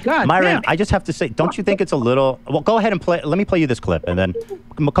all. God, Myron, damn. I just have to say, don't you think it's a little? Well, go ahead and play. Let me play you this clip, and then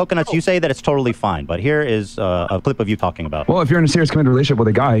Coconuts, you say that it's totally fine, but here is a clip of you talking about. Well, if you're in a serious committed relationship with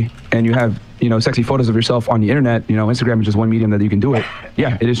a guy and you have, you know, sexy photos of yourself on the internet, you know, Instagram is just one medium that you can do it.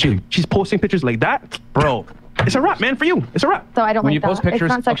 Yeah, it is cheating. She's posting pictures like that, bro. It's a wrap, man, for you. It's a wrap. So I don't When like you that. post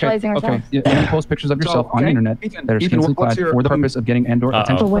pictures, it's not sexualizing ourselves. when you post pictures of yourself on the internet that are scantily clad for the purpose of getting and/or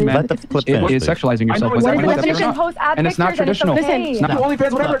attention from men, Let the clip it finish, is please. sexualizing yourself. What is the Whether that's definition? or not. Post ad And it's not pictures and traditional. it's okay. Not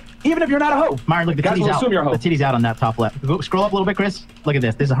OnlyFans, whatever. Even if you're not a hoe. Myron, look, the Guys titty's will out. assume you're a hoe. The titty's out on that top left. Scroll up a little bit, Chris. Look at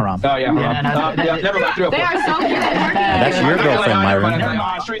this. This is haram. Oh, yeah. Never mind. They are so cute. That's your girlfriend, Myron.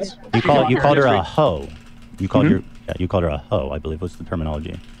 You called her a hoe. You called her a hoe, I believe was the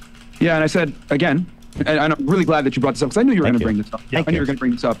terminology. Yeah, and I said again. And I'm really glad that you brought this up because I knew you were going to bring this up. I knew you were going to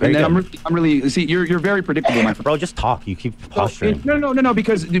bring this up. And then I'm really see you're very predictable, my friend. Bro, just talk. You keep posturing. No,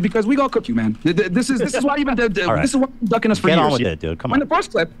 because we gonna cook you, man. This is why even this is why you're ducking us for years. Get on with it, dude. Come on. In the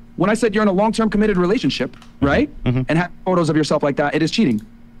first clip, when I said you're in a long-term committed relationship, right, and have photos of yourself like that, it is cheating.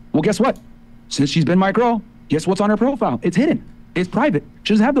 Well, guess what? Since she's been my girl, guess what's on her profile? It's hidden. It's private.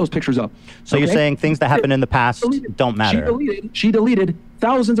 She doesn't have those pictures up. So you're saying things that happened in the past don't matter? She deleted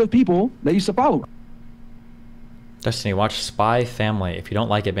thousands of people that used to follow her. Destiny, watch Spy Family. If you don't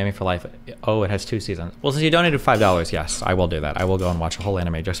like it, ban me for life. Oh, it has 2 seasons. Well, since you donated $5, yes, I will do that. I will go and watch a whole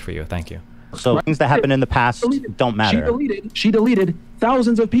anime just for you. Thank you. So things that happened in the past don't matter. She deleted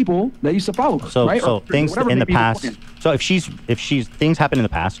thousands of people that used to follow her. So things in the past. So if she's things happen in the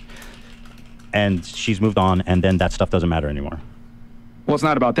past, and she's moved on, and then that stuff doesn't matter anymore. Well, it's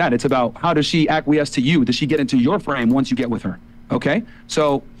not about that. It's about how does she acquiesce to you? Does she get into your frame once you get with her? Okay,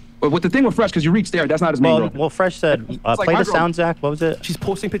 so But with the thing with Fresh, because you reached there, that's not his main role. Well, Fresh said, play the sound, Zach. What was it? She's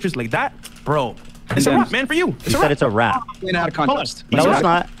posting pictures like that, bro. It's a rap, man, for you. You said it's a rap. Out of context. No, it's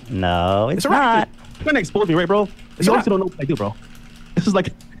not. No, it's a rap. not. You're gonna expose me, right, bro? You honestly don't know what I do, bro. This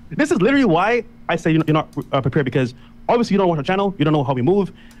is literally why I say you're not prepared, because obviously you don't watch our channel, you don't know how we move,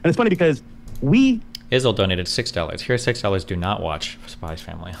 and it's funny because Izzle donated $6. Here's $6. Do not watch Spy's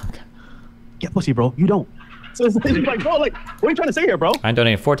Family. Okay. Get pussy, bro. You don't. So it's like, bro, like, what are you trying to say here, bro? I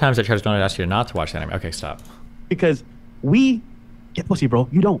donated 4 times. I tried to donate, ask you not to watch the anime. Okay, stop. Because get pussy, bro.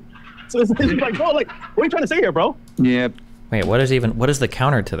 You don't. So it's like, bro, like, what are you trying to say here, bro? Yeah. Wait, what is the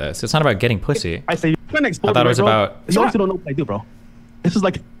counter to this? It's not about getting pussy. I say you're gonna expose I thought me, it was right, bro? about. You honestly don't know what I do, bro. This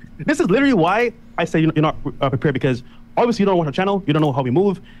is literally why I say you're not prepared, because obviously you don't watch our channel, you don't know how we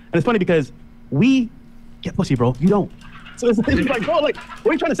move, and it's funny because get pussy, bro. You don't. So it's like, bro, like,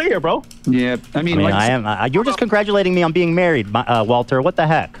 what are you trying to say here, bro? Yeah, I mean I am. You're just congratulating me on being married, Walter. What the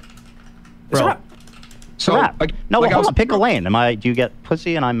heck, bro? So hold on. Pick a lane. Do you get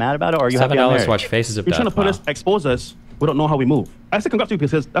pussy and I'm mad about it, or are you happy I'm married? $7 to watch Faces of You're Death. trying to expose us. We don't know how we move. I say congrats to you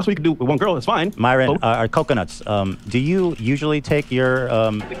because that's what you can do with one girl. It's fine. Myron, coconuts. Do you usually take your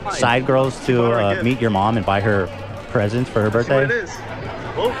side girls to meet your mom and buy her presents for her birthday? What it is.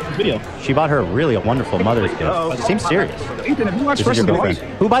 Video. She bought her really a wonderful Mother's gift. She seems serious. Ethan, have you watched Fresh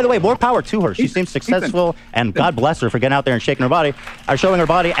Who, by the way, more power to her. She seems successful, and God bless her for getting out there and shaking her body, or showing her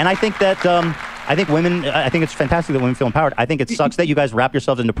body. And I think that I think it's fantastic that women feel empowered. I think it sucks that you guys wrap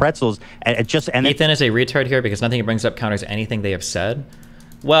yourselves into pretzels and Ethan is a retard here because nothing he brings up counters anything they have said.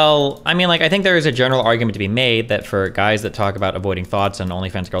 Well, I mean, like, I think there is a general argument to be made that for guys that talk about avoiding thoughts and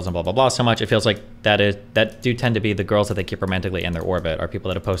OnlyFans girls and blah, blah, blah so much, it feels like that do tend to be the girls that they keep romantically in their orbit, are people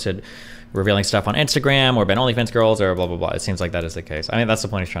that have posted revealing stuff on Instagram or been OnlyFans girls or blah, blah, blah. It seems like that is the case. I mean, that's the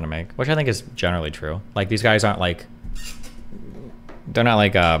point he's trying to make, which I think is generally true. Like, these guys aren't like, they're not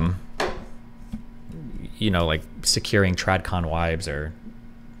like, you know, like securing TradCon wives or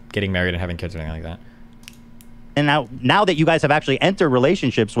getting married and having kids or anything like that. And now that you guys have actually entered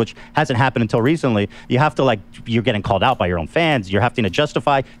relationships, which hasn't happened until recently, you have to, like, you're getting called out by your own fans. You're having to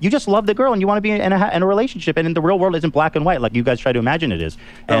justify. You just love the girl and you want to be in a relationship. And in the real world isn't black and white like you guys try to imagine it is.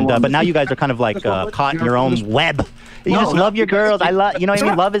 And but now you guys are kind of like caught in your own web. You just love your girls. You know what I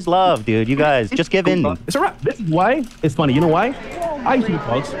mean? Love is love, dude. You guys just give in. It's a wrap. This is why it's funny. You know why? I used to be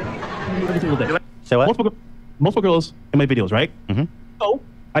close every single day. Say what? Multiple girls in my videos, right? Mm-hmm. So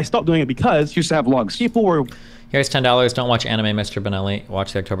I stopped doing it because you used to have vlogs. People were. Here's $10. Don't watch anime, Mr. Benelli.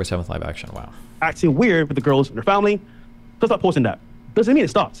 Watch the October 7th live action. Wow. Acting weird with the girls and their family. So stop posting that. Doesn't mean it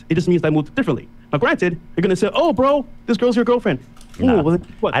stopped. It just means that I moved differently. Now, granted, you're gonna say, "Oh, bro, this girl's your girlfriend." Nah. Ooh,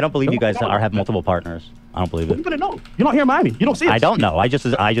 what? I don't believe you guys have multiple partners. I don't believe it. You're gonna know. You're not here in Miami. You don't see it. I don't know. I just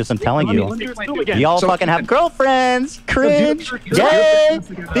am telling you. Y'all fucking have girlfriends. Cringe. Gay.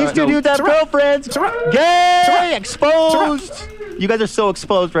 These two dudes have girlfriends. Gay. Exposed. You guys are so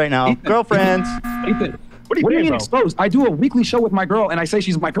exposed right now. Girlfriends. Ethan. What do you mean exposed? I do a weekly show with my girl, and I say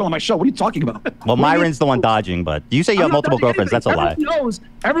she's my girl on my show. What are you talking about? Well, Myron's the one dodging, but you say you have multiple girlfriends. That's a lie.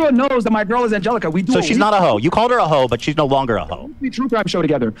 Everyone knows that my girl is Angelica. So she's not a hoe. You called her a hoe, but she's no longer a hoe. We true crime show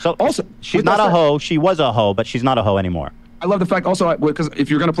together. So also, she's not a hoe. She was a hoe, but she's not a hoe anymore. I love the fact also, because if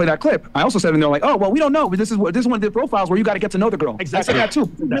you're going to play that clip, I also said in there like, oh, well, we don't know. This is one of the profiles where you got to get to know the girl. Exactly. I said that too.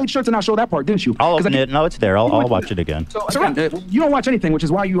 You made sure to not show that part, didn't you? I'll open it. No, it's there. I'll watch it again. So you don't watch anything, which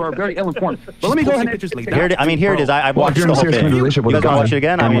is why you are very ill-informed. But let me go ahead and... Here it is. I watched the whole thing. You guys want to watch it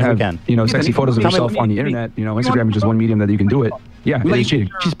again? I mean, we can. You know, sexy photos of yourself on the internet. You know, Instagram is just one medium that you can do it. Yeah, it is cheating.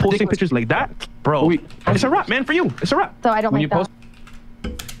 She's posting pictures like that? Bro, it's a wrap, man, for you. It's a wrap. So I don't like that.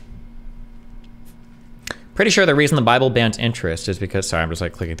 Pretty sure the reason the Bible bans interest is because, sorry, I'm just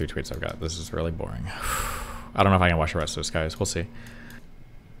like clicking through tweets I've got. This is really boring. I don't know if I can watch the rest of this, guys. We'll see.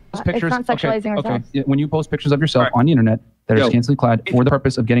 Pictures, it's not sexualizing ourselves. Yeah, when you post pictures of yourself on the internet that are scantily clad for the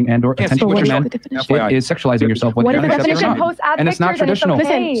purpose of getting and/or attention with your men, it is sexualizing yourself. What is the definition? Post ad and it's not traditional.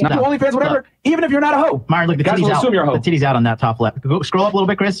 It's not OnlyFans, whatever. Even if you're not a hoe. Myron, look, the titty's out. The titty's out on that top left. Go, scroll up a little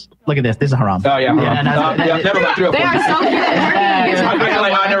bit, Chris. Look at this. This is haram. Oh, yeah. Never mind. They are so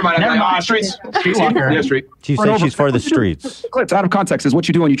Never mind. Streets. Streetwalker. Street. She said she's for the streets. Clips out of context is what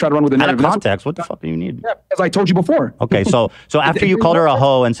you do when you try to run with a narrative. Out of context? What the fuck do you need? As I told you before. Okay, so after you called her a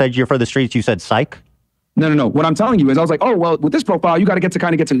hoe and said you're for the streets, you said psych? No. What I'm telling you is I was like, oh, well, with this profile, you got to get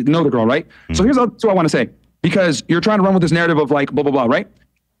to know the girl, right? So here's what I want to say. Because you're trying to run with this narrative of like, blah, blah, blah, right?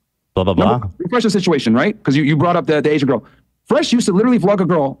 Blah, blah, blah. Refresh the situation, right? Because you brought up the Asian girl. Fresh used to literally vlog a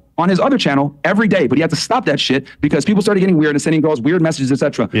girl on his other channel every day, but he had to stop that shit because people started getting weird and sending girls weird messages,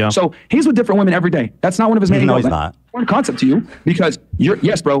 etc. Yeah. So he's with different women every day. That's not one of his main No, goals. he's not. One concept to you because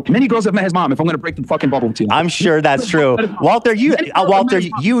yes, bro. Many girls have met his mom. If I'm going to break the fucking bubble to you, I'm sure that's true. Walter,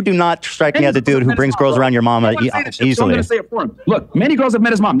 you do not strike me as a dude who brings girls around your mama So I'm easily. going to say it for him. Look, many girls have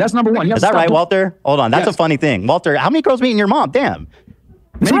met his mom. That's number one. Is that right, Walter? Hold on. That's a funny thing. Walter, how many girls meeting your mom? Damn.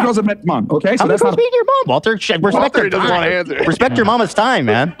 Many girls have met his mom. Okay, so how many that's girls not meeting your mom, Walter? Respect her doesn't want to time. answer. Respect your mama's time,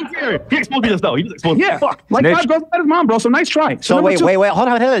 man. He exposed me just though. He just exposed me. Yeah, Fuck. like Snitch. 5 girls have met his mom, bro. So nice try. So wait. Hold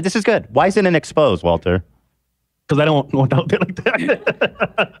on. This is good. Why isn't it exposed, Walter? Because I don't want out there like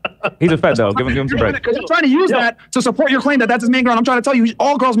that. He's a fed though. Give him some bread. Because you're trying to use that to support your claim that that's his main girl. I'm trying to tell you,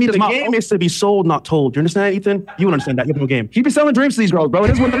 all girls meet his The mom. game is to be sold, not told. You understand, Ethan? You would understand that. You have no game. He be selling dreams to these girls, bro.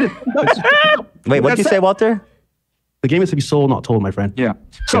 It is what it is. Wait, what did you say, Walter? The game is to be sold, not told, my friend. Yeah.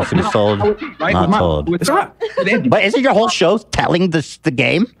 So to be sold, not told. It's a wrap. But isn't your whole show telling the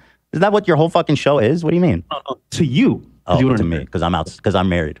game? Is that what your whole fucking show is? What do you mean? To you. Oh, to me, because I'm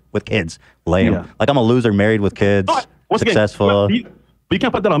married with kids. Lame. Yeah. Like I'm a loser married with kids. Once again, Successful. but you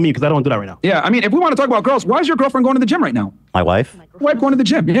can't put that on me because I don't do that right now. Yeah, I mean, if we want to talk about girls, why is your girlfririend going to the gym right now? My wife. Why going to the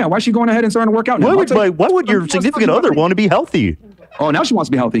gym? Yeah, why is she going ahead and starting to work out now? Why would your significant other want to be healthy? Oh, now she wants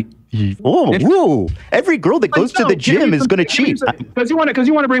to be healthy. Oh, whoa. Every girl that goes to the gym is going to cheat. Because you want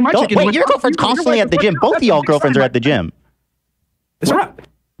to bring my chicken. Wait, your girlfriend's constantly at the gym. Both of y'all girlfriends are at the gym. It's a wrap.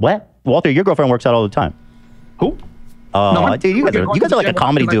 What? Walter, your girlfriend works out all the time. Who? Oh, dude, you guys are like a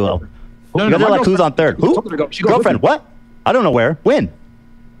comedy duo. You guys are like who's on third? Who? Girlfriend, what? I don't know where. When?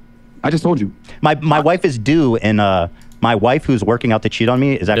 I just told you. My wife is due in my wife who's working out to cheat on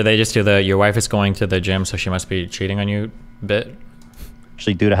me is Do they just do your wife is going to the gym, so she must be cheating on you bit?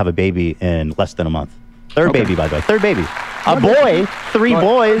 actually due to have a baby in less than a month. Third baby, by the way. Third baby. A boy. 3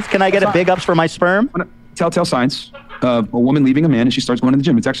 boys. Can I get a big ups for my sperm? Telltale signs of a woman leaving a man and she starts going to the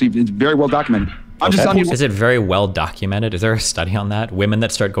gym. It's very well documented. I'm just telling you. Is it very well documented? Is there a study on that? Women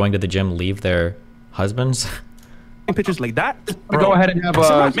that start going to the gym leave their husbands? Pictures like that? Go ahead and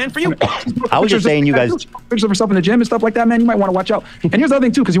have man for you. I was just saying, you guys. Pictures of herself in the gym and stuff like that, man. You might want to watch out. And here's the other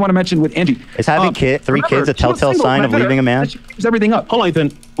thing too, because you want to mention with Angie. Is having 3 kids a telltale sign of leaving a man? She switched everything up. Hold on,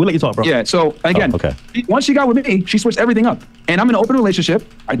 Ethan. We'll let you talk, bro. Yeah. So again, okay. Once she got with me, she switched everything up. And I'm in an open relationship.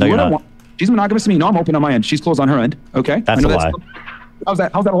 I do No, what you're I not. want. She's monogamous to me. No, I'm open on my end. She's closed on her end. Okay. That's a lie. How's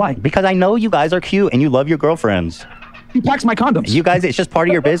that a lie? Because I know you guys are cute and you love your girlfriends. He packs my condoms. You guys, it's just part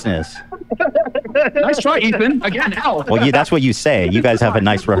of your business. Nice try, Ethan. Again, ow. Well, that's what you say. You guys have a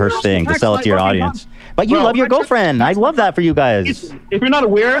nice rehearsed thing to sell it to your audience. But you love your girlfriend. I love that for you guys. If you're not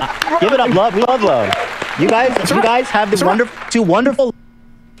aware, give it up. Love. You guys have the two wonderful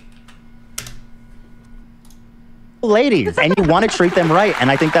ladies, and you want to treat them right,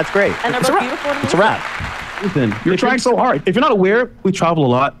 and I think that's great. And they're both beautiful. It's a wrap. Ethan, You're trying so hard. If you're not aware, we travel a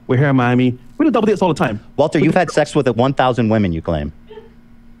lot. We're here in Miami. We do double dates all the time. Walter, you've had sex with 1,000 women, you claim.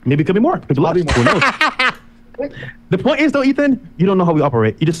 Maybe it could be more. Could be less. Who knows? The point is, though, Ethan, you don't know how we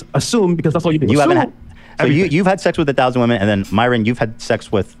operate. You just assume because that's all you do. You Assume haven't had, so you've had sex with 1,000 women, and then Myron, you've had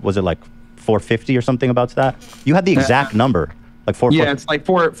sex with, was it like 450 or something about that? You had the exact number, like 4. Yeah, it's like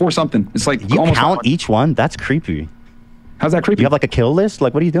four something. It's like you almost count each one. That's creepy. How's that creepy? You have like a kill list.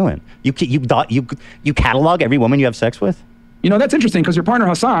 Like, what are you doing? You catalog every woman you have sex with. You know, that's interesting because your partner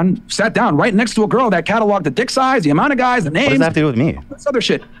Hassan sat down right next to a girl that cataloged the dick size, the amount of guys, the names. What does that have to do with me? This other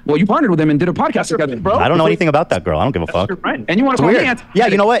shit. Well, you partnered with him and did a podcast together, bro. I don't know anything about that girl. I don't give a fuck. And you want to call me Ant? Yeah,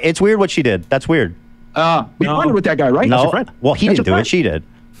 you know what? It's weird what she did. That's weird. You partnered with that guy, right? No. Well, he didn't do it. She did.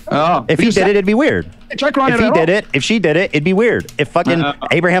 Oh, if he did it, it'd be weird. Check her on if it he at did all. it, if she did it, it'd be weird. If fucking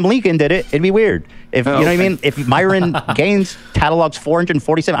Abraham Lincoln did it, it'd be weird. If you know what I mean? If Myron Gaines catalogs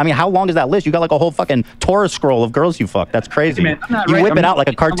 447, I mean, how long is that list? You got like a whole fucking Torah scroll of girls you fucked. That's crazy. Man, you whip it out like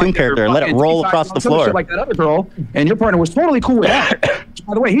a cartoon character and let it roll across the floor. Like that other girl, and your partner was totally cool with that.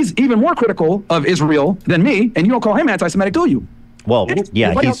 By the way, he's even more critical of Israel than me, and you don't call him anti-Semitic, do you? Well,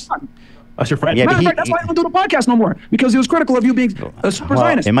 yeah, he's. That's your friend. Yeah, Matter of fact, that's why I don't do the podcast no more, because he was critical of you being a super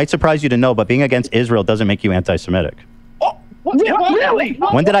Zionist. It might surprise you to know, but being against Israel doesn't make you anti-Semitic. Really?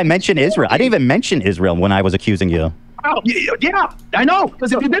 When did I mention Israel? I didn't even mention Israel when I was accusing you. Oh, yeah, I know.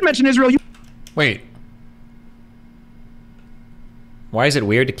 Because if you did mention Israel, you... Wait. Why is it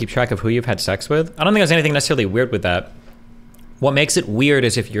weird to keep track of who you've had sex with? I don't think there's anything necessarily weird with that. What makes it weird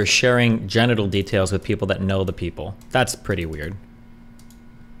is if you're sharing genital details with people that know the people. That's pretty weird.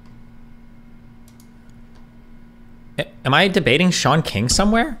 Am I debating Sean King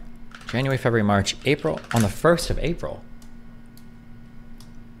somewhere? January, February, March, April, on the 1st of April.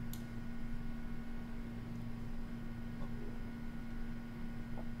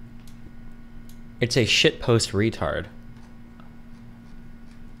 It's a shitpost retard.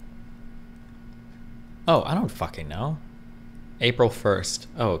 Oh, I don't fucking know. April 1st.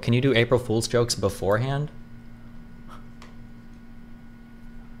 Oh, can you do April Fool's jokes beforehand?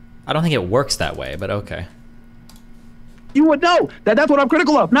 I don't think it works that way, but okay. You would know that that's what I'm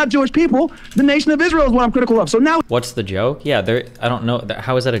critical of, not Jewish people. The nation of Israel is what I'm critical of. So now, what's the joke? Yeah, there. I don't know.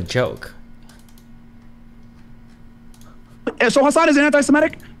 How is that a joke? so Hassan is an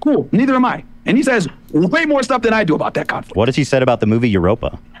anti-Semitic? Cool. Neither am I. And he says way more stuff than I do about that conflict. What has he said about the movie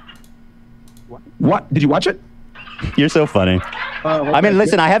Europa? What? Did you watch it? You're so funny. I mean,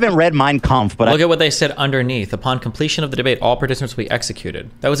 listen, I haven't read Mein Kampf, but look at what they said underneath. Upon completion of the debate, all participants will be executed.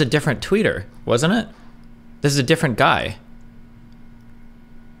 That was a different tweeter, wasn't it? This is a different guy.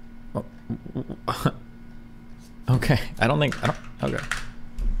 Okay, okay. I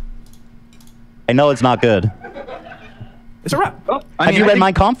know it's not good. It's a wrap. Well, have you read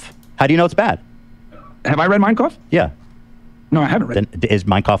Mein Kampf? How do you know it's bad? Have I read Mein Kampf? Yeah. No, I haven't read it. Is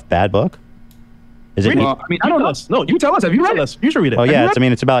Mein Kampf bad book? Is it? I mean, I don't know. No, you tell us. Have you read it? You should read it. Oh yeah, I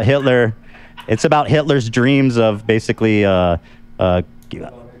mean, it's about Hitler. It's about Hitler's dreams of basically world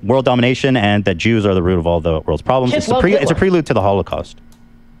domination, and that Jews are the root of all the world's problems. It's a prelude to the Holocaust.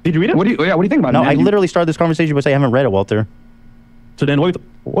 Did you read it? What do you think about it? No, I literally started this conversation by saying I haven't read it, Walter. So then, what are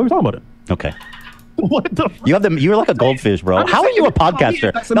we talking about it? Okay. What the? You're like a goldfish, bro. How are you a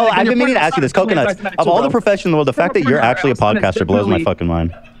podcaster? No, I've been meaning to ask you this. Coconuts. Of all the professions in the world, the fact that you're actually a podcaster blows my fucking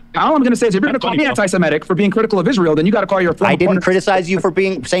mind. All I'm going to say is, if you're going to call me anti-Semitic for being critical of Israel, then you got to call your. I didn't criticize you for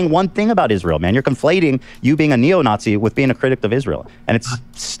saying one thing about Israel, man. You're conflating you being a neo-Nazi with being a critic of Israel, and it's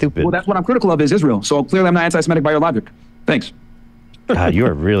stupid. Well, that's what I'm critical of is Israel. So clearly, I'm not anti-Semitic by your logic. Thanks. God, you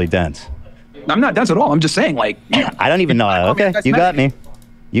are really dense. I'm not dense at all. I'm just saying, like. I don't even know. Okay, you got me.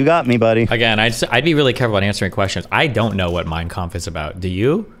 You got me, buddy. Again, I'd be really careful about answering questions. I don't know what Mein Kampf is about. Do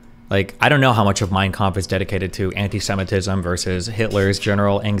you? Like, I don't know how much of Mein Kampf is dedicated to anti-Semitism versus Hitler's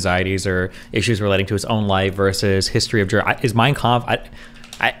general anxieties or issues relating to his own life versus history of Germany. Is Mein Kampf...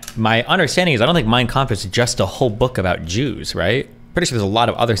 my understanding is I don't think Mein Kampf is just a whole book about Jews, right? Pretty sure there's a lot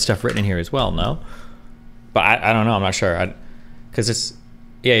of other stuff written in here as well, no? But I don't know. I'm not sure. Because it's...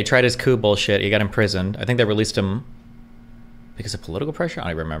 Yeah, he tried his coup bullshit. He got imprisoned. I think they released him because of political pressure. I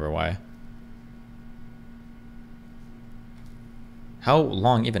don't even remember why. How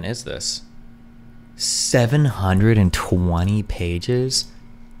long even is this? 720 pages?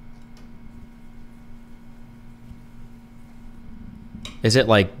 Is it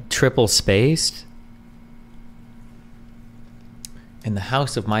like triple spaced? In the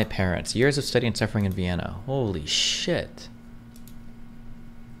house of my parents. Years of study and suffering in Vienna. Holy shit.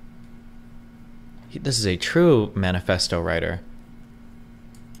 This is a true manifesto writer.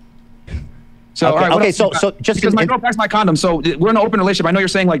 So, okay, all right, okay, so just because my girl passed my condom, so we're in an open relationship. I know you're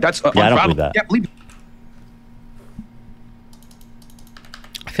saying like that's yeah, I don't believe that. Yeah, believe.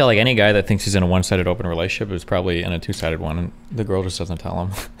 I feel like any guy that thinks he's in a one-sided open relationship is probably in a two-sided one, and the girl just doesn't tell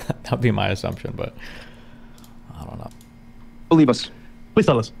him. That'd be my assumption, but I don't know. Believe us. Please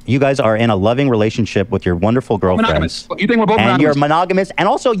tell us. You guys are in a loving relationship with your wonderful girlfriends. You think we're both and monogamous? you're monogamous, and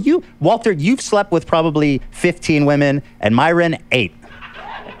also you, Walter, you've slept with probably 15 women, and Myron 8.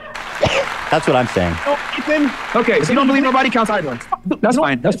 That's what I'm saying. Okay, so you don't believe my body counts either. That's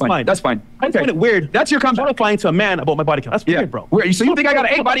fine. That's fine. That's fine. I find it weird. That's your comment. I'm applying to a man about my body count. That's weird, bro. Weird. So you think I got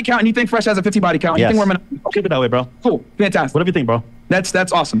an 8 body count, and you think Fresh has a 50 body count? Yes. You think we're keep it that way, bro. Cool. Fantastic. Whatever you think, bro. That's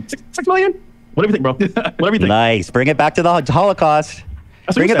awesome. 6 million? Whatever you think, bro. Whatever you think. Nice. Bring it back to the Holocaust.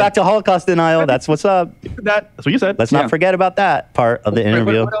 Bring it back to Holocaust denial. That's what's up. That's what you said. Let's not forget about that part of the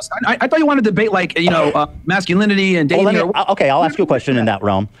interview. What else? I thought you wanted to debate like masculinity and dating. Okay, I'll ask you a question in that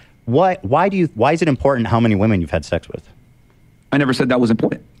realm. Why is it important how many women you've had sex with? I never said that was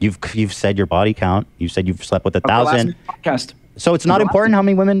important. You've said your body count. You said you've slept with 1,000. Podcast. So it's not important how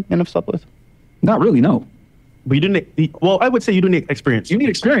many women men have slept with? Not really, no. But you didn't. Well, I would say you do need experience. You need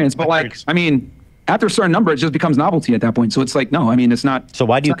experience, but like, I mean, after a certain number, it just becomes novelty at that point. So it's like, no, I mean, it's not. So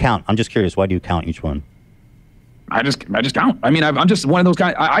why do you count? I'm just curious. Why do you count each one? I just count. I mean, I'm just one of those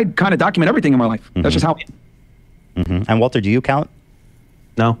guys. I kind of document everything in my life. That's just how. And Walter, do you count?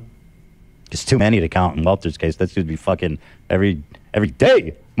 No. It's too many to count in Walter's case. That should be fucking every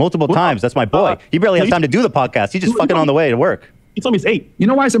day, multiple times. That's my boy. He barely has time to do the podcast. He's just fucking on the way to work. He told me it's 8. You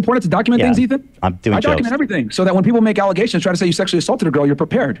know why it's important to document things, Ethan? I'm doing I document everything so that when people make allegations, try to say you sexually assaulted a girl, you're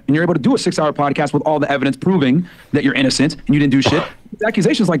prepared. And you're able to do a 6-hour podcast with all the evidence proving that you're innocent and you didn't do shit.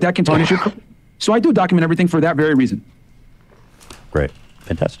 Accusations like that can tarnish your career. So I do document everything for that very reason. Great.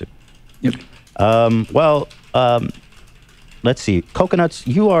 Fantastic. Yep. Let's see. Coconuts,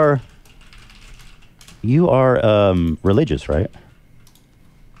 you are religious, right?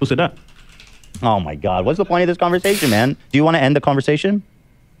 Who said that? Oh my God. What's the point of this conversation, man? Do you want to end the conversation?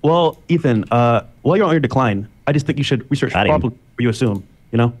 Well, Ethan, while you're on your decline, I just think you should research properly before you assume.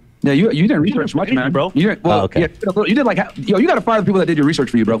 You know. Yeah, you didn't research much, man, bro. You didn't, well, okay. Yeah, you did like you got to fire the people that did your research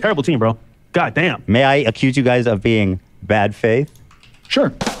for you, bro. Terrible team, bro. God damn. May I accuse you guys of being bad faith?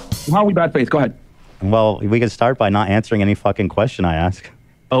 Sure. How are we bad faith? Go ahead. Well, we can start by not answering any fucking question I ask.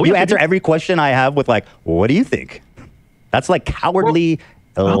 Oh, you answer every question I have with like, what do you think? That's like cowardly,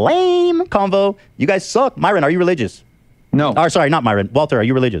 lame convo. You guys suck. Myron, are you religious? No. Or sorry, not Myron. Walter, are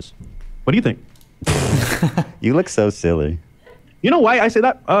you religious? What do you think? You look so silly. You know why I say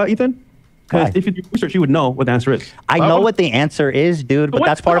that, Ethan? Because if you do research, you would know what the answer is. I know what the answer is, dude, but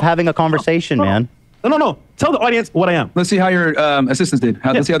that's part of having a conversation, man. No. Tell the audience what I am. Let's see how your assistants did.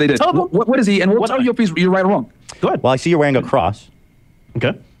 Let's see how they did. Tell them. What is he? And we'll tell you if you're right or wrong. Go ahead. Well, I see you're wearing a cross.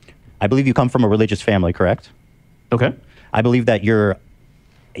 Okay. I believe you come from a religious family, correct? Okay. I believe that you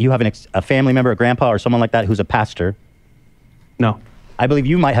have a family member, a grandpa, or someone like that who's a pastor. No. I believe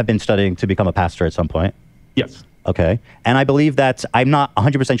you might have been studying to become a pastor at some point. Yes. Okay. And I believe that I'm not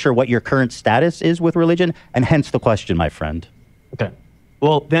 100% sure what your current status is with religion, and hence the question, my friend. Okay.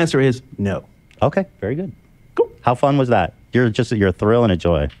 Well, the answer is no. Okay. Very good. Cool. How fun was that? You're a thrill and a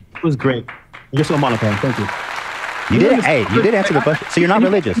joy. It was great. You're so monotone. Thank you. You did answer the question. So you're not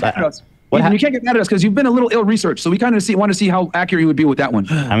religious. You can't get mad at us because you've been a little ill-researched, so we kind of want to see how accurate you would be with that one.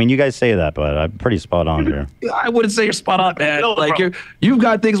 I mean, you guys say that, but I'm pretty spot on here. I wouldn't say you're spot on, man. Like you've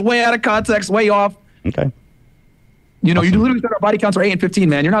got things way out of context, way off. Okay. You know, you literally said our body counts are 8 and 15,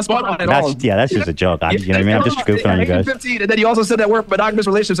 man. You're not spot on at all. Yeah, that's just a joke. You know what I mean? I'm just goofing on you guys. 8 and 15, and then you also said that we're monogamous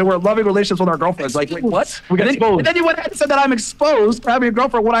relationships and we're loving relationships with our girlfriends. Like, wait, what? We got exposed. And then you went ahead and said that I'm exposed for having a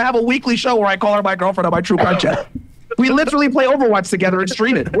girlfriend when I have a weekly show where I call her my girlfriend on my True Crime chat. We literally play Overwatch together and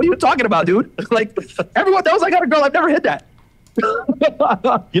stream it. What are you talking about, dude? Like, everyone knows I got a girl. I've never hit that.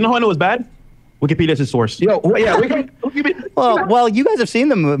 You know how I know it's bad? Wikipedia's his source. Yo, yeah. Well, you guys have seen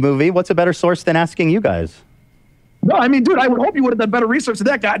the movie. What's a better source than asking you guys? No, I mean, dude, I would hope you would have done better research than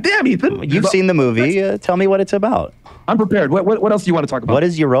that. God damn, Ethan. You've seen the movie. Tell me what it's about. I'm prepared. What else do you want to talk about? What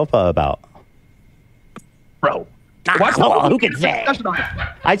is Europa about? Bro. Who can say?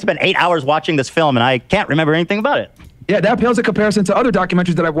 I spent 8 hours watching this film, and I can't remember anything about it. Yeah, that pales in comparison to other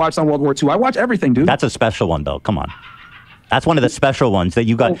documentaries that I've watched on World War II. I watch everything, dude. That's a special one, though. Come on. That's one of the special ones that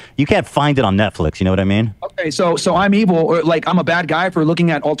you got. You can't find it on Netflix. You know what I mean? Okay, so I'm evil, or like I'm a bad guy for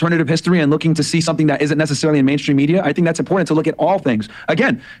looking at alternative history and looking to see something that isn't necessarily in mainstream media. I think that's important to look at all things.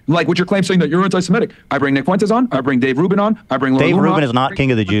 Again, like what your claim saying that you're anti-Semitic. I bring Nick Fuentes on. I bring Dave Rubin on. I bring Dave Rubin is not king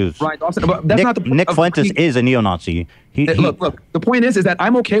of the Jews. Right, but that's not the point. Nick Fuentes is a neo-Nazi. Look. The point is that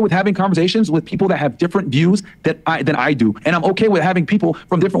I'm okay with having conversations with people that have different views than I do, and I'm okay with having people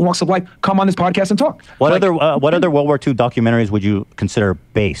from different walks of life come on this podcast and talk. What other World War II documentaries would you consider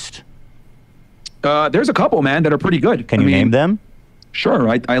based? There's a couple, man, that are pretty good. Can you name them? Sure.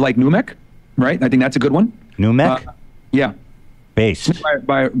 I like Numek, right? I think that's a good one. Numek? Yeah. Based.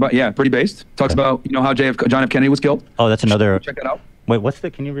 Yeah, pretty based. Talks about how John F. Kennedy was killed. Oh, that's another. Check that out.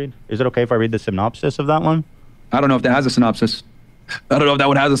 Wait, can you read? Is it okay if I read the synopsis of that one? I don't know if that has a synopsis. I don't know if that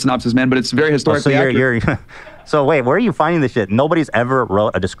one has a synopsis, man, but it's very historically accurate. So wait, where are you finding this shit? Nobody's ever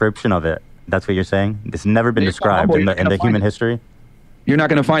wrote a description of it. That's what you're saying? It's never been described in the human history? You're not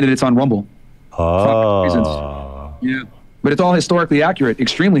going to find it. It's on Rumble. Oh. Yeah. But it's all historically accurate,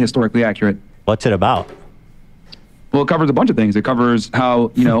 extremely historically accurate. What's it about? Well, it covers a bunch of things. It covers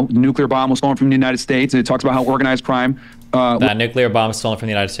how, the nuclear bomb was stolen from the United States. It talks about how organized crime... that nuclear bomb stolen from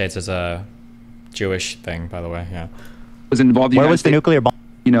the United States is a Jewish thing, by the way, yeah. Was involved. Where was the nuclear bomb?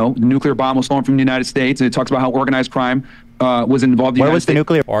 The nuclear bomb was stolen from the United States. It talks about how organized crime was involved. Where was the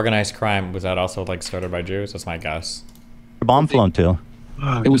nuclear organized crime? Was that also started by Jews? That's my guess. Bomb flown to?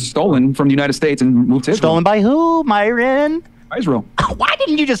 It was stolen from the United States and moved to Israel. Stolen by who, Myron? Israel. Why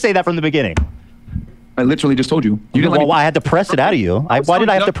didn't you just say that from the beginning? I literally just told you. I had to press it out of you. Why did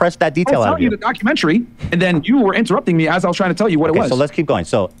I have to press that detail out of you? I was telling you the documentary, and then you were interrupting me as I was trying to tell you what it was. So let's keep going.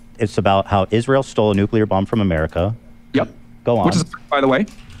 So it's about how Israel stole a nuclear bomb from America. Yep. Go on. Which is a fact, by the way.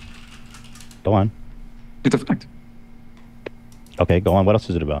 Go on. It's a fact. Okay, go on. What else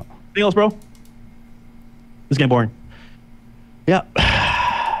is it about? Anything else, bro? This is getting boring. Yeah.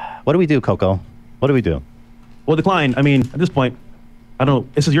 What do we do, Coco? What do we do? Well, decline. I mean, at this point, I don't know.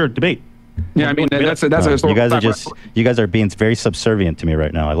 This is your debate. Yeah, I mean, that's a historical you guys are being very subservient to me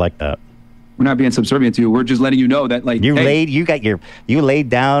right now. I like that. We're not being subservient to you. We're just letting you know that, like, you laid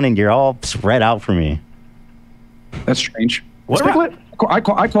down and you're all spread out for me. That's strange. What? I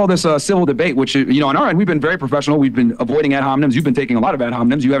call this a civil debate, which, on our end, we've been very professional. We've been avoiding ad hominems. You've been taking a lot of ad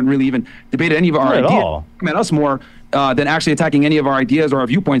hominems. You haven't really even debated any of our ideas. Come at us more than actually attacking any of our ideas or our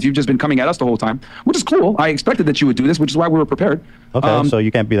viewpoints. You've just been coming at us the whole time, which is cool. I expected that you would do this, which is why we were prepared. Okay, so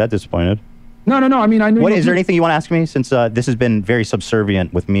you can't be that disappointed. No. I mean, I knew. What is there anything you want to ask me? Since this has been very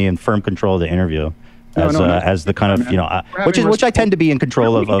subservient with me in firm control of the interview, as the kind of which I tend to be in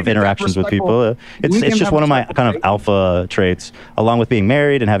control of interactions with people. It's just one of my kind of alpha traits, along with being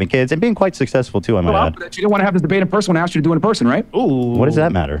married and having kids and being quite successful too. I might add. You didn't want to have this debate in person when I asked you to do it in person, right? Ooh. What does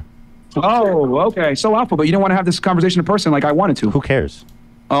that matter? Oh, okay. So alpha, but you didn't want to have this conversation in person like I wanted to. Who cares?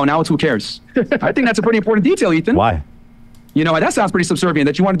 Oh, now it's who cares. I think that's a pretty important detail, Ethan. Why? You know, that sounds pretty subservient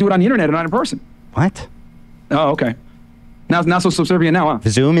that you want to do it on the internet and not in person. What? Oh, okay. Now so subservient now, huh?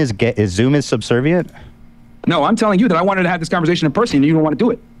 Zoom is subservient? No, I'm telling you that I wanted to have this conversation in person and you don't want to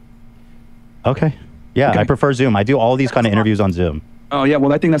do it. Okay. Yeah, I prefer Zoom. I do all these kind of interviews on Zoom. Oh, yeah.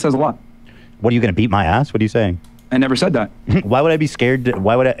 Well, I think that says a lot. What, are you going to beat my ass? What are you saying? I never said that. Why would I be scared?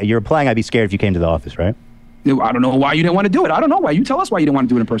 You're implying I'd be scared if you came to the office, right? I don't know why you didn't want to do it. I don't know why. You tell us why you didn't want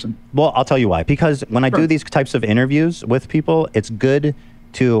to do it in person. Well, I'll tell you why. Because when I do these types of interviews with people, it's good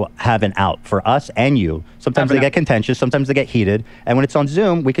to have an out for us and you. Sometimes they get contentious, sometimes they get heated. And when it's on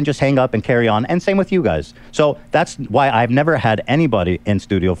Zoom, we can just hang up and carry on. And same with you guys. So that's why I've never had anybody in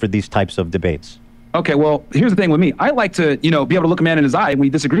studio for these types of debates. Okay, well, here's the thing with me. I like to, be able to look a man in his eye when he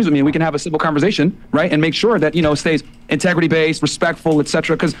disagrees with me, and we can have a civil conversation, right? And make sure that, stays integrity-based, respectful,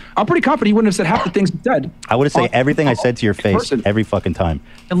 etc. Because I'm pretty confident he wouldn't have said half the things he said. I would have said everything I said to your face every fucking time.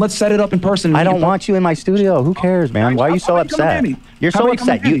 And let's set it up in person. I don't want you in my studio. Who cares, man? Why are you so upset? You're so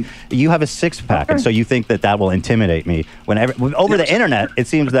upset. You have a six-pack, and so you think that will intimidate me. Over the internet, it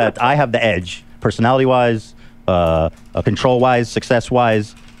seems that I have the edge, personality-wise, control-wise,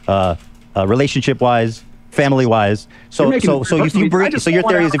 success-wise, relationship-wise, family-wise. So your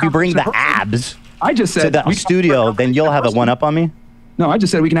theory is if you bring the abs to the studio, then you'll have a one-up on me? No, I just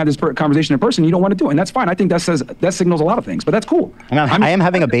said we can have this conversation in person. You don't want to do it, and that's fine. I think that signals a lot of things, but that's cool. I am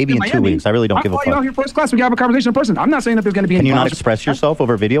having a baby in 2 weeks. I really don't give a fuck. You know, here first class, we can have a conversation in person. I'm not saying that there's going to be. Can you not express yourself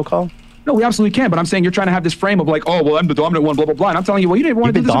over video call? No, we absolutely can. But I'm saying you're trying to have this frame of like, oh, well, I'm the dominant one, blah blah blah. And I'm telling you, well, you didn't want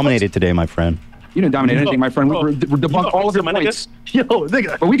to do this. You've been dominated today, my friend. You didn't dominate anything, my friend. We debunked all of your points.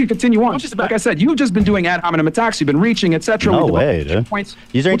 But we can continue on. Like I said, you've just been doing ad hominem attacks. You've been reaching, etc. No way, dude.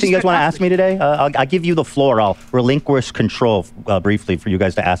 Is there anything you guys want to ask me today? I'll give you the floor. I'll relinquish control briefly for you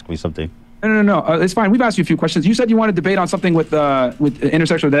guys to ask me something. No. It's fine. We've asked you a few questions. You said you wanted to debate on something with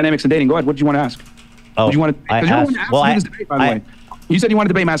intersectional dynamics and dating. Go ahead. What did you want to ask? Oh, you want to? Debate, by the way. You said you wanted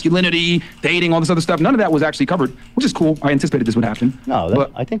to debate masculinity, dating, all this other stuff. None of that was actually covered, which is cool. I anticipated this would happen. No,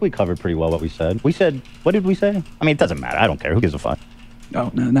 I think we covered pretty well what we said. We said, what did we say? I mean, it doesn't matter. I don't care. Who gives a fuck? No,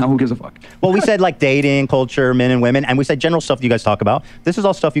 who gives a fuck? Well, we said like dating, culture, men and women, and we said general stuff you guys talk about. This is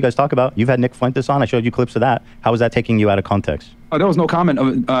all stuff you guys talk about. You've had Nick Fuentes on. I showed you clips of that. How was that taking you out of context? There was no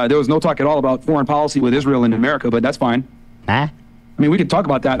comment. There was no talk at all about foreign policy with Israel and America, but that's fine. Huh? I mean, we could talk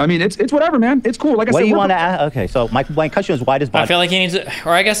about that. I mean, it's whatever, man. It's cool. Like I said, what do you want to ask? Okay, so my question is, why does body... I feel like he needs it,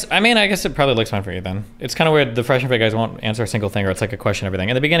 or I guess it probably looks fine for you then. It's kind of weird. The Fresh and Fit guys won't answer a single thing, or it's like a question everything.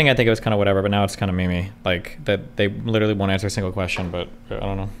 In the beginning, I think it was kind of whatever, but now it's kind of memey. Like that they literally won't answer a single question, but I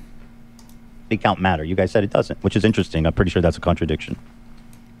don't know. Body count matter. You guys said it doesn't, which is interesting. I'm pretty sure that's a contradiction.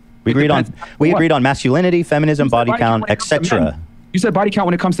 We agreed on masculinity, feminism, body count, etc. You said body count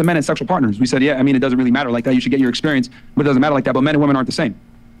when it comes to men and sexual partners. We said, yeah, I mean, it doesn't really matter like that. You should get your experience, but it doesn't matter like that. But men and women aren't the same.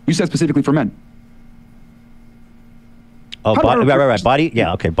 You said specifically for men. Oh, right.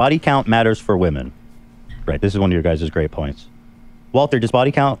 Body count matters for women. Right. This is one of your guys' great points. Walter, does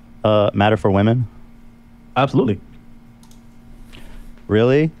body count matter for women? Absolutely.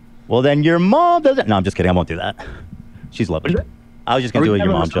 Really? Well, then your mom doesn't. No, I'm just kidding. I won't do that. She's lovely. I was just going to do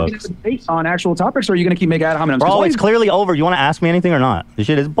your mom jokes. On actual topics, or are you going to keep making ad hominems? Bro, it's clearly over. You want to ask me anything or not? This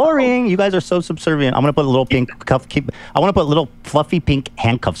shit is boring. You guys are so subservient. I'm going to put a little pink cuff. I want to put little fluffy pink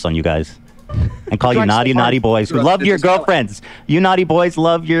handcuffs on you guys and call you naughty boys who love your girlfriends. You naughty boys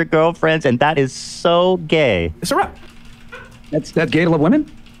love your girlfriends, and that is so gay. It's a wrap. That's gay to love women?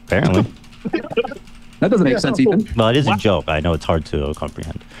 Apparently. That doesn't make sense, Ethan. Well, it is a joke. I know it's hard to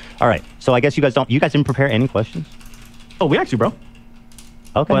comprehend. All right. So I guess you guys didn't prepare any questions? Oh, we actually, bro.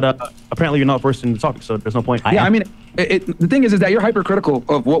 Okay. But apparently you're not versed in the topic, so there's no point. Yeah, I mean, the thing is that you're hypercritical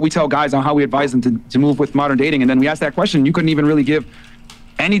of what we tell guys on how we advise them to move with modern dating, and then we ask that question, you couldn't even really give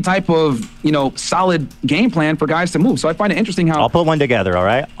any type of solid game plan for guys to move. So I find it interesting how I'll put one together. All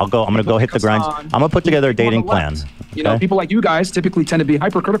right, I'm gonna go hit the grind. I'm gonna put together a dating plan. Okay? People like you guys typically tend to be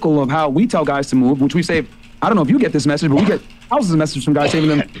hypercritical of how we tell guys to move, which we say. I don't know if you get this message, but we get thousands of messages from guys saving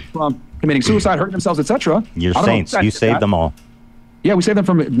them from committing suicide, hurting themselves, etc. You're saints. You saved them all. Yeah, we save them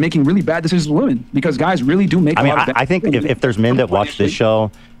from making really bad decisions with women because guys really do make. I think if there's men that watch this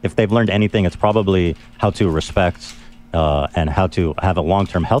show, if they've learned anything, it's probably how to respect and how to have a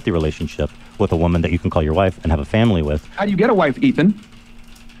long-term healthy relationship with a woman that you can call your wife and have a family with. How do you get a wife, Ethan?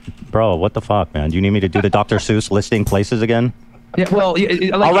 Bro, what the fuck, man? Do you need me to do the Dr. Seuss listing places again? Yeah, well,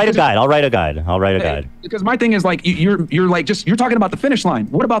 like, I'll write a guide. I'll write a guide. I'll write a guide. Because my thing is like you're like you're talking about the finish line.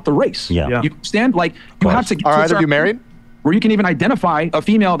 What about the race? Yeah. You stand like you have to. Are either of you married? Where you can even identify a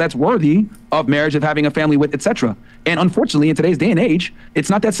female that's worthy of marriage, of having a family with, etc. And unfortunately, in today's day and age, it's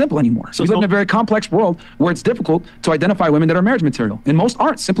not that simple anymore. So we live in a very complex world where it's difficult to identify women that are marriage material, and most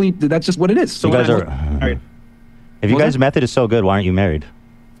aren't. Simply, that's just what it is. So you guys are. If you guys' method is so good, why aren't you married?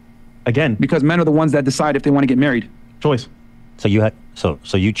 Again, because men are the ones that decide if they want to get married. Choice. So you had so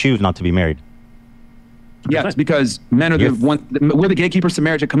you choose not to be married. Yes, because men are the one. We're the gatekeepers to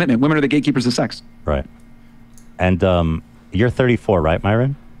marriage and commitment. Women are the gatekeepers to sex. Right. And you're 34, right,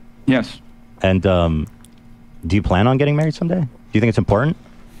 Myron? Yes. And do you plan on getting married someday? Do you think it's important?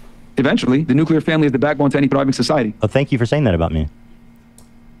 Eventually, the nuclear family is the backbone to any thriving society. Oh, thank you for saying that about me.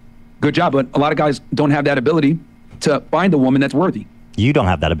 Good job, but a lot of guys don't have that ability to find a woman that's worthy. You don't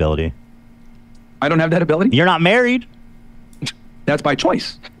have that ability. I don't have that ability? You're not married. That's by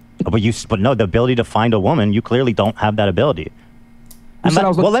choice. But no, the ability to find a woman, you clearly don't have that ability.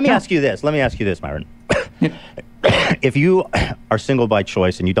 Well, let me ask you this. Let me ask you this, Myron. If you are single by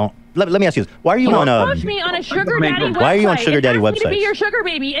choice and you don't, let me ask you this: why are you on a? Approach me on a sugar daddy website. Why are you on sugar daddy and asked me to websites? be your sugar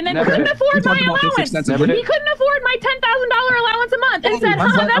baby, and then couldn't afford my allowance. He couldn't afford my $10,000 allowance a month, and said,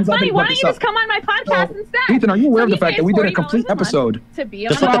 "Huh, that's funny. Why don't you just come on my podcast instead?" Ethan, are you aware of the fact that we did a complete episode? To be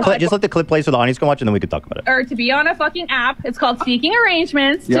just on let the clip play so the audience can watch, and then we can talk about it. or to be on a fucking app. It's called Seeking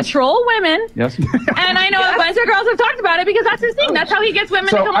Arrangements Yes. to troll women. Yes. And I know a bunch of girls have talked about it because that's his thing. That's how he gets women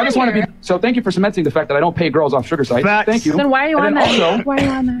to So come I just on want to here. be. So thank you for cementing the fact that I don't pay girls off sugar sites. Thank you. Then why are you And on then that? also, Why are you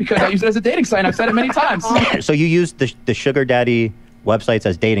on that? because I use it as a dating site. And I've said it many times. So you use the sugar daddy websites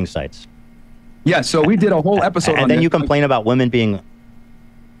as dating sites. Yeah. So we did a whole episode on and then this. you complain about women being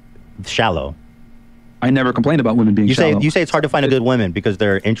shallow. I never complained about women being shallow. You say it's hard to find a good woman because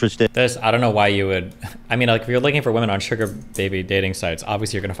they're interested. I don't know why you would. I mean, like if you're looking for women on sugar baby dating sites,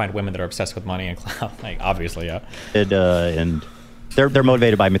 obviously you're gonna find women that are obsessed with money and clout. Like obviously, yeah. And they're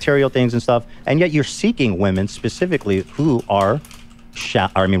motivated by material things and stuff, and yet you're seeking women specifically who are,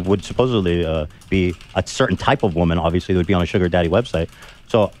 would supposedly be a certain type of woman. Obviously, that would be on a sugar daddy website.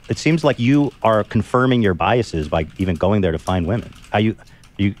 So it seems like you are confirming your biases by even going there to find women. You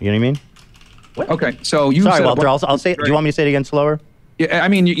know what I mean? Okay, so you. Sorry, said Walter. I'll say. Do you want me to say it again slower? Yeah, I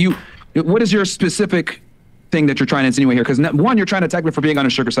mean, you. What is your specific thing that you're trying to insinuate here? Because one, you're trying to attack me for being on a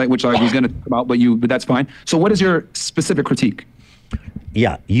sugar site, which I was going to talk about, but that's fine. So, what is your specific critique?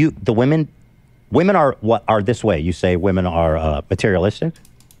 Yeah, the women are what are this way. You say women are materialistic,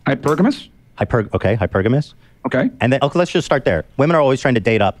 hypergamous. Hypergamous. Okay. And then let's just start there. Women are always trying to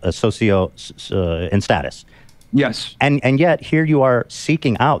date up a in status. Yes. And yet here you are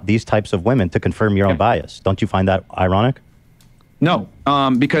seeking out these types of women to confirm your own bias. Don't you find that ironic? No,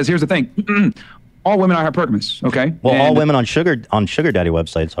 because here's the thing. All women are hypergamous, okay? Well, all women on sugar daddy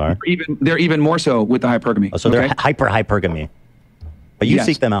websites are. They're even more so with the hypergamy. Oh, so they're hypergamy. But you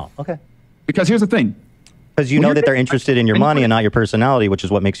seek them out. Okay. Because here's the thing. Because you know that they're interested in your money and not your personality, which is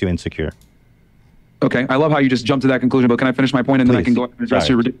what makes you insecure. Okay, I love how you just jumped to that conclusion, but can I finish my point and then I can go and address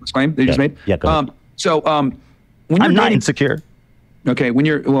your ridiculous claim that you just made? Yeah, go ahead. When you're I'm not dating, insecure. Okay, when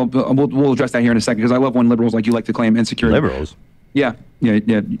you're we'll address that here in a second because I love when liberals like you like to claim insecurity. Liberals. Yeah, dude,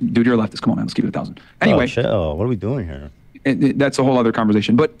 you're a leftist. Come on, man, let's keep it 1,000. Anyway, what are we doing here? That's a whole other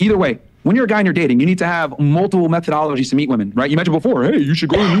conversation. But either way, when you're a guy and you're dating, you need to have multiple methodologies to meet women, right? You mentioned before, hey, you should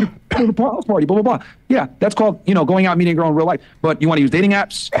go and meet at a party, blah, blah, blah. Yeah, that's called, going out, meeting a girl in real life. But you want to use dating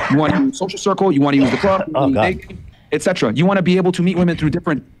apps, you want to use social circle, you want to use the club, etc. You want to be able to meet women through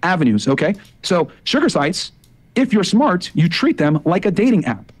different avenues, okay? So sugar sites, if you're smart, you treat them like a dating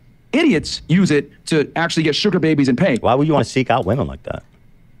app. Idiots use it to actually get sugar babies and pay. Why would you want to seek out women like that?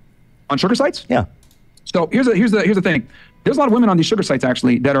 On sugar sites? Yeah. So here's the thing. There's a lot of women on these sugar sites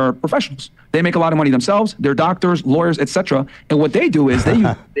actually that are professionals. They make a lot of money themselves. They're doctors, lawyers, etc. And what they do is they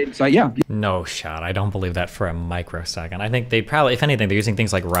use dating site. Yeah. No shot. I don't believe that for a microsecond. I think they probably, if anything, they're using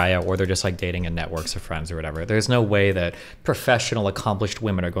things like Raya or they're just like dating in networks of friends or whatever. There's no way that professional, accomplished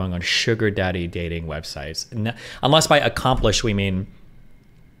women are going on sugar daddy dating websites. Unless by accomplished we mean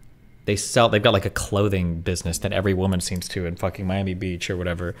they've got like a clothing business that every woman seems to in fucking Miami Beach or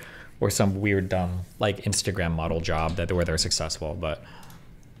whatever. Or some weird, dumb, like Instagram model job where they're successful, but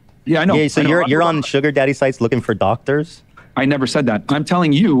yeah, I know. Yeah, so you're on sugar daddy sites looking for doctors. I never said that. I'm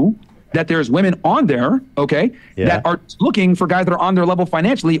telling you that there's women on there, okay, that are looking for guys that are on their level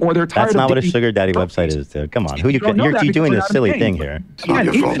financially, or they're tired That's of not what a dating- sugar daddy website is, dude. Come on. Who don't know you're that because doing you're this not silly in thing the here.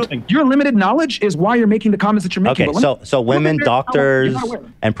 Again, your limited knowledge is why you're making the comments that you're making. Okay, so women, doctors,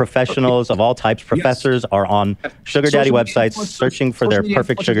 and professionals of all types, professors are on sugar daddy websites searching for their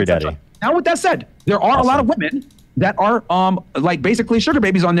perfect sugar daddy. Now, with that said, there are a lot of women that are like basically sugar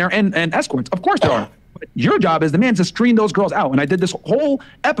babies on there and escorts. Of course there are. But your job as the man to screen those girls out. And I did this whole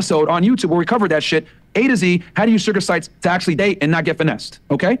episode on YouTube where we covered that shit, A to Z, how to use sugar sites to actually date and not get finessed,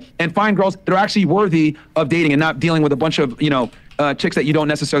 okay? And find girls that are actually worthy of dating and not dealing with a bunch of, chicks that you don't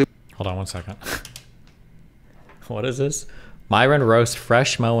necessarily... Hold on one second. What is this? Myron roast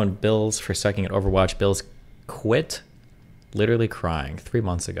Fresh Mo and Bills for sucking at Overwatch. Bills quit, literally crying 3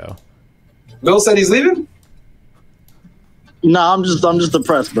 months ago. Bill said he's leaving? Nah, I'm just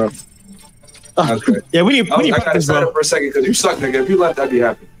depressed, bro. Okay. Yeah, we need practice, bro. For a second, because you suck, nigga. If you left, I'd be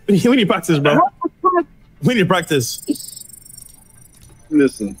happy. We need practice, bro. We need practice.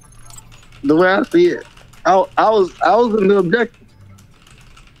 Listen, the way I see it, I was in the objective.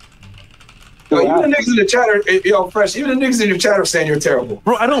 Yo, even the niggas in the chat Fresh, even the niggas in your chat are saying you're terrible.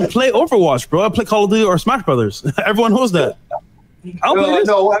 Bro, I don't play Overwatch, bro. I play Call of Duty or Smash Brothers. Everyone knows that. No,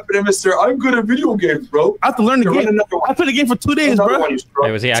 what happened to Mr. I'm good at video games, bro. I have to learn the game. I played the game for 2 days, bro.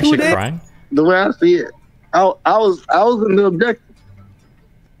 Wait, was he actually crying? The way I see it, I was in the objective.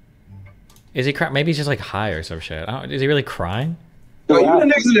 Is he crying? Maybe he's just like high or some shit. Is he really crying? Yo, even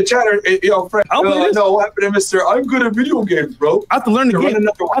the niggas in the chat are Fresh. No, what happened to Mr. I'm good at video games, bro. I have to learn the game.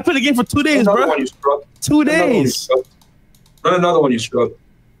 I played the game for 2 days, bro. 2 days. Run another one, you scrub.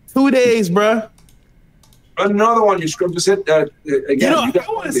 2 days, bro. Run another one, you scrub. Just hit again. I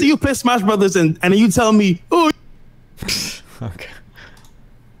want to see you play Smash Brothers and then you tell me, oh. Okay.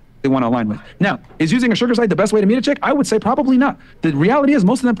 They want to align with. Now, is using a sugar site the best way to meet a chick? I would say probably not. The reality is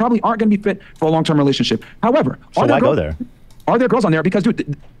most of them probably aren't going to be fit for a long-term relationship. However, so why go there? Are there girls on there? Because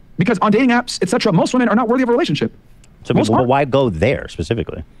on dating apps, etc., most women are not worthy of a relationship. So why go there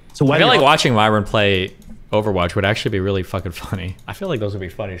specifically? So I feel like watching Myron play Overwatch would actually be really fucking funny. I feel like those would be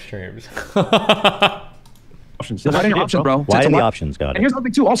funny streams. Options, bro. Why are the options, God? And here's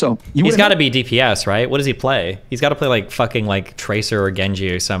something too. Also, he's got to be DPS, right? What does he play? He's got to play like fucking like Tracer or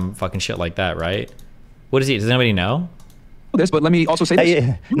Genji or some fucking shit like that, right? What is he? Does anybody know? This, but let me also say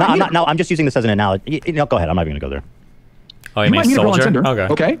this. No, I'm just using this as an analogy. Go ahead. I'm not even gonna go there. Oh, you might meet a girl on Soldier?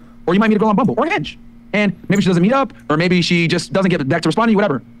 Tinder, okay? Or you might meet a girl on Bumble or Hinge, and maybe she doesn't meet up, or maybe she just doesn't get back to respond to you,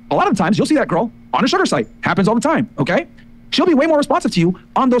 whatever. A lot of times, you'll see that girl on a sugar site. Happens all the time, okay? She'll be way more responsive to you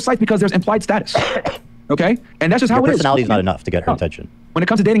on those sites because there's implied status. Okay, and that's just how it is. Your personality is not enough to get her attention. When it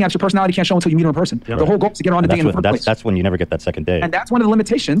comes to dating apps, your personality can't show until you meet her in person. The whole goal is to get her on the date in the first place. That's when you never get that second date. And that's one of the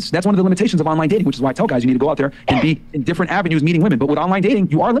limitations. That's one of the limitations of online dating, which is why I tell guys you need to go out there and be in different avenues meeting women. But with online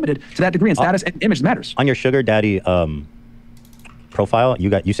dating, you are limited to that degree, and status and image matters. On your sugar daddy profile,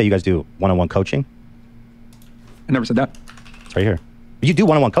 you say you guys do one-on-one coaching. I never said that. It's right here. You do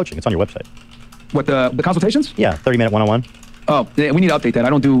one-on-one coaching. It's on your website. What the consultations? Yeah, 30-minute one-on-one. Oh, we need to update that.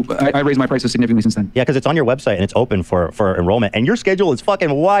 I raised my prices significantly since then. Yeah, because it's on your website and it's open for enrollment. And your schedule is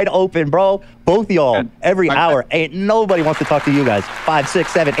fucking wide open, bro. Both y'all, every hour. Ain't nobody wants to talk to you guys. 5,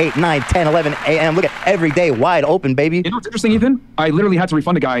 6, 7, 8, 9, 10, 11 a.m. Look at every day wide open, baby. You know what's interesting, Ethan? I literally had to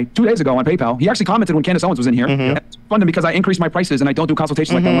refund a guy 2 days ago on PayPal. He actually commented when Candace Owens was in here. I refunded him because I increased my prices and I don't do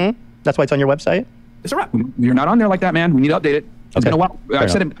consultations like that. That's why it's on your website? It's a wrap. You're not on there like that, man. We need to update it. It's been a while.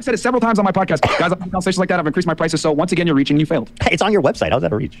 I've said it several times on my podcast. Guys, I've had conversations like that. I've increased my prices. So once again, you're reaching. You failed. It's on your website. How's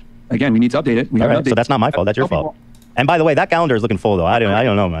that a reach? Again, we need to update it. All right, so that's not my fault. That's your fault. And by the way, that calendar is looking full though. I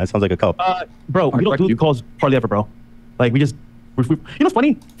don't know, man. It sounds like a cope. Bro, we don't do calls hardly ever, bro. Like we you know what's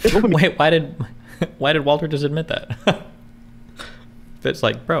funny? Wait, why did Walter just admit that? It's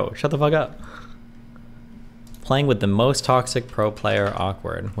like, bro, shut the fuck up. Playing with the most toxic pro player,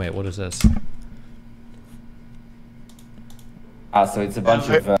 awkward. Wait, what is this? So it's a bunch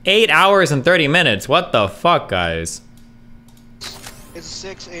of 8 hours and 30 minutes. What the fuck, guys? It's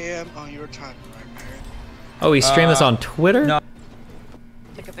 6 a.m. on your time, right, man? Oh, he streamed this on Twitter? No.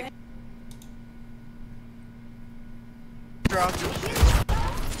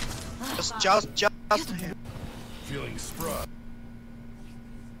 Just him. Feeling sprung.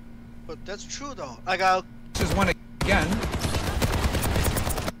 But that's true though. I got just one again.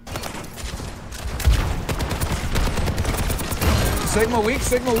 Sigma weak,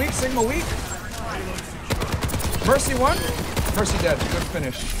 Sigma weak, Sigma weak. Mercy one, Mercy dead. Good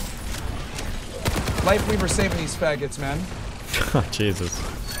finish. Life Weaver saving these faggots, man. Oh, Jesus.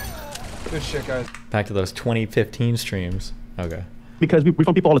 Good shit, guys. Back to those 2015 streams. Okay. because we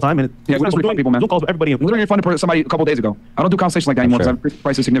phone people all the time, and Yeah, we're doing people, man. Zoom calls with everybody. Literally, funded somebody a couple days ago. I don't do conversations like that anymore because I've increased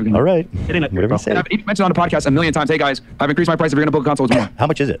prices significantly. All right. It ain't like Whatever you say. And I've even mentioned on the podcast a million times, hey guys, I've increased my price if you're going to book a console, it's more. How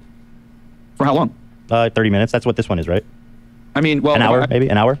much is it? For how long? 30 minutes. That's what this one is, right? I mean, well, an hour, maybe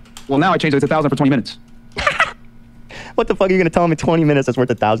an hour. Well, now I changed it to 1,000 for 20 minutes. What the fuck are you gonna tell me? 20 minutes that's worth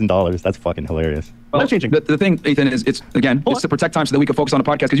 $1,000. That's fucking hilarious. Well, the thing, Ethan, is it's to protect time so that we can focus on the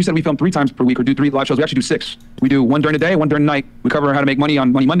podcast. Because you said we film 3 times per week or do 3 live shows. We actually do 6. We do 1 during the day, 1 during the night. We cover how to make money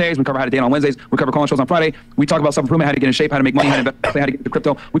on Money Mondays. We cover how to date on Wednesdays. We cover call-in shows on Friday. We talk about self-improvement, how to get in shape, how to make money, how to invest, how to get into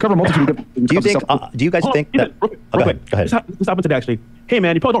crypto. We cover a multitude of different things. Do you guys think that? Real quick. Go ahead. This happened today, actually. Hey,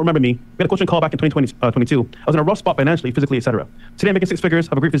 man, you probably don't remember me. We had a coaching call back in 2022. I was in a rough spot financially, physically, etc. Today, I'm making 6 figures,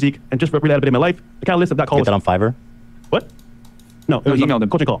 have a great physique, and just really had a bit in my life. The catalyst of that call Get that on Fiverr? What? No, it was emailed them.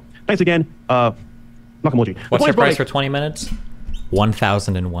 Coaching call. Thanks again. Knock emoji. What's your price for 20 minutes?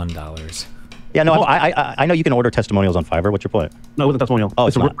 $1,001. Yeah, no, I know you can order testimonials on Fiverr. What's your point? No, it wasn't testimonial. Oh,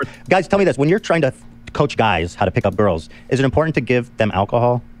 it's not. Guys, tell me this. When you're trying to coach guys how to pick up girls, is it important to give them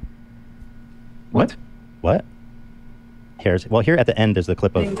alcohol? What? What? Here at the end is the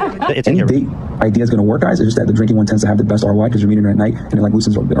clip of it's in Any here. date idea is going to work, guys. It's just that the drinking one tends to have the best ROI because you're meeting her at night and it like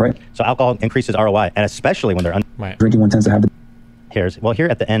loosens a bit, all right? So alcohol increases ROI, and especially when they're Drinking one tends to have the here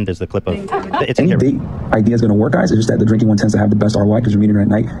at the end is the clip of it's in Any here. date idea is going to work, guys. It's just that the drinking one tends to have the best ROI because you're meeting her at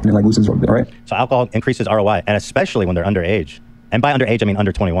night and it like loosens a bit, all right? So alcohol increases ROI, and especially when they're underage. And by underage, I mean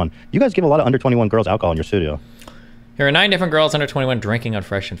under 21. You guys give a lot of under 21 girls alcohol in your studio. Here are 9 different girls under 21 drinking on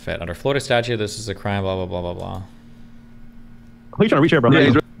Fresh and Fit. Under Florida statute, this is a crime, blah, blah, blah, blah, blah. Who are you trying to reach here, bro?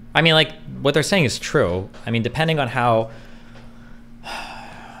 Yeah, I mean, like, what they're saying is true. I mean, depending on how...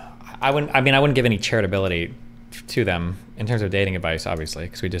 I wouldn't give any charitability to them in terms of dating advice, obviously,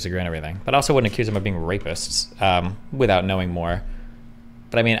 because we disagree on everything. But I also wouldn't accuse them of being rapists without knowing more.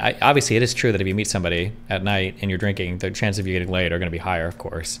 But I mean, obviously, it is true that if you meet somebody at night and you're drinking, the chances of you getting laid are going to be higher, of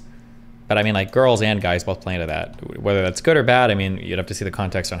course. But I mean, like, girls and guys both play into that. Whether that's good or bad, I mean, you'd have to see the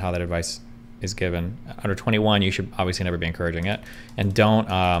context on how that advice is given. Under 21, you should obviously never be encouraging it. And don't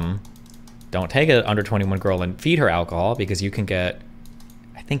take an under 21 girl and feed her alcohol, because you can get,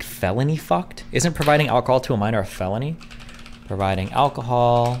 I think, felony fucked. Isn't providing alcohol to a minor a felony? Providing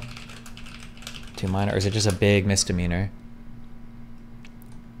alcohol to a minor, or is it just a big misdemeanor?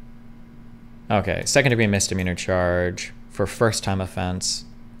 Okay, 2nd degree misdemeanor charge for first time offense.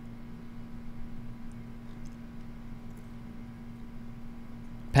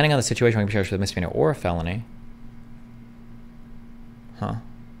 Depending on the situation, we can be charged with a misdemeanor or a felony. Huh.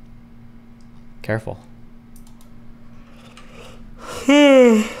 Careful.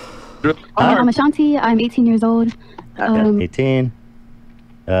 I'm Ashanti. I'm 18 years old. 18.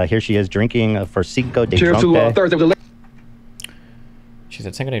 Here she is drinking for Cinco de Cheers Drunk to Day. Thursday with the She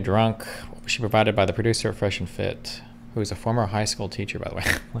said Cinco de Drunk. She provided by the producer of Fresh and Fit, who is a former high school teacher, by the way.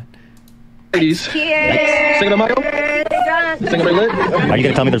 What? ladies. Singing on my Singing my lit. Are you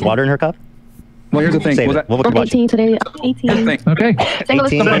gonna tell me there's water in her cup? Well, here's the thing. Save it. We'll watch. 18 today. 18. Okay.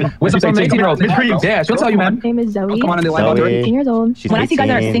 18. What's up, 18-year-old? Yeah, she'll tell you, man. My name is Zoe. Come on in the line. I'm 18 years old. She's When I see guys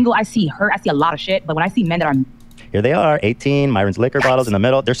that are 18. single, I see her. I see a lot of shit. But when I see men that are Here they are, 18. Myron's liquor bottles in the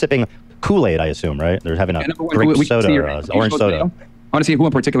middle. They're sipping Kool-Aid, I assume, right? They're having a grape we can see soda, her. orange soda. I want to see who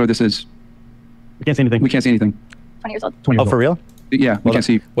in particular this is. We can't see anything. We can't see anything. 20 years old. Oh, for real? Yeah, we can't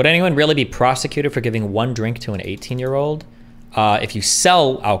see. Would anyone really be prosecuted for giving 1 drink to an 18-year-old? If you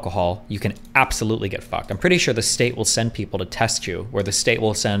sell alcohol, you can absolutely get fucked. I'm pretty sure the state will send people to test you, where the state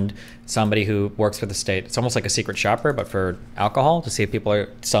will send somebody who works for the state. It's almost like a secret shopper, but for alcohol, to see if people are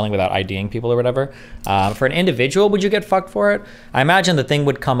selling without IDing people or whatever. For an individual, would you get fucked for it? I imagine the thing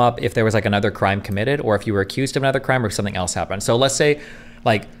would come up if there was like another crime committed, or if you were accused of another crime, or if something else happened. So let's say,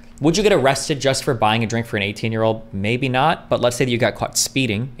 like, would you get arrested just for buying a drink for an 18-year-old? Maybe not, but let's say that you got caught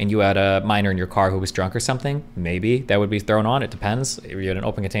speeding and you had a minor in your car who was drunk or something. Maybe that would be thrown on. It depends. If you had an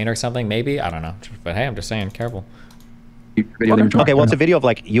open container or something, maybe. I don't know. But hey, I'm just saying, careful. Okay, well, it's a video of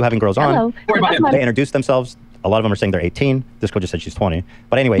like you having girls on. Hello. They introduce themselves. A lot of them are saying they're 18. This girl just said she's 20.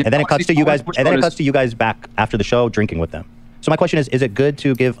 But anyway, and then it cuts to you guys. And then it cuts to you guys back after the show drinking with them. So my question is it good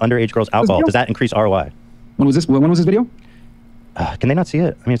to give underage girls alcohol? Does that increase ROI? When was this? When was this video? Can they not see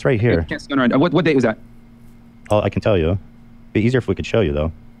it? I mean, it's right here. Can't see on our end. What date was that? Oh, I can tell you. Be easier if we could show you,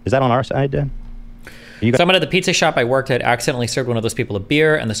 though. Is that on our side, Dan? Someone at the pizza shop I worked at accidentally served one of those people a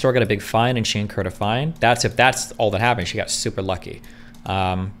beer, and the store got a big fine, and she incurred a fine. That's if that's all that happened. She got super lucky,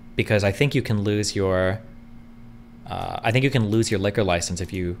 because I think you can lose your. I think you can lose your liquor license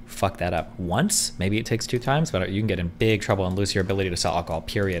if you fuck that up once. Maybe it takes 2 times, but you can get in big trouble and lose your ability to sell alcohol.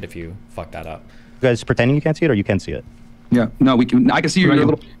 Period. If you fuck that up. You guys pretending you can't see it, or you can see it? Yeah. No, we can. I can see your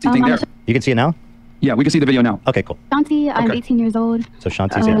little thing there. You can see it now? Yeah, we can see the video now. Okay, cool. Shanti, I'm 18 years old. So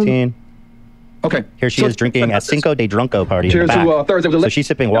Shanti's 18. Okay. Here she is drinking at Cinco de Drunko party in the Cheers back. to Thursday with the So she's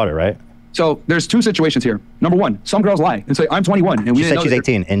sipping water, right? So there's two situations here. Number one, some girls lie and say, I'm 21. And we She didn't said know she's that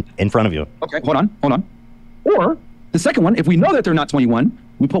 18 in front of you. Okay, hold on. Or the second one, if we know that they're not 21,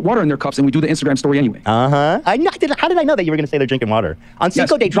 we put water in their cups and we do the Instagram story anyway. Uh-huh. How did I know that you were going to say they're drinking water? On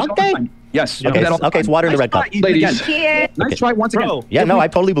Cinco de Drunko? Yes. Okay, it's water in the red cup. Ladies. Nice try once again. Yeah, no, I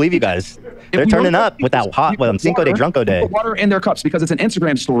totally believe you guys. They're turning up with that hot Cinco de Drunko day. Put water in their cups because it's an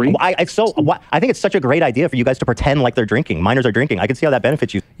Instagram story. I think it's such a great idea for you guys to pretend like they're drinking. Minors are drinking. I can see how that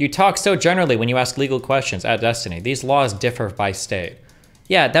benefits you. You talk so generally when you ask legal questions at Destiny. These laws differ by state.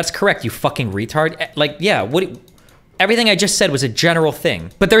 Yeah, that's correct, you fucking retard. Like, yeah, everything I just said was a general thing.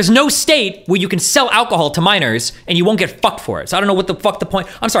 But there's no state where you can sell alcohol to minors and you won't get fucked for it. So I don't know what the fuck the point.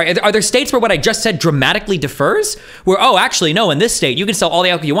 I'm sorry, are there states where what I just said dramatically differs? Where, oh, actually, no, in this state, you can sell all the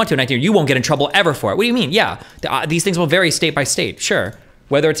alcohol you want to, and you won't get in trouble ever for it. What do you mean? Yeah, these things will vary state by state, sure.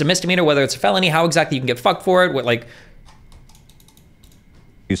 Whether it's a misdemeanor, whether it's a felony, how exactly you can get fucked for it, what, like.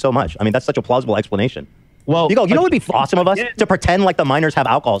 You so much. I mean, that's such a plausible explanation. Well, you know what would be awesome of us? To pretend like the minors have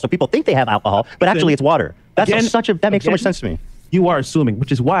alcohol, so people think they have alcohol, but actually it's water. That makes so much sense to me. You are assuming,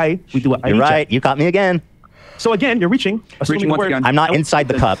 which is why we do it. You're right. You caught me again. So again, you're reaching. Once again. I'm not inside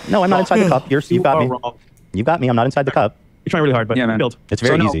the cup. No, I'm not inside the cup. You got me. Wrong. You got me. I'm not inside the cup. You're trying really hard, but yeah, build. It's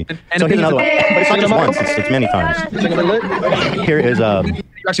very easy. So here's another one. But it's not just once. It's many times. Here is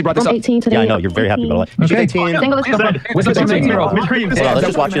You actually brought this up. 18 today. Yeah, I know. You're very happy about it. She's 18. What's the 18-year-old? Hold on, let's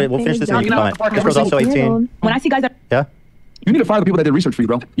just watch it. We'll finish this and you can comment. This girl's also 18. When I see guys that Yeah? You need to fire the people that did research for you,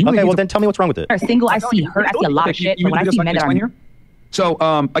 bro. Okay, well then tell me what's wrong with it. are single, I see a lot of shit. But when I see men that are here. So,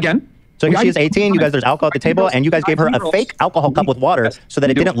 again. So here she is 18. You guys, there's alcohol at the table, and you guys gave her a fake alcohol cup with water so that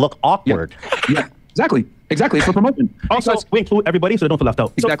it didn't look awkward. Yeah, exactly. It's for promotion. Also, we include everybody so they don't feel left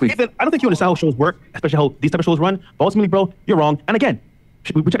out. Exactly. So, I don't think you understand how shows work, especially how these type of shows run. But ultimately, bro, you're wrong. And again,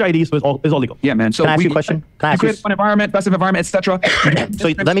 we check IDs, so it's all legal. Yeah, man. So can I ask you a question? Can I ask create a fun environment, festive environment, etc. So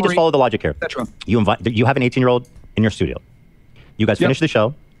let me just follow the logic here. You have an 18-year-old in your studio. You guys finish the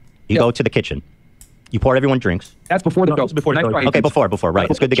show. You go to the kitchen. You pour everyone drinks. That's before the show. Before the show. Okay, before, right.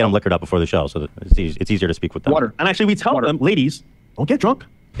 It's good to get them liquored up before the show, so that it's easier to speak with them. Water. And actually, we tell them, ladies, don't get drunk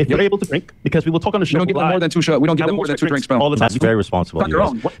if you're able to drink, because we will talk on the show. We don't give them more than two shots. We don't give them more than two drinks, bro. All the time. That's very responsible.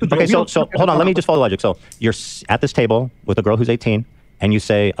 Okay, so hold on. Let me just follow the logic. So you're at this table with a girl who's 18, and you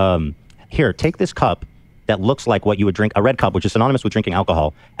say, here, take this cup that looks like what you would drink, a red cup, which is synonymous with drinking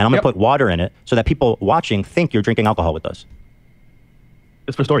alcohol, and I'm going to put water in it so that people watching think you're drinking alcohol with us.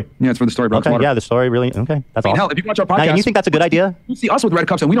 It's for the story. Yeah, it's for the story, bro. Okay, yeah, the story really. Okay, that's awesome. Hell, if you watch our podcast, now, you think that's a good idea? You see us with red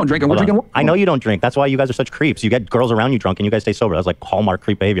cups and we don't drink, and we're drinking water. I know you don't drink. That's why you guys are such creeps. You get girls around you drunk, and you guys stay sober. That's like Hallmark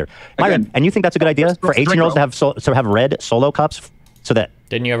creep behavior. Myron, and you think that's a good idea for 18-year-olds to have red solo cups so that?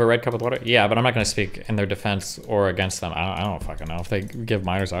 Didn't you have a red cup with water? Yeah, but I'm not going to speak in their defense or against them. I don't fucking know if they give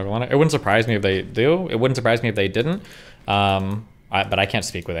minors alcohol in it. It wouldn't surprise me if they do. It wouldn't surprise me if they didn't. But I can't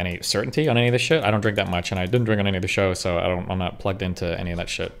speak with any certainty on any of this shit. I don't drink that much, and I didn't drink on any of the shows, so I'm not plugged into any of that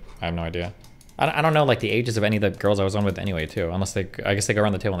shit. I have no idea. I don't know like the ages of any of the girls I was on with anyway too. Unless I guess they go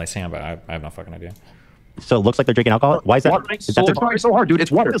around the table and they sing, but I have no fucking idea. So it looks like they're drinking alcohol. Why is that? It's so hard, dude.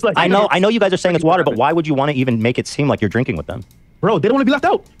 It's water. I know you guys are saying it's water, but why would you want to even make it seem like you're drinking with them? Bro, they don't want to be left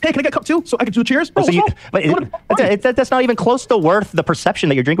out. Hey, can I get a cup too? So I can do cheers? Bro, that's not even close to worth the perception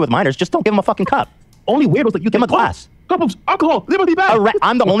that you're drinking with minors. Just don't give them a fucking cup. Only weirdos like you give them a glass. Cup of alcohol. They must be bad.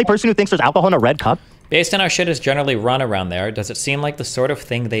 I'm the only person who thinks there's alcohol in a red cup. Based on how shit is generally run around there, does it seem like the sort of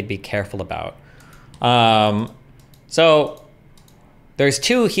thing they'd be careful about? So there's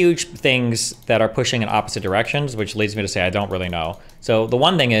two huge things that are pushing in opposite directions, which leads me to say I don't really know. So the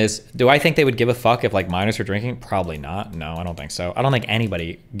one thing is, do I think they would give a fuck if like minors were drinking? Probably not. No, I don't think so. I don't think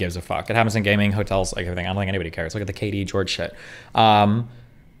anybody gives a fuck. It happens in gaming, hotels, like everything. I don't think anybody cares. Look at the KD George shit.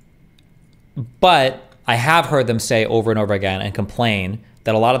 But I have heard them say over and over again and complain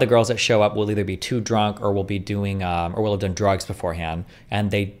that a lot of the girls that show up will either be too drunk or will be doing or will have done drugs beforehand,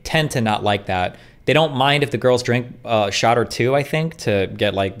 and they tend to not like that. They don't mind if the girls drink a shot or two, I think, to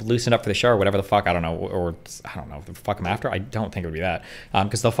get like loosened up for the show or whatever the fuck. I don't know, or I don't know, fuck them after. I don't think it would be that,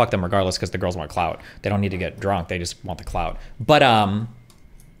 because they'll fuck them regardless because the girls want clout. They don't need to get drunk. They just want the clout. But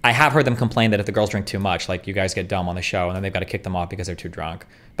I have heard them complain that if the girls drink too much, like you guys get dumb on the show and then they've got to kick them off because they're too drunk.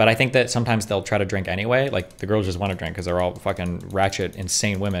 But I think that sometimes they'll try to drink anyway. Like the girls just want to drink because they're all fucking ratchet,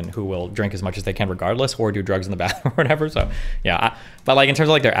 insane women who will drink as much as they can regardless or do drugs in the bathroom or whatever. So yeah, but like in terms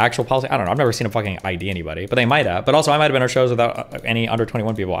of like their actual policy, I don't know. I've never seen them fucking ID anybody, but they might have. But also I might have been on shows without any under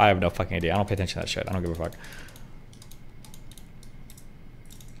 21 people. I have no fucking idea. I don't pay attention to that shit. I don't give a fuck.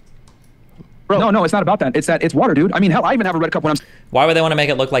 Bro. No, it's not about that. It's water, dude. I mean, hell, I even have a red cup when I'm... Why would they want to make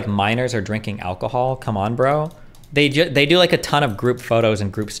it look like minors are drinking alcohol? Come on, bro. They do like a ton of group photos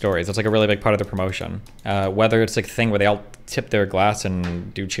and group stories. It's like a really big part of the promotion. Whether it's like a thing where they all tip their glass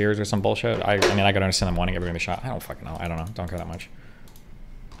and do cheers or some bullshit. I mean, I could understand them wanting everyone to be shot. I don't fucking know. I don't know. Don't care that much.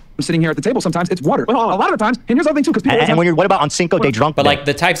 I'm sitting here at the table. Sometimes it's water. A lot of the times, and here's the other thing too, because people. And when you're, what about on Cinco de Drunk? But like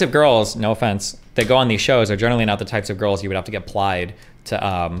the types of girls, no offense, that go on these shows are generally not the types of girls you would have to get plied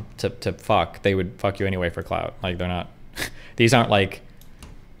to fuck. They would fuck you anyway for clout. Like they're not. These aren't like.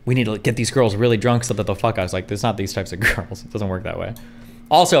 We need to get these girls really drunk so that they'll fuck us. Like, there's not these types of girls. It doesn't work that way.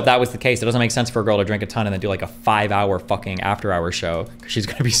 Also, if that was the case, it doesn't make sense for a girl to drink a ton and then do like a 5-hour fucking after-hour show because she's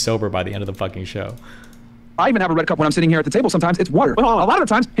gonna be sober by the end of the fucking show. I even have a red cup when I'm sitting here at the table. Sometimes it's water. A lot of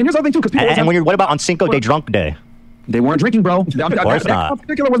the times, and here's the other thing too, because people. And when you're, what about on Cinco de Drunk Day? They weren't drinking, bro. That girl in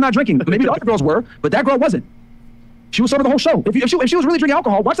particular was not drinking. Maybe the other girls were, but that girl wasn't. She was sober the whole show. If she was really drinking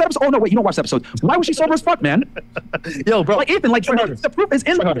alcohol, watch that episode. Oh no, wait, you don't watch the episode. Why was she sober as fuck, man? Yo, bro. Like Ethan, like the proof is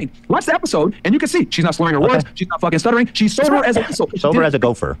in the pudding. Watch the episode, and you can see she's not slurring her words. She's not fucking stuttering. She's sober as a whistle. Sober as a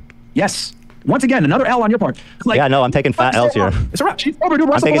gopher. Yes. Once again, another L on your part. Like, yeah, no, I'm taking fat L's here. It's a wrap. She's sober,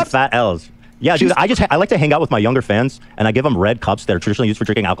 dude. I'm taking fat L's. Yeah, dude, I like to hang out with my younger fans, and I give them red cups that are traditionally used for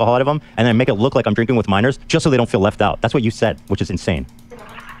drinking alcohol out of them, and then make it look like I'm drinking with minors, just so they don't feel left out. That's what you said, which is insane.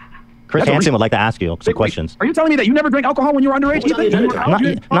 Chris Hansen would like to ask you some questions. Are you telling me that you never drank alcohol when you were underage?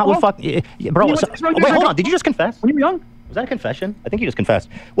 Not with fuck, bro. Wait, hold on. Did you just confess? When you were young? Was that a confession? I think you just confessed.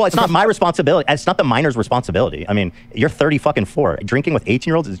 Well, it's not my responsibility. It's not the minor's responsibility. I mean, you're 4. Drinking with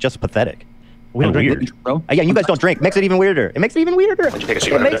 18-year-olds is just pathetic. We don't weird, drink, bro. Yeah, you guys don't drink. Makes it even weirder. It makes it even weirder. It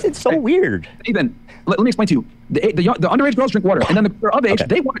makes it so weird. Ethan, let me explain to you. The underage girls drink water, and then they're of age.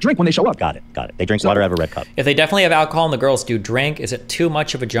 They want to drink when they show up. Got it. They drink water out of a red cup. If they definitely have alcohol and the girls do drink, is it too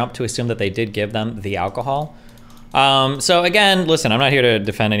much of a jump to assume that they did give them the alcohol? So again, listen, I'm not here to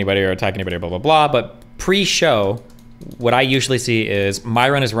defend anybody or attack anybody, blah, blah, blah, but pre-show, what I usually see is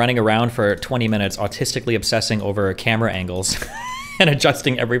Myron is running around for 20 minutes autistically obsessing over camera angles and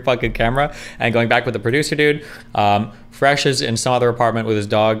adjusting every fucking camera and going back with the producer dude. Fresh is in some other apartment with his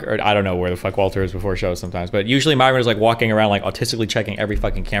dog, or I don't know where the fuck Walter is before shows sometimes, but usually Myron is like walking around like autistically checking every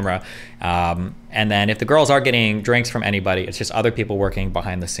fucking camera. And then if the girls are getting drinks from anybody, it's just other people working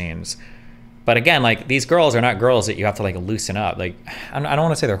behind the scenes. But again, like these girls are not girls that you have to like loosen up. Like, I don't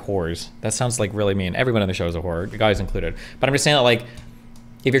want to say they're whores. That sounds like really mean. Everyone on the show is a whore, the guys included. But I'm just saying that like,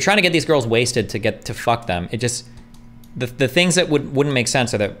 if you're trying to get these girls wasted to fuck them, it just, the things that wouldn't make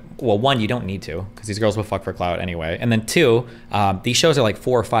sense are that, well, one, you don't need to, because these girls will fuck for clout anyway. And then two, these shows are like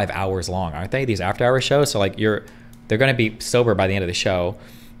 4 or 5 hours long, aren't they? These after-hour shows. So like they're going to be sober by the end of the show.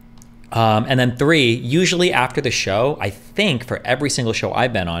 And then 3, usually after the show, I think for every single show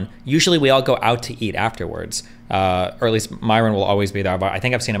I've been on, usually we all go out to eat afterwards. Or at least Myron will always be there. But I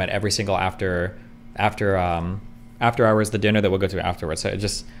think I've seen him at every single after hours, the dinner that we'll go to afterwards. So it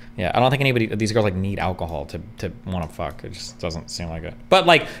just, yeah, I don't think these girls like need alcohol to want to fuck. It just doesn't seem like it. But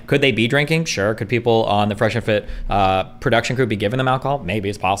like, could they be drinking? Sure. Could people on the Fresh and Fit production crew be giving them alcohol? Maybe,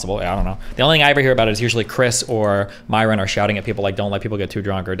 it's possible. I don't know. The only thing I ever hear about it is usually Chris or Myron are shouting at people like, don't let people get too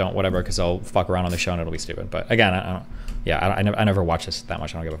drunk or don't whatever, because they'll fuck around on the show and it'll be stupid. But again, I never watch this that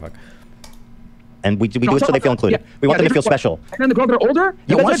much. I don't give a fuck. And we do it so they feel included. We want them to feel special. And then the girls that are older,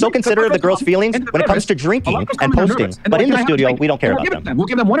 you guys are so considerate of the girls' feelings when it comes to drinking and posting. But in the studio, we don't care about them. We'll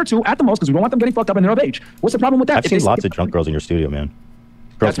give them 1 or 2 at the most because we don't want them getting fucked up and they're of age. What's the problem with that? I've seen lots of drunk girls in your studio, man.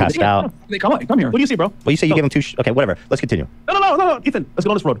 Girls passed out. They come here. What do you see, bro? Well, you say you give them 2. Okay, whatever. Let's continue. No, Ethan, let's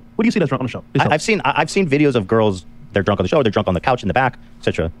go on this road. What do you see that's drunk on the show? I've seen videos of girls. They're drunk on the show. They're drunk on the couch in the back,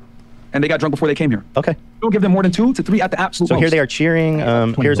 etc. And they got drunk before they came here. Okay. Don't give them more than 2 to 3 at the absolute So most. here they are cheering.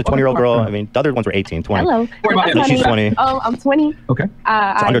 Here's a 20-year-old girl. I mean, the other ones were 18, 20. Hello. She's 20. Oh, I'm 20. Okay.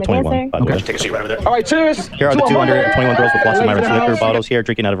 It's under 21, by the way. Take a seat right over there. All right, cheers. Here are the 221 girls with lots of Myron's liquor bottles here,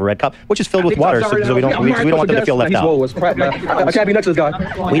 drinking out of a red cup, which is filled with water, so we don't want them to feel left out. I can't be next to this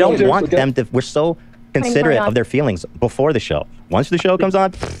guy. We don't want them to. We're so considerate of their feelings before the show. Once the show comes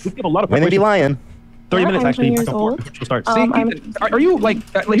on, women be lying. 30 minutes actually. Start. See, Ethan, are you like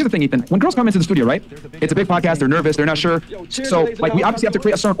here's the thing, Ethan. When girls come into the studio, right? It's a big podcast. They're nervous. They're not sure. So like we obviously have to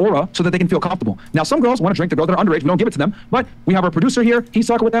create a certain aura so that they can feel comfortable. Now some girls want to drink. The girls that are underage, we don't give it to them. But we have our producer here. He's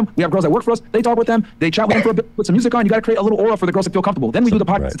talking with them. We have girls that work for us. They talk with them. They chat with them for a bit. Put some music on. You got to create a little aura for the girls to feel comfortable. Then we do the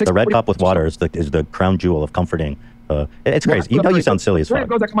podcast. Right. The red cup with water is the crown jewel of comforting. It's crazy. You know you sound silly as fuck.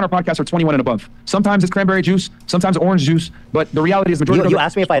 Girls that come on our podcast are 21 and above. Sometimes it's cranberry juice. Sometimes orange juice. But the reality is, you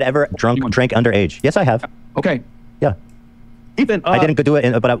asked me if I'd ever drank underage. Yes, I have. Okay. Yeah. Ethan, I didn't do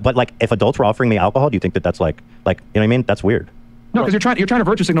it, but like if adults were offering me alcohol, do you think that's like you know what I mean? That's weird. No, because you're trying to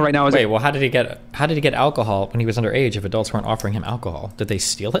virtue signal right now. Wait, well, how did he get alcohol when he was underage if adults weren't offering him alcohol? Did they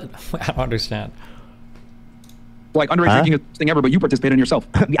steal it? I don't understand. Like underage drinking is the thing ever, but you participated in yourself.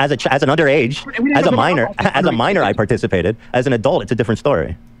 As an underage, as a minor, I participated. As an adult, it's a different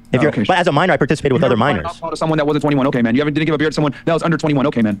story. But as a minor, I participated with other minors. Someone that wasn't 21, okay, man. You didn't give a beer to someone that was under 21,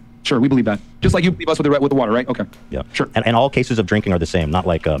 okay, man. Sure, we believe that. Just like you believe us with the water, right? Okay. Yeah. Sure. And all cases of drinking are the same, not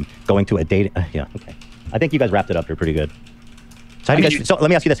like going to a date. Yeah. Okay. I think you guys wrapped it up here pretty good. So, so let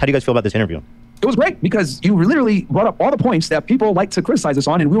me ask you this: how do you guys feel about this interview? It was great because you literally brought up all the points that people like to criticize us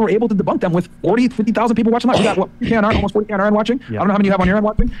on, and we were able to debunk them with 40, 50,000 people watching live. We got what, almost 40K on our end watching. Yeah. I don't know how many you have on your end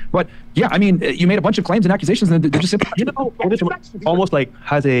watching, but yeah, I mean, you made a bunch of claims and accusations, and they're just simply, almost like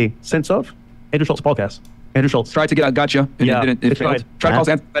has a sense of Andrew Schultz podcast. Andrew Schultz tried to get gotcha. And it failed. Tried to call us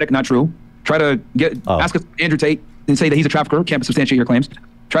anti-Semitic, not true. Try to ask us Andrew Tate and say that he's a trafficker. Can't substantiate your claims.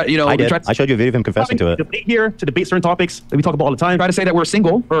 I did. I showed you a video of him confessing to it. Debate here to debate certain topics that we talk about all the time. Try to say that we're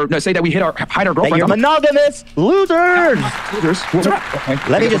single, or say that we hide our girlfriend. That you're monogamous losers.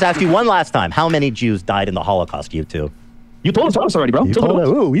 Let me just ask you one last time: how many Jews died in the Holocaust? You two. You told us already, bro. You told us.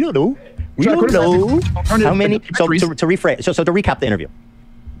 Oh, we don't know. We don't know. How many? So to rephrase, so to recap the interview,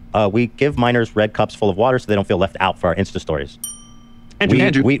 we give minors red cups full of water so they don't feel left out for our Insta stories.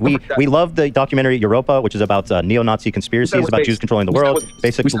 We love the documentary Europa, which is about neo-Nazi conspiracies about Jews controlling the world.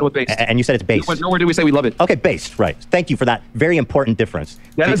 Basically, and you said it's based. Nowhere do we say we love it. Okay, based, right. Thank you for that very important difference.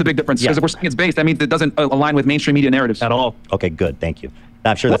 That is a big difference, because if we're saying it's based, that means it doesn't align with mainstream media narratives. At all. Okay, good, thank you.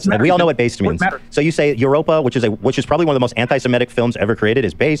 I'm sure we all know what based means. So you say Europa, which is probably one of the most anti-Semitic films ever created,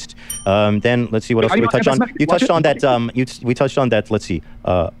 is based. Then let's see what else did we touch on. You touched on that. We touched on that. Let's see.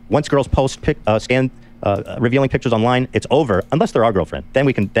 Once girls post revealing pictures online, it's over unless they're our girlfriend. Then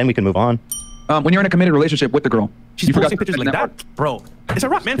we can move on. When you're in a committed relationship with the girl, she's posting pictures like that, bro. It's a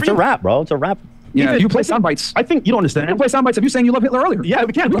wrap, man. It's a wrap, bro. It's a wrap. Yeah, you play sound bites. I think you don't understand. You play sound bites of you saying you love Hitler earlier. Yeah,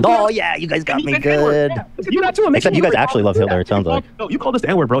 we can. Oh yeah, you guys got me good. You got too. Except you guys actually love Hitler. It sounds like. No, you called us the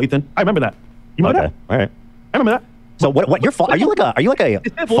N-word, bro, Ethan. I remember that. You remember that? All right. I remember that. So what? Are you like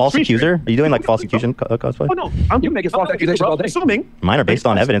a false accuser? Are you doing like false accusation cosplay? Oh no, you making false accusations all day. Assuming. Mine are based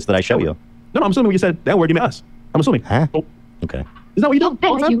on evidence that I show you. No, I'm assuming when you said that word, you meant us. I'm assuming. Huh? Okay. Isn't that what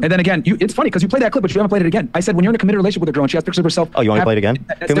you do? And then again, it's funny because you play that clip, but you haven't played it again. I said when you're in a committed relationship with a girl and she has pictures of herself. Oh, you want to play it again?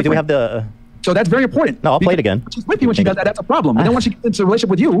 Do we have the? So that's very important. No, I'll play it again. She's with you when she does that. That's a problem. And then once she gets into a relationship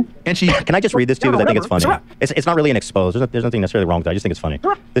with you, and she can I just read this to you because I think it's funny. It's not really an expose. There's nothing necessarily wrong with it. I just think it's funny.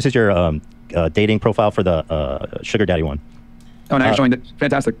 This is your dating profile for the sugar daddy one. Oh, now you're showing it.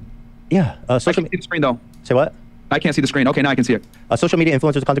 Fantastic. Yeah. I can't see the screen though. Say what? I can't see the screen. Okay, now I can see it. Social media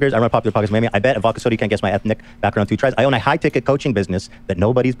influencers, content creators. I run a popular podcast, Miami. I bet if Vodka Soda can't guess my ethnic background 2 tries. I own a high-ticket coaching business that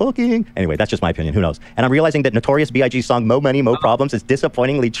nobody's booking. Anyway, that's just my opinion. Who knows? And I'm realizing that Notorious B.I.G.'s song "Mo Money, Mo Problems" is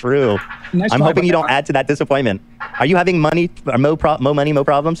disappointingly true. I'm hoping you don't add to that disappointment. Are you having money or mo money, mo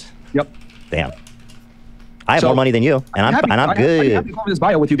problems? Yep. Damn. I have more money than you, and I'm good. I'm happy to go over this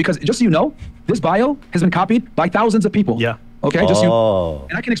bio with you because just so you know, this bio has been copied by thousands of people. Yeah. Okay, just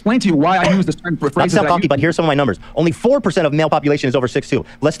and I can explain to you why I use this term for phrases. Not cocky, but here's some of my numbers. Only 4% of male population is over 6'2".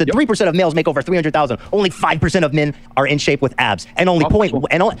 Less than 3% of males make over 300,000. Only 5% of men are in shape with abs, and only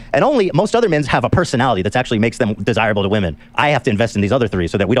only most other men have a personality that actually makes them desirable to women. I have to invest in these other 3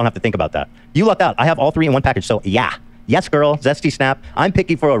 so that we don't have to think about that. You lucked out. I have all 3 in one package. So yeah, yes, girl, zesty snap. I'm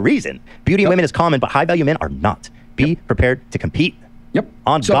picky for a reason. Beauty in women is common, but high value men are not. Be prepared to compete. Yep.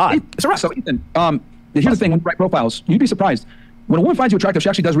 On God. So Ethan, here's the thing with right profiles. You'd be surprised. When a woman finds you attractive, she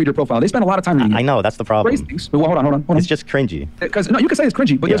actually does read your profile. They spend a lot of time reading it. I know, that's the problem. Things. Well, hold on. It's just cringy. Because no, you can say it's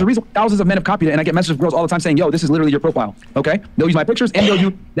cringy, but there's a reason thousands of men have copied it, and I get messages from girls all the time saying, yo, this is literally your profile, okay? They'll use my pictures, and they'll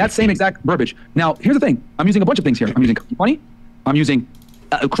use that same exact verbiage. Now, here's the thing. I'm using a bunch of things here. I'm using funny. I'm using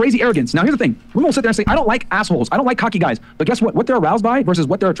crazy arrogance. Now, here's the thing. Women will sit there and say, I don't like assholes. I don't like cocky guys. But guess what? What they're aroused by versus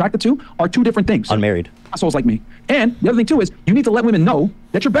what they're attracted to are 2 different things. Unmarried. Assholes like me. And the other thing, too, is you need to let women know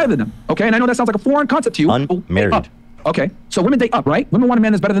that you're better than them, okay? And I know that sounds like a foreign concept to you. Unmarried. Okay, so women date up, right? Women want a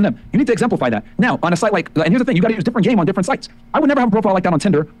man that's better than them. You need to exemplify that. Now, on a site like, and here's the thing, you got to use different game on different sites. I would never have a profile like that on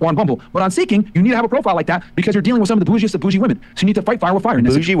Tinder or on Bumble, but on Seeking, you need to have a profile like that because you're dealing with some of the bougiest of bougie women. So you need to fight fire with fire.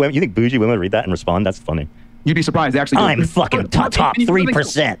 Bougie women? You think bougie women read that and respond? That's funny. You'd be surprised. They actually do. I'm fucking top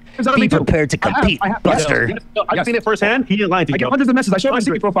 3%. Be prepared to compete, Buster. I've seen it firsthand. He didn't lie to you. I get hundreds of messages. I showed my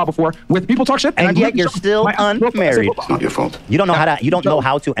Seeking profile before with people talk shit, and yet you're still unmarried. It's not your fault. You don't know how to. You don't know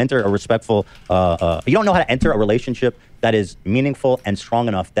how to enter a respectful. You don't know how to enter a relationship that is meaningful and strong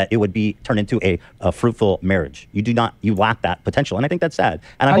enough that it would be turned into a fruitful marriage. You do not. You lack that potential, and I think that's sad.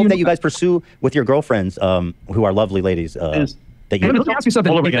 And I hope that you guys pursue with your girlfriends, who are lovely ladies. Let me ask you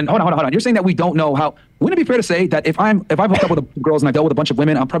something. Hold on. You're saying that we don't know how. Wouldn't it be fair to say that if I've hooked up with girls and I've dealt with a bunch of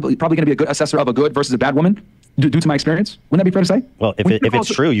women, I'm probably going to be a good assessor of a good versus a bad woman due to my experience? Wouldn't that be fair to say? Well, if it's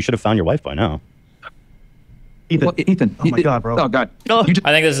true, you should have found your wife by now. Ethan. Well, Ethan. Oh my God, bro. Oh God. I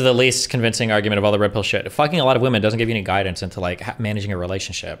think this is the least convincing argument of all the red pill shit. Fucking a lot of women doesn't give you any guidance into like managing a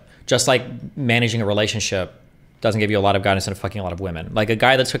relationship. Just like managing a relationship doesn't give you a lot of guidance into fucking a lot of women. Like a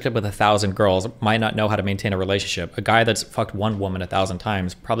guy that's hooked up with 1,000 girls might not know how to maintain a relationship. A guy that's fucked one woman 1,000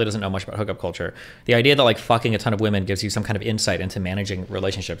 times probably doesn't know much about hookup culture. The idea that like fucking a ton of women gives you some kind of insight into managing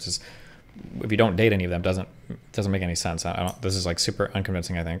relationships is, if you don't date any of them, doesn't make any sense. I don't. This is like super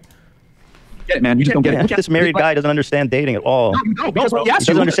unconvincing, I think. Get it, man. You just don't get it. This married guy doesn't understand dating at all. No, you don't. Because when we He asked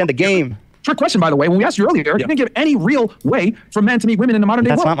you, doesn't understand the game. Trick question, by the way. When we asked you earlier, you didn't give any real way for men to meet women in the modern day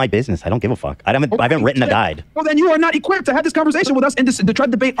That's world. not my business. I don't give a fuck. I haven't written a guide. Well, then you are not equipped to have this conversation with us and to try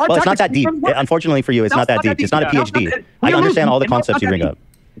to debate our Well, it's not tactics. that deep. Unfortunately for you, it's not that deep. It's not a PhD. I understand all the concepts you bring up.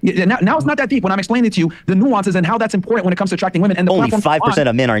 Yeah, now it's not that deep when I'm explaining to you the nuances and how that's important when it comes to attracting women. And the Only platform 5%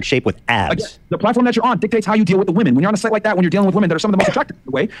 of men are in shape with abs. Again, the platform that you're on dictates how you deal with the women. When you're on a site like that, when you're dealing with women that are some of the most attractive in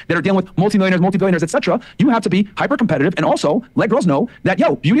the way, that are dealing with multimillionaires, multi-billionaires, etc., you have to be hyper competitive and also let girls know that,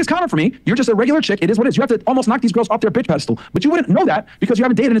 yo, beauty is common for me. You're just a regular chick. It is what it is. You have to almost knock these girls off their bitch pedestal. But you wouldn't know that because you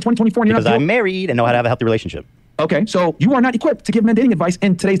haven't dated in 2024. And you're Because not I'm married and know how to have a healthy relationship. Okay, so you are not equipped to give men dating advice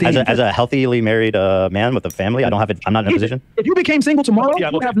in today's dating. As a healthily married man with a family, I'm not in a position. If you became single tomorrow, you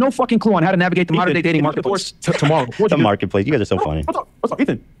would have no fucking clue on how to navigate the modern day dating marketplace. Tomorrow. The marketplace. You guys are so funny. What's up,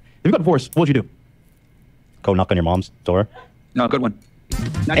 Ethan? If you got divorced, what'd you do? Go knock on your mom's door. No, good one.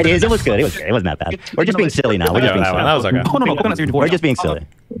 It is. It was good. It was good. It wasn't that bad. We're just being silly now. We're just being silly. That was okay. Oh, no, coconuts are your divorce. We're just being silly.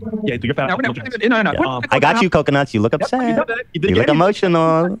 Yeah, you're fat. No. I got you, coconuts. You look upset. You look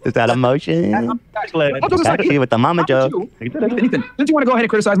emotional. Is that emotion? Actually, with the mama joke. Ethan, since you want to go ahead and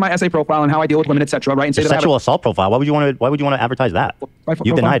criticize my essay profile and how I deal with women, etc., right? And say Your that I have sexual assault profile. Why would you want to advertise that?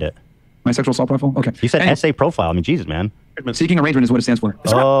 You denied it. my sexual assault profile. Okay. You said essay profile. I mean, Jesus, man. Seeking arrangement is what it stands for.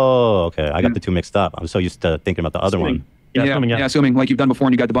 Oh, okay. I got the two mixed up. I'm so used to thinking about the other one. Yeah, assuming like you've done before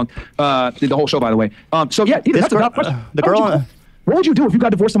and you got debunked. Did the whole show, by the way. So yeah, Ethan, that's a tough question. The girl. What would you do if you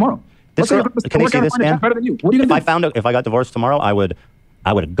got divorced tomorrow? This girl, can you see this, man? Better than you. What are you gonna do? If I got divorced tomorrow, I would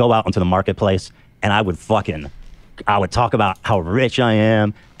go out into the marketplace and I would talk about how rich I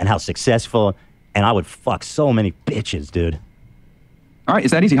am and how successful, and I would fuck so many bitches, dude. All right,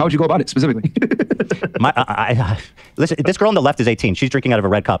 it's that easy. How would you go about it specifically? Listen, this girl on the left is 18. She's drinking out of a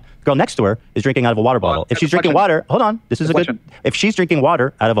red cup. The girl next to her is drinking out of a water bottle. If she's drinking water, hold on. This is a good. If she's drinking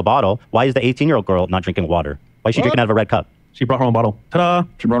water out of a bottle, why is the 18-year-old girl not drinking water? Why is she drinking out of a red cup? She brought her own bottle. Ta-da!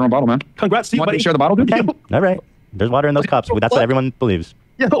 She brought her own bottle, man. Congrats to you, buddy. Want to share the bottle, dude? Okay. All right. There's water in those cups. That's what everyone believes.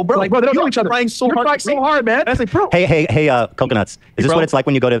 Yeah, no, bro. Like, bro, they don't know each other. Trying so You're hard. trying so hard, man. That's like, bro. Hey, coconuts. Is this what it's like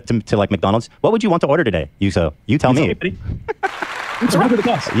when you go to like McDonald's? What would you want to order today? You tell me. You tell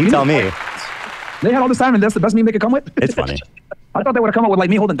me. They had all this time, and that's the best meme they could come with. It's funny. I thought they would have come up with like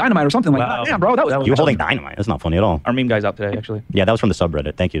me holding dynamite or something like that. Damn, bro, that was you holding dynamite. That's not funny at all. Our meme guy's out today, actually. Yeah, that was from the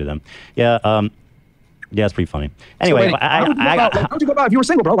subreddit. Thank you to them. Yeah, yeah, it's pretty funny. Anyway, so how would you go about if you were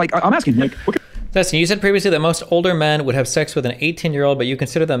single, bro? Like, I'm asking. Like, Dustin, you said previously that most older men would have sex with an 18-year-old, but you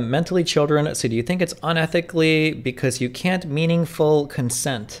consider them mentally children. So do you think it's unethically because you can't meaningful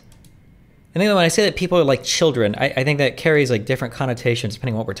consent? I think that when I say that people are like children, I think that carries like different connotations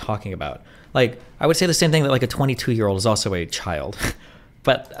depending on what we're talking about. Like, I would say the same thing that like a 22-year-old is also a child.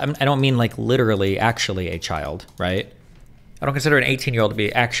 But I don't mean like literally, actually a child, right? I don't consider an 18-year-old to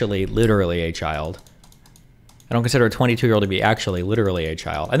be actually, literally a child. I don't consider a 22-year-old to be actually, literally a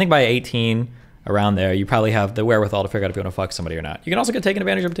child. I think by 18, around there, you probably have the wherewithal to figure out if you want to fuck somebody or not. You can also get taken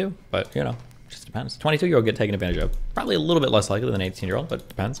advantage of too, but you know, just depends. 22-year-old get taken advantage of. Probably a little bit less likely than an 18-year-old, but it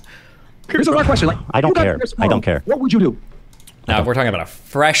depends. Here's a hard question. Like, I don't care. I don't care. What would you do? Now, if we're talking about a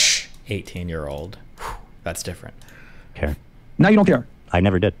fresh 18-year-old, that's different. Care. Now you don't care. I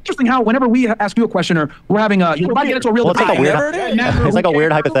never did. Interesting how whenever we ask you a question or we're having a, you're about to get into a real it's like a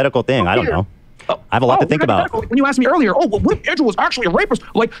weird hypothetical thing. I don't know. I have a lot to think about. When you asked me earlier, what if Andrew was actually a rapist?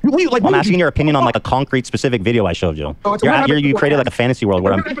 Like, I'm asking your opinion on like a concrete, specific video I showed you. You created like a fantasy world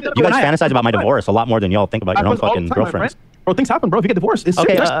where you guys fantasize about my divorce a lot more than y'all think about your own fucking girlfriends. Bro, things happen, bro. If you get divorced, it's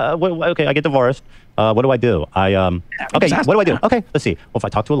okay. Okay, I get divorced. What do I do? Okay, what do I do? Okay, let's see. Well, if I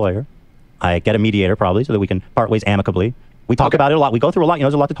talk to a lawyer, I get a mediator probably so that we can part ways amicably. We talk about it a lot. We go through a lot. You know,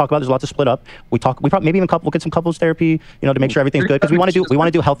 there's a lot to talk about. There's a lot to split up. We probably maybe even we'll get some couples therapy. You know, to make sure everything's good because we want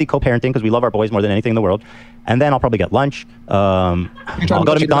to do healthy co-parenting because we love our boys more than anything in the world. And then I'll probably get lunch. I'll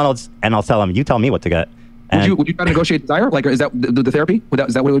go to McDonald's and I'll tell them, you tell me what to get. Would you try to negotiate desire? Like, is that the therapy?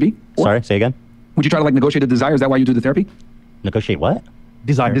 Is that what it would be? Sorry, say again. Would you try to like negotiate a desire? Is that why you do the therapy? Negotiate what?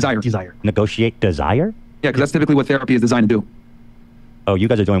 Desire. Negotiate desire? Yeah, because that's typically what therapy is designed to do. Oh, you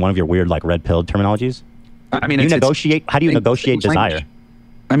guys are doing one of your weird like red pill terminologies. I mean, you negotiate. How do you negotiate desire?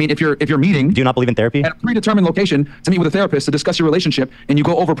 I mean, if you're meeting, do you not believe in therapy? At a predetermined location to meet with a therapist to discuss your relationship, and you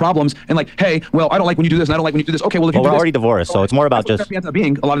go over problems and like, hey, well, I don't like when you do this, and I don't like when you do this. Okay, well, if you do we're this, already divorced, so it's more about just. Therapy ends up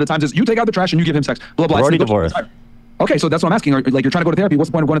being a lot of the times is you take out the trash and you give him sex. Blah blah. We're already divorced. Okay, so that's what I'm asking. Like, you're trying to go to therapy. What's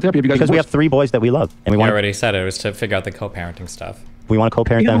the point of going to therapy if you guys? Because we have 3 boys that we love, and we want. I already said it was to figure out the co-parenting stuff. We want to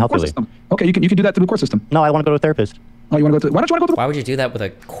co-parent them healthily. Okay, you can do that through the court system. No, I want to go to a therapist. Oh, you want to go to? Why don't you want to go to? Why would you do that with a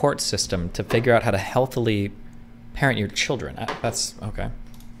court system to figure out how to healthily parent your children? That's okay.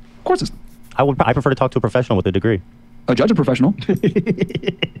 Court system. I prefer to talk to a professional with a degree. A judge, a professional.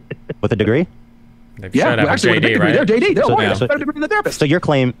 With a degree? Yeah, well, actually, with a big degree, they're JD. They're lawyers. Better degree than the therapist. So your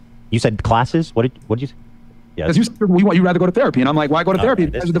claim, you said classes. What did you say? Yeah. Because you said you rather go to therapy, and I'm like, why go to therapy?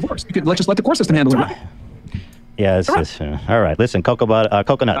 There's a divorce. Let's just let the court system handle it. Yeah, all right. Listen,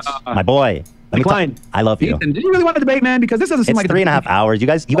 coconuts, my boy. Decline. I love you. Ethan, did you really want to debate, man? Because this doesn't seem it's like 3.5 hours. You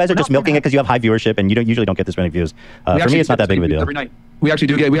guys are just milking it because you have high viewership and you usually don't get this many views. For me, it's not that big of a deal. Every night. We actually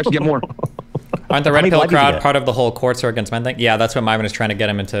get more. Aren't the red pill crowd part of the whole courts are against men thing? Yeah, that's what Myron is trying to get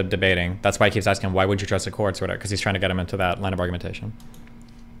him into debating. That's why he keeps asking, why would you trust the courts or whatever? Because he's trying to get him into that line of argumentation.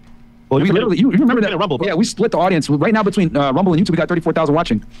 Well, you remember that? Rumble, yeah, we split the audience right now between Rumble and YouTube. We got 34,000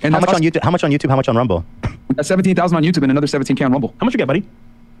 watching. And how much on YouTube? How much on YouTube? How much on Rumble? 17,000 on YouTube and another 17K on Rumble. How much you get, buddy?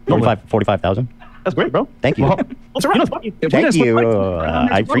 45,000. That's great, bro. Thank you. Thank you.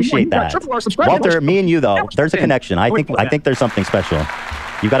 I appreciate that. Walter, me and you though, there's a connection. I think there's something special.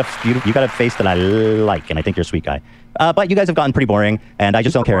 You got a face that I like, and I think you're a sweet guy. But you guys have gotten pretty boring, and I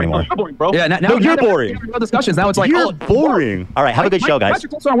just don't care anymore. You're boring, bro. Yeah, now you're boring. Discussions. Now it's like you're boring. All right, have a good show, guys.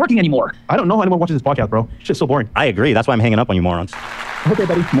 My aren't working anymore. I don't know anyone watches this podcast, bro. It's just so boring. I agree. That's why I'm hanging up on you morons. Okay,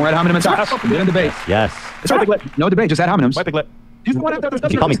 buddy. More ad hominem attacks. We didn't debate. Yes. No debate. Just ad hominems. Did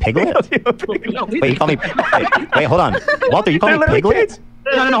you call me Piglet? Wait, you call me... Wait, hold on. Walter, you call me Piglet?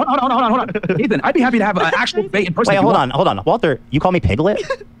 No, hold on. Ethan, I'd be happy to have an actual debate in person. Wait, hold on. Walter, you call me Piglet?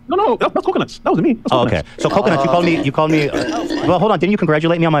 No, that's coconuts. That was me. Oh, okay. So coconuts, you called me... well, hold on. Didn't you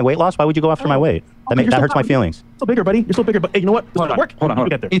congratulate me on my weight loss? Why would you go after my weight? That hurts my feelings. So bigger, buddy. You're so bigger, but hey, you know what? Hold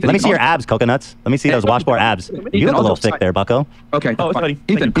on. Ethan, let me see your abs, coconuts. Let me see those washboard abs. You look a little thick there, bucko. Okay.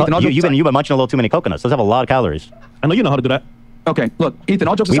 Ethan, you've been munching a little too many coconuts. Those have a lot of calories. I know you know how to do that. Okay, look, Ethan,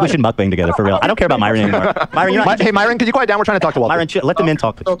 all jokes aside. We should mukbang together, for real. I don't care about Myron anymore. Myron, you're not... Hey, Myron, could you quiet down? We're trying to talk to Walter. Myron, let them in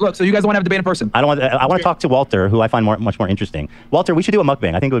talk. Look, so you guys don't want to have a debate in person? I want to talk to Walter, who I find much more interesting. Walter, we should do a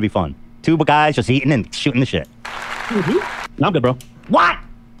mukbang. I think it would be fun. 2 guys just eating and shooting the shit. No, I'm good, bro. What?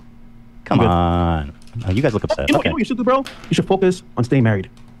 Come on. Oh, you guys look upset. You know what you should do, bro? You should focus on staying married.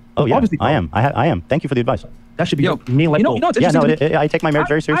 Oh, yeah, I am. I am. Thank you for the advice. That should be your main life goal. I take my marriage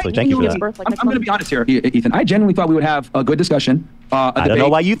very seriously. Thank you for that. I'm going to be honest here, Ethan. I genuinely thought we would have a good discussion. I don't know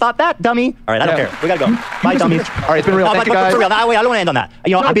why you thought that, dummy. All right, I don't care. We got to go. Bye, dummies. All right, it's been real. Thank you, guys. Wait, I don't want to end on that.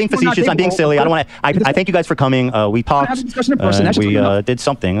 You know, I'm being facetious. I'm being silly. I don't want to. I thank you guys for coming. We talked. We did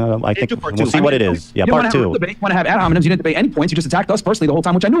something. I think we'll see what it is. Yeah, part 2. You want to have ad hominems. You didn't debate any points. You just attacked us personally the whole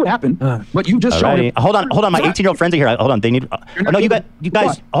time, which I knew would happen. But you just showed it. Hold on. My 18-year-old friends are here. Hold on. They need. No, you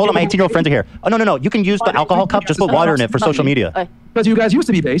guys. Hold on. My 18-year-old friends are here. Oh, no. You can use the alcohol cup. Just put water in it for social media. Because you guys used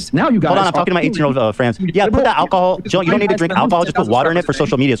to be based. Now you guys. Hold on, I'm talking to my 18-year-old friends. Yeah, put that alcohol. You don't need to drink alcohol. Just put water in it for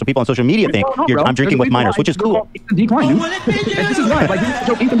social media, so people on social media think I'm drinking with minors, which is cool. Decline, dude. This is why. Like,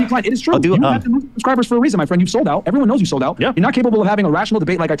 Ethan decline. It is true. You have to lose subscribers for a reason, my friend. You've sold out. Everyone knows you sold out. You're not capable of having a rational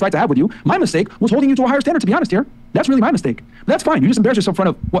debate like I tried to have with you. My mistake was holding you to a higher standard, to be honest here. That's really my mistake. But that's fine. You just embarrass yourself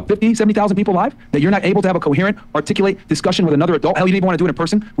in front of, 50, 70,000 people live? That you're not able to have a coherent, articulate discussion with another adult? Hell, you didn't even want to do it in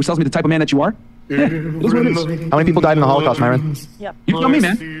person, which tells me the type of man that you are. Yeah, it is what it is. How many people died in the Holocaust, Myron? Yep. You tell me,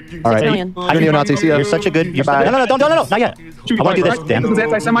 man. All right. I don't neo-Nazi. See ya. You're such a good... No, not yet. I want to do this, Dan. This is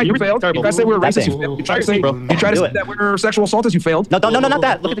anti-Semite. You failed. You guys say we're racist. You try to say that we're sexual assaulters. You failed. No, not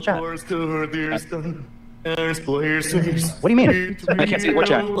that. Look at the chat. What do you mean? I can't see what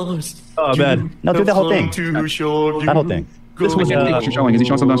chat. Oh, man. No, do the whole thing. That whole thing. This we can't see what you're showing. Is he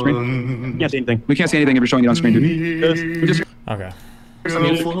showing something on screen? Can't see anything. We can't see anything if you're showing it on screen, dude. Okay.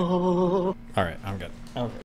 All right, I'm good. Okay.